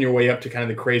still working your way up to kind of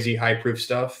the crazy high proof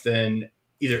stuff, then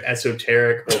either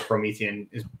Esoteric or Promethean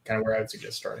is kind of where I would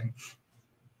suggest starting.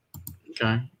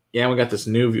 Okay. Yeah, we got this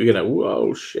new view.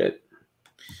 Whoa, shit.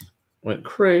 Went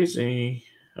crazy.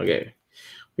 Okay.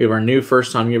 We have our new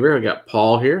first-time viewer. We got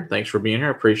Paul here. Thanks for being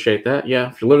here. Appreciate that. Yeah,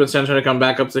 if you live in San Antonio, come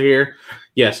back up to here.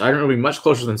 Yes, I don't know, be much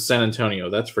closer than San Antonio.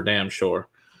 That's for damn sure.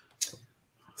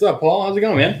 What's up, Paul? How's it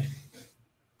going, man?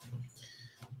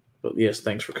 But yes,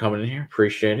 thanks for coming in here.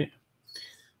 Appreciate it.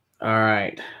 All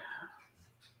right.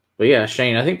 But yeah,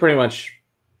 Shane, I think pretty much,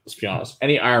 let's be honest,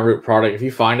 any Ironroot product, if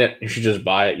you find it, you should just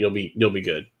buy it. You'll be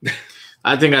good.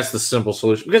 I think that's the simple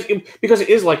solution because it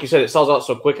is, like you said, it sells out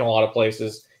so quick in a lot of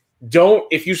places.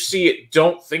 If you see it,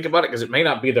 don't think about it because it may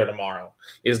not be there tomorrow.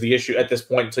 Is the issue at this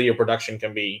point until your production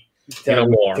can be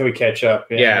more. Until we catch up.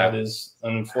 Yeah, that is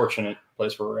an unfortunate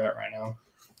place where we're at right now.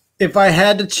 If I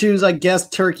had to choose, I guess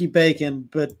turkey bacon,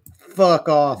 but fuck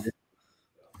off.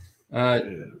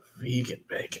 Vegan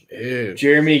bacon. Ew.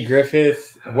 Jeremy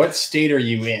Griffith, what state are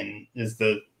you in?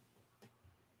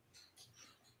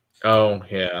 Oh,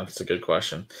 yeah, that's a good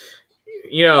question.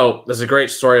 There's a great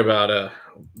story about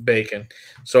bacon.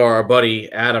 So our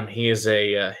buddy Adam,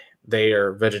 they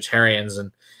are vegetarians,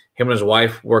 and him and his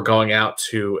wife were going out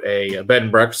to a bed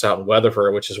and breakfast out in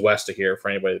Weatherford, which is west of here. For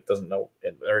anybody that doesn't know,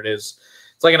 there it is.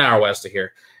 It's like an hour west of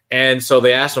here. And so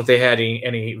they asked them if they had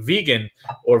any vegan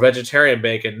or vegetarian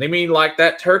bacon. They mean like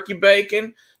that turkey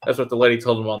bacon? That's what the lady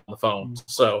told them on the phone.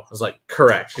 So I was like,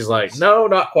 correct. She's like, no,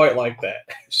 not quite like that.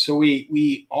 So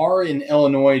we are in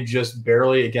Illinois just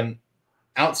barely. Again,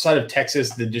 outside of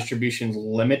Texas, the distribution's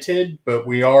limited, but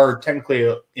we are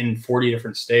technically in 40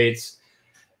 different states.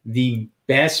 The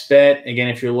best bet, again,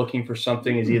 if you're looking for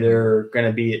something, is either going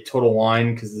to be at Total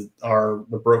Wine, because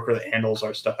the broker that handles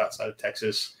our stuff outside of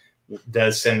Texas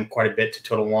does send quite a bit to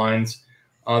Total Wines.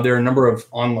 There are a number of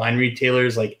online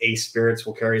retailers like Ace Spirits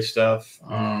will carry stuff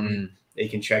that you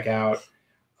can check out.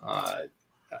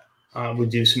 We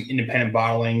do some independent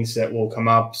bottlings that will come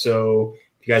up. So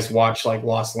if you guys watch like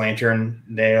Lost Lantern,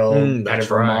 they'll out of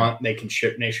Vermont, they can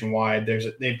ship nationwide.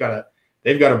 They've got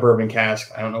a bourbon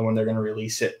cask. I don't know when they're going to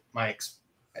release it. I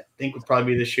think would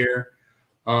probably be this year.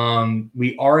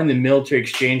 We are in the military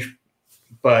exchange,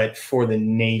 but for the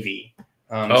Navy.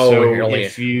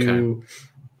 If you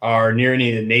are near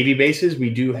any of the Navy bases,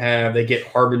 they get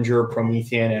Harbinger,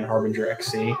 Promethean, and Harbinger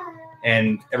XC.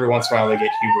 And every once in a while they get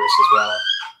Hubris as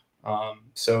well.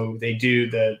 So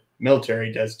the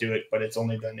military does do it, but it's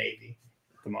only the Navy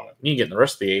at the moment. You get the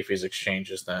rest of the AFES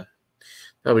exchanges then.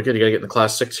 Oh, we good. You got to get in the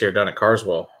Class 6 here down at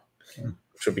Carswell,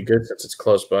 which would be good since it's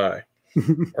close by.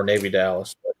 Or Navy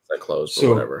Dallas, but that closed, So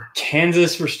or whatever.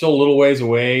 Kansas, we're still a little ways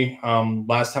away.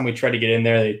 Last time we tried to get in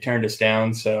there, they turned us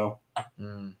down. So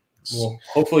we'll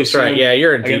hopefully soon. Right. Yeah,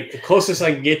 you're in Again, the closest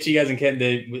I can get to you guys in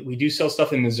Kansas, we do sell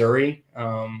stuff in Missouri.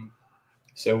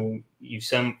 So you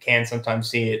can sometimes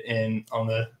see it on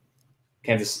the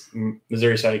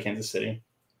Missouri side of Kansas City.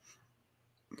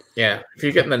 Yeah, if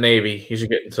you get in the Navy, you should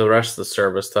get into the rest of the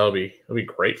service. That'll be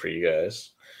great for you guys.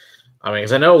 I mean,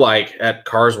 because I know, like at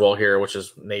Carswell here, which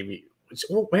is Navy.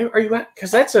 Where are you at?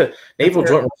 Because that's a Naval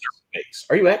Joint Reserve base.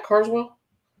 Are you at Carswell?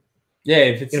 Yeah,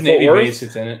 if it's a Navy base,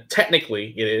 it's in it.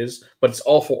 Technically, it is, but it's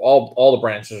all the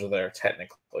branches are there.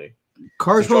 Technically,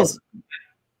 Carswell's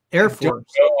Air Force.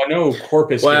 I know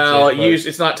Corpus. Well,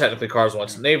 it's not technically Carswell.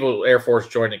 It's Naval Air Force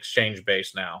Joint Exchange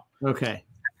Base now. Okay.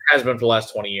 Has been for the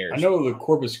last 20 years. I know the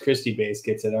Corpus Christi base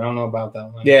gets it. I don't know about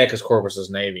that one. Yeah, because Corpus is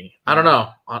Navy. I don't know.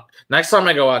 Next time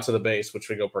I go out to the base, which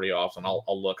we go pretty often, I'll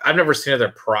look. I've never seen it there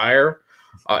prior.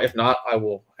 If not, I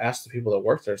will ask the people that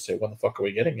work there to say, when the fuck are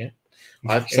we getting it?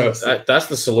 That's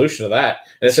the solution to that.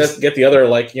 And it's just get the other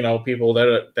people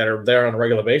that are there on a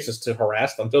regular basis to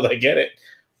harass them until they get it.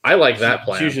 I like that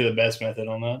plan. It's usually the best method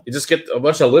on that. You just get a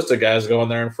bunch of list of guys go in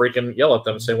there and freaking yell at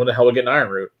them and say, when the hell are we getting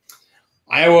Ironroot?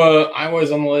 Iowa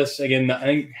is on the list again. I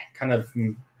think kind of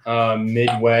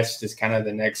Midwest is kind of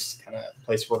the next kind of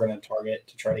place we're going to target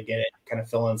to try to get it, kind of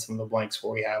fill in some of the blanks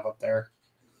where we have up there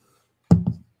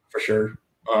for sure.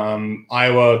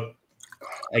 Iowa,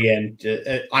 again,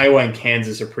 Iowa and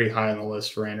Kansas are pretty high on the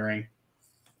list for entering.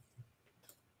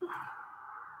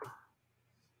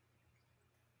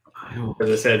 As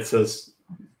I said, so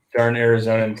darn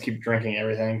Arizona and keep drinking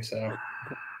everything. So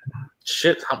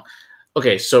shit.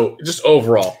 Okay, so just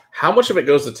overall, how much of it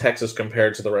goes to Texas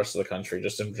compared to the rest of the country,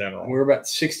 just in general? We're about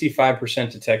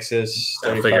 65% to Texas.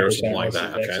 I figured it was something like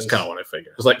that. Okay, that's kind of what I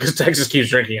figured. It's like, because Texas keeps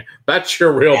drinking it. That's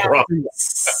your real problem.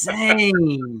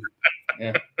 Insane.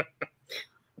 Yeah.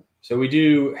 So we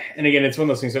do, and again, it's one of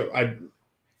those things that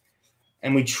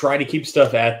we try to keep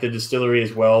stuff at the distillery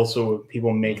as well. So when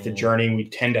people make the journey,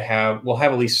 we'll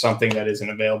have at least something that isn't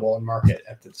available in market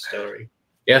at the distillery.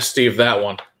 Yes, Steve, that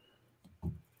one.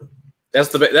 That's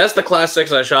the Class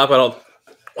 6 I shop at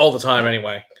all the time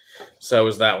anyway. So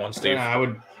is that one, Steve?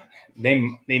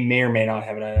 They may or may not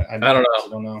have it. I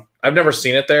don't know. I've never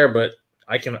seen it there, but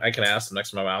I can ask them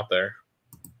next time I'm out there.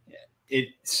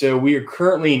 So we are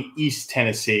currently in East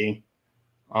Tennessee,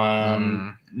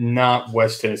 not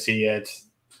West Tennessee yet.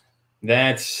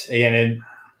 That's again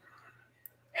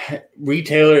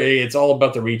retailer. It's all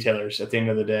about the retailers at the end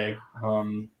of the day.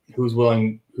 Who's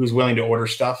willing to order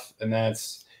stuff, and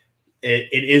that's.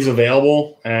 It is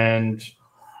available, and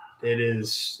it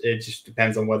just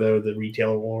depends on whether the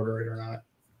retailer will order it or not.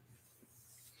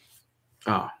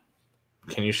 Oh,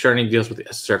 can you share any deals with the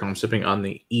Esoteric? I'm sipping on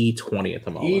the E20 at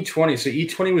the moment. E20. So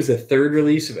E20 was the third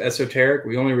release of Esoteric.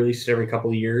 We only released it every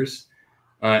couple of years.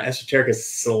 Esoteric is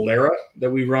Solera that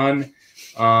we run.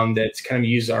 That's kind of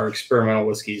used our experimental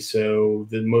whiskeys. So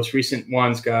the most recent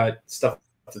one's got stuff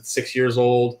that's 6 years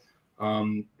old.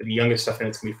 The youngest stuff in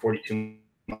it's gonna be 42 months.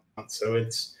 So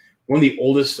it's one of the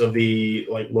oldest of the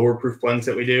lower proof blends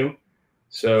that we do.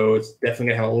 So it's definitely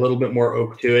gonna have a little bit more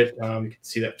oak to it. You can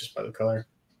see that just by the color.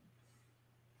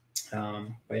 But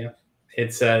yeah,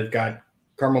 it's got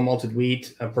caramel malted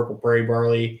wheat, a purple prairie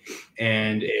barley,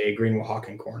 and a green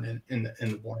Oaxacan corn in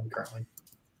the blend currently.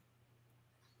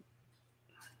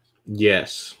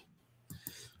 Yes,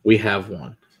 we have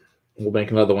one. We'll make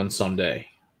another one someday.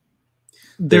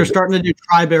 They're starting to do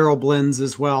Tribarrel blends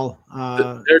as well.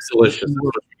 They're delicious.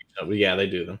 Yeah, they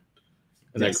do them.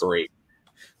 And they're great.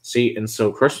 See, and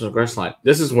so Christmas and Grassline,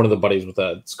 this is one of the buddies with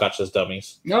Scotch as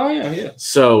Dummies. Oh, yeah.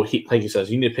 So, he, like he says,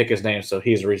 you need to pick his name so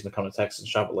he has a reason to come to Texas and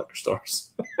shop at liquor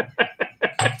stores.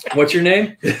 What's your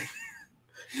name?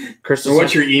 Christmas. Or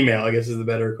what's your email, I guess is the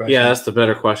better question. Yeah, that's the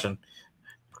better question.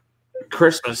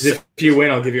 Christmas. If you win,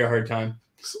 I'll give you a hard time.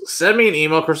 Send me an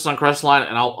email, Christmas on Crestline,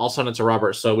 and I'll send it to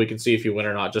Robert so we can see if you win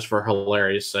or not, just for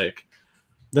hilarious sake.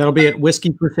 That'll be at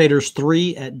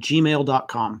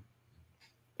whiskeycrusaders3@gmail.com.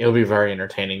 It'll be very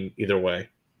entertaining either way.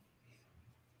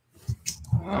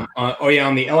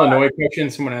 On the Illinois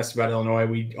question, someone asked about Illinois.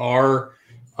 We are,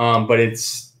 but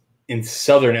it's in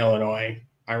southern Illinois.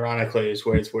 Ironically, is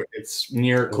where it's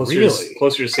near closer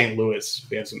to St. Louis.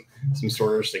 We have some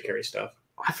sorters that carry stuff.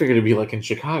 I figured it'd be like in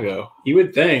Chicago. You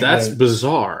would think. That's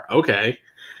bizarre. Okay.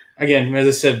 Again, as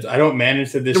I said, I don't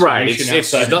manage the distribution. Right.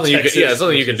 It's nothing Texas. you can,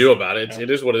 nothing you can do about it. It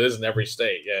is what it is in every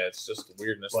state. Yeah, it's just the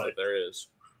weirdness that there is.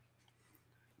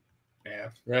 Yeah,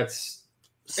 that's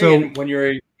So again, when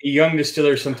you're a young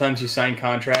distiller, sometimes you sign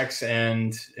contracts,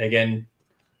 and again,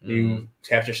 you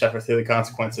have to suffer through the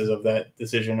consequences of that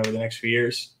decision over the next few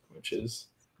years, which is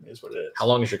what it is. How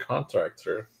long is your contract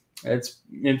through?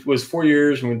 It was 4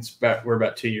 years, and we're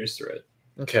about 2 years through it.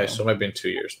 Okay, so maybe in 2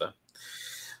 years then.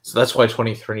 So that's why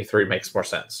 2023 makes more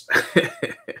sense.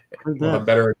 We'll have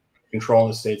better control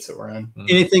in the states that we're in.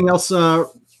 anything else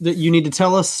that you need to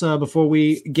tell us before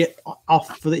we get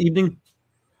off for the evening?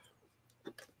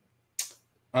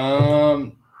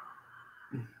 Again,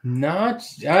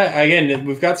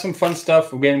 we've got some fun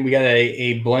stuff. Again, we got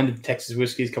a blend of Texas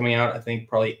whiskeys coming out, I think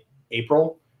probably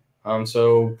April.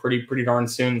 So pretty darn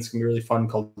soon. It's gonna be really fun,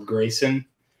 called Grayson.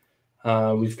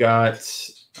 We've got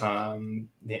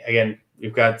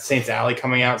we've got Saints Alley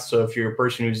coming out. So if you're a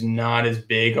person who's not as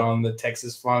big on the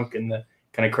Texas funk and the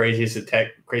kind of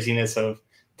craziness of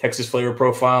Texas flavor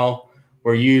profile,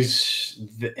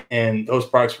 and those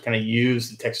products will kind of use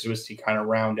the Texas whiskey to kind of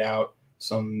round out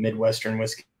some Midwestern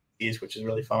whiskeys, which is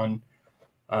really fun.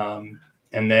 And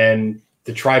then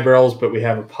the Tribarrels, but we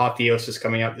have Apotheosis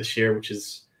coming out this year, which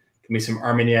is going to be some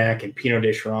Armagnac and Pinot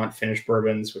de Charente finished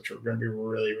bourbons, which are going to be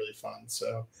really, really fun.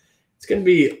 So it's going to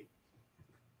be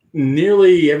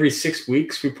nearly every 6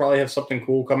 weeks. We probably have something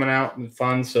cool coming out and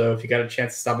fun. So if you got a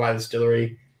chance to stop by the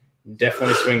distillery,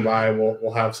 definitely swing by.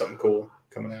 We'll have something cool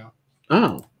coming out.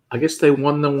 Oh, I guess they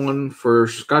won the one for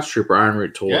Scotch Trooper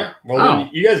Ironroot Tour. Yeah, well,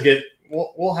 you guys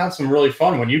we'll have some really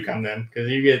fun when you come then, because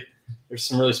there's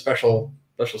some really special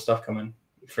stuff coming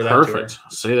for that. Perfect.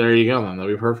 Tour. See, there you go then.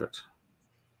 That'll be perfect.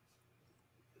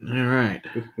 All right.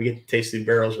 We get to taste these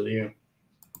barrels with you.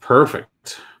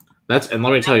 Perfect. And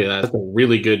let me tell you, that's a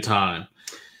really good time.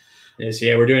 Yes,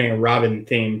 yeah, we're doing a Robin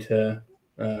themed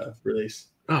release.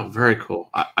 Oh, very cool.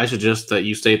 I suggest that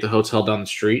you stay at the hotel down the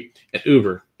street and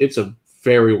Uber. It's a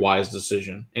very wise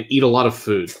decision. And eat a lot of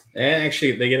food. And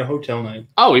actually, they get a hotel night.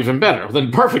 Oh, even better.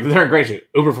 Then perfect. They're in great shape.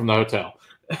 Uber from the hotel.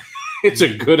 It's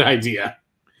a good idea.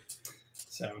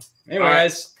 So, anyway,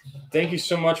 guys, thank you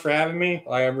so much for having me.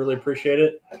 I really appreciate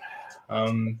it.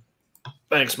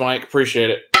 Thanks, Mike. Appreciate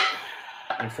it.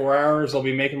 In 4 hours, I'll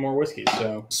be making more whiskey.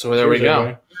 So there we go.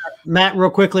 Everybody. Matt,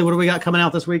 real quickly, what do we got coming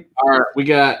out this week? All right, we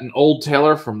got an Old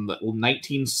Tailor from the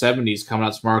 1970s coming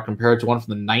out tomorrow, compared to one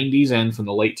from the 90s and from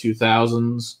the late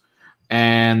 2000s.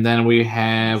 And then we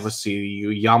have,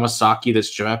 Yamasaki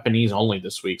that's Japanese only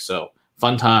this week. So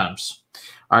fun times.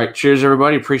 All right, cheers,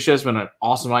 everybody. Appreciate it. It's been an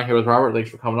awesome night here with Robert.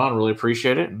 Thanks for coming on. Really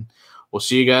appreciate it. And we'll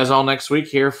see you guys all next week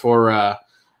here for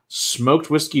Smoked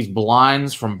Whiskey's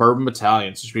Blinds from Bourbon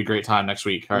Battalion. This should be a great time next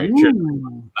week. All right, cheers.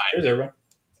 Cheers, everybody.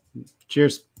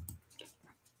 Cheers.